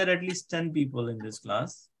 we are at least 10 people in this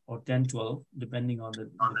class, or 10, 12, depending on the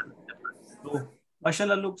so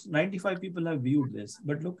mashallah, looks 95 people have viewed this,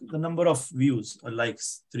 but look the number of views or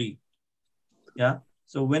likes, 3. Yeah.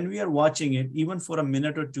 So when we are watching it, even for a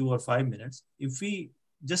minute or 2 or 5 minutes, if we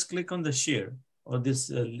just click on the share or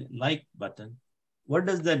this like button, what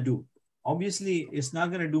does that do? Obviously, it's not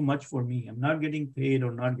going to do much for me. I'm not getting paid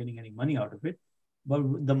or not getting any money out of it. But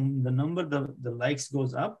the number, the likes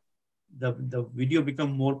goes up, the video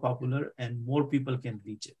become more popular and more people can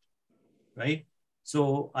reach it, right?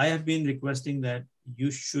 So I have been requesting that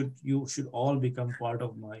you should all become part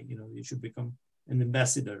of my, you should become an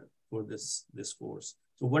ambassador for this course.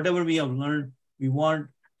 So whatever we have learned, we want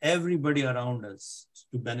everybody around us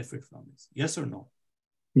to benefit from this. Yes or no?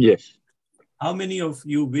 Yes. How many of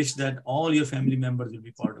you wish that all your family members will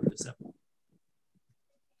be part of this effort?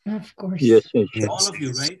 Of course. Yes. All of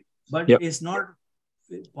you, right? But it's not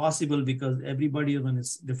possible because everybody is on a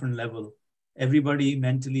different level. Everybody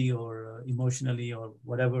mentally or emotionally or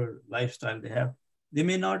whatever lifestyle they have, they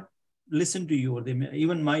may not listen to you, or they may,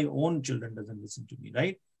 even my own children doesn't listen to me,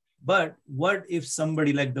 right? But what if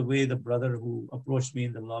somebody, like the way the brother who approached me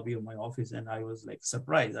in the lobby of my office, and I was like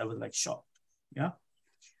surprised, I was like shocked. Yeah.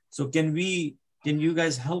 So can you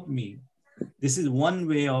guys help me? This is one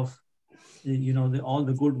way of, all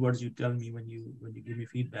the good words you tell me when you give me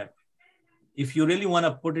feedback. If you really want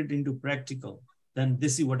to put it into practical, then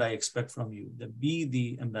this is what I expect from you. That be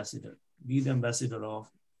the ambassador of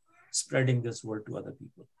spreading this word to other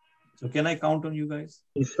people. So can I count on you guys?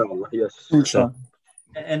 Inshallah, yes. Inshallah.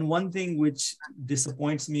 And one thing which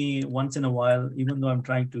disappoints me once in a while, even though I'm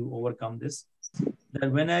trying to overcome this,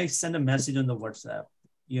 that when I send a message on the WhatsApp,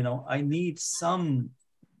 you know, I need some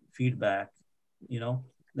feedback, you know,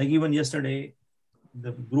 like even yesterday,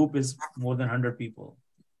 the group is more than 100 people.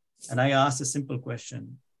 And I asked a simple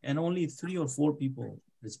question and only 3 or 4 people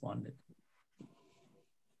responded,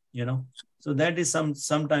 you know? So that is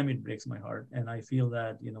sometime it breaks my heart. And I feel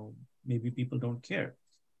that, you know, maybe people don't care.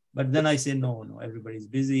 But then I say, no, everybody's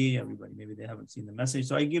busy. Everybody, maybe they haven't seen the message.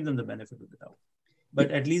 So I give them the benefit of the doubt. But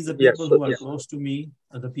at least the people who are close to me,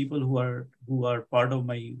 the people who are part of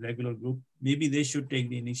my regular group, maybe they should take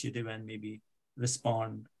the initiative and maybe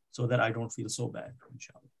respond so that I don't feel so bad,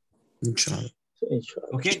 inshallah.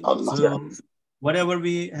 Okay, so whatever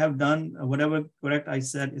we have done, whatever correct I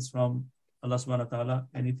said is from Allah subhanahu wa ta'ala.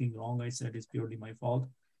 Anything wrong I said is purely my fault.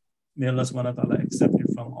 May Allah subhanahu wa ta'ala accept it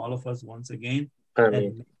from all of us once again. And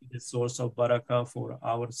make it a source of barakah for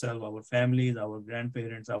ourselves, our families, our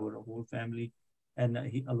grandparents, our whole family. And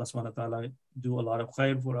Allah subhanahu wa ta'ala do a lot of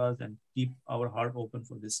khair for us and keep our heart open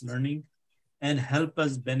for this learning and help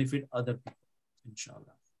us benefit other people,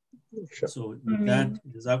 inshallah. So with that,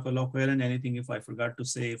 Jazakallah khairan. Anything if I forgot to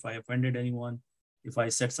say, if I offended anyone, if I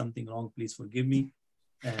said something wrong, please forgive me.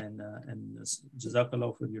 And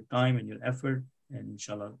Jazakallah for your time and your effort. And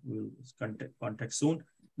inshallah, we'll contact soon.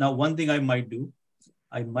 Now, one thing I might do,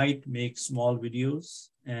 I might make small videos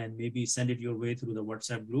and maybe send it your way through the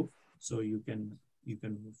WhatsApp group. So you can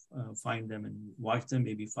find them and watch them,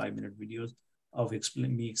 maybe 5-minute videos of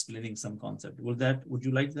me explaining some concept. Would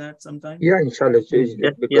you like that sometime? Yeah, inshallah. Yes.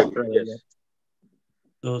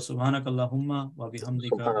 So subhanakallahumma wa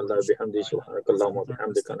bihamdika. Subhanallah bihamdi, subhanakallahumma wa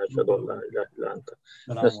bihamdika, nashhadu an la ilaha illa anta,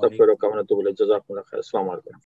 nastaghfiruka wa natubu ilayk. Jazakumullah khair. Assalamu alaikum.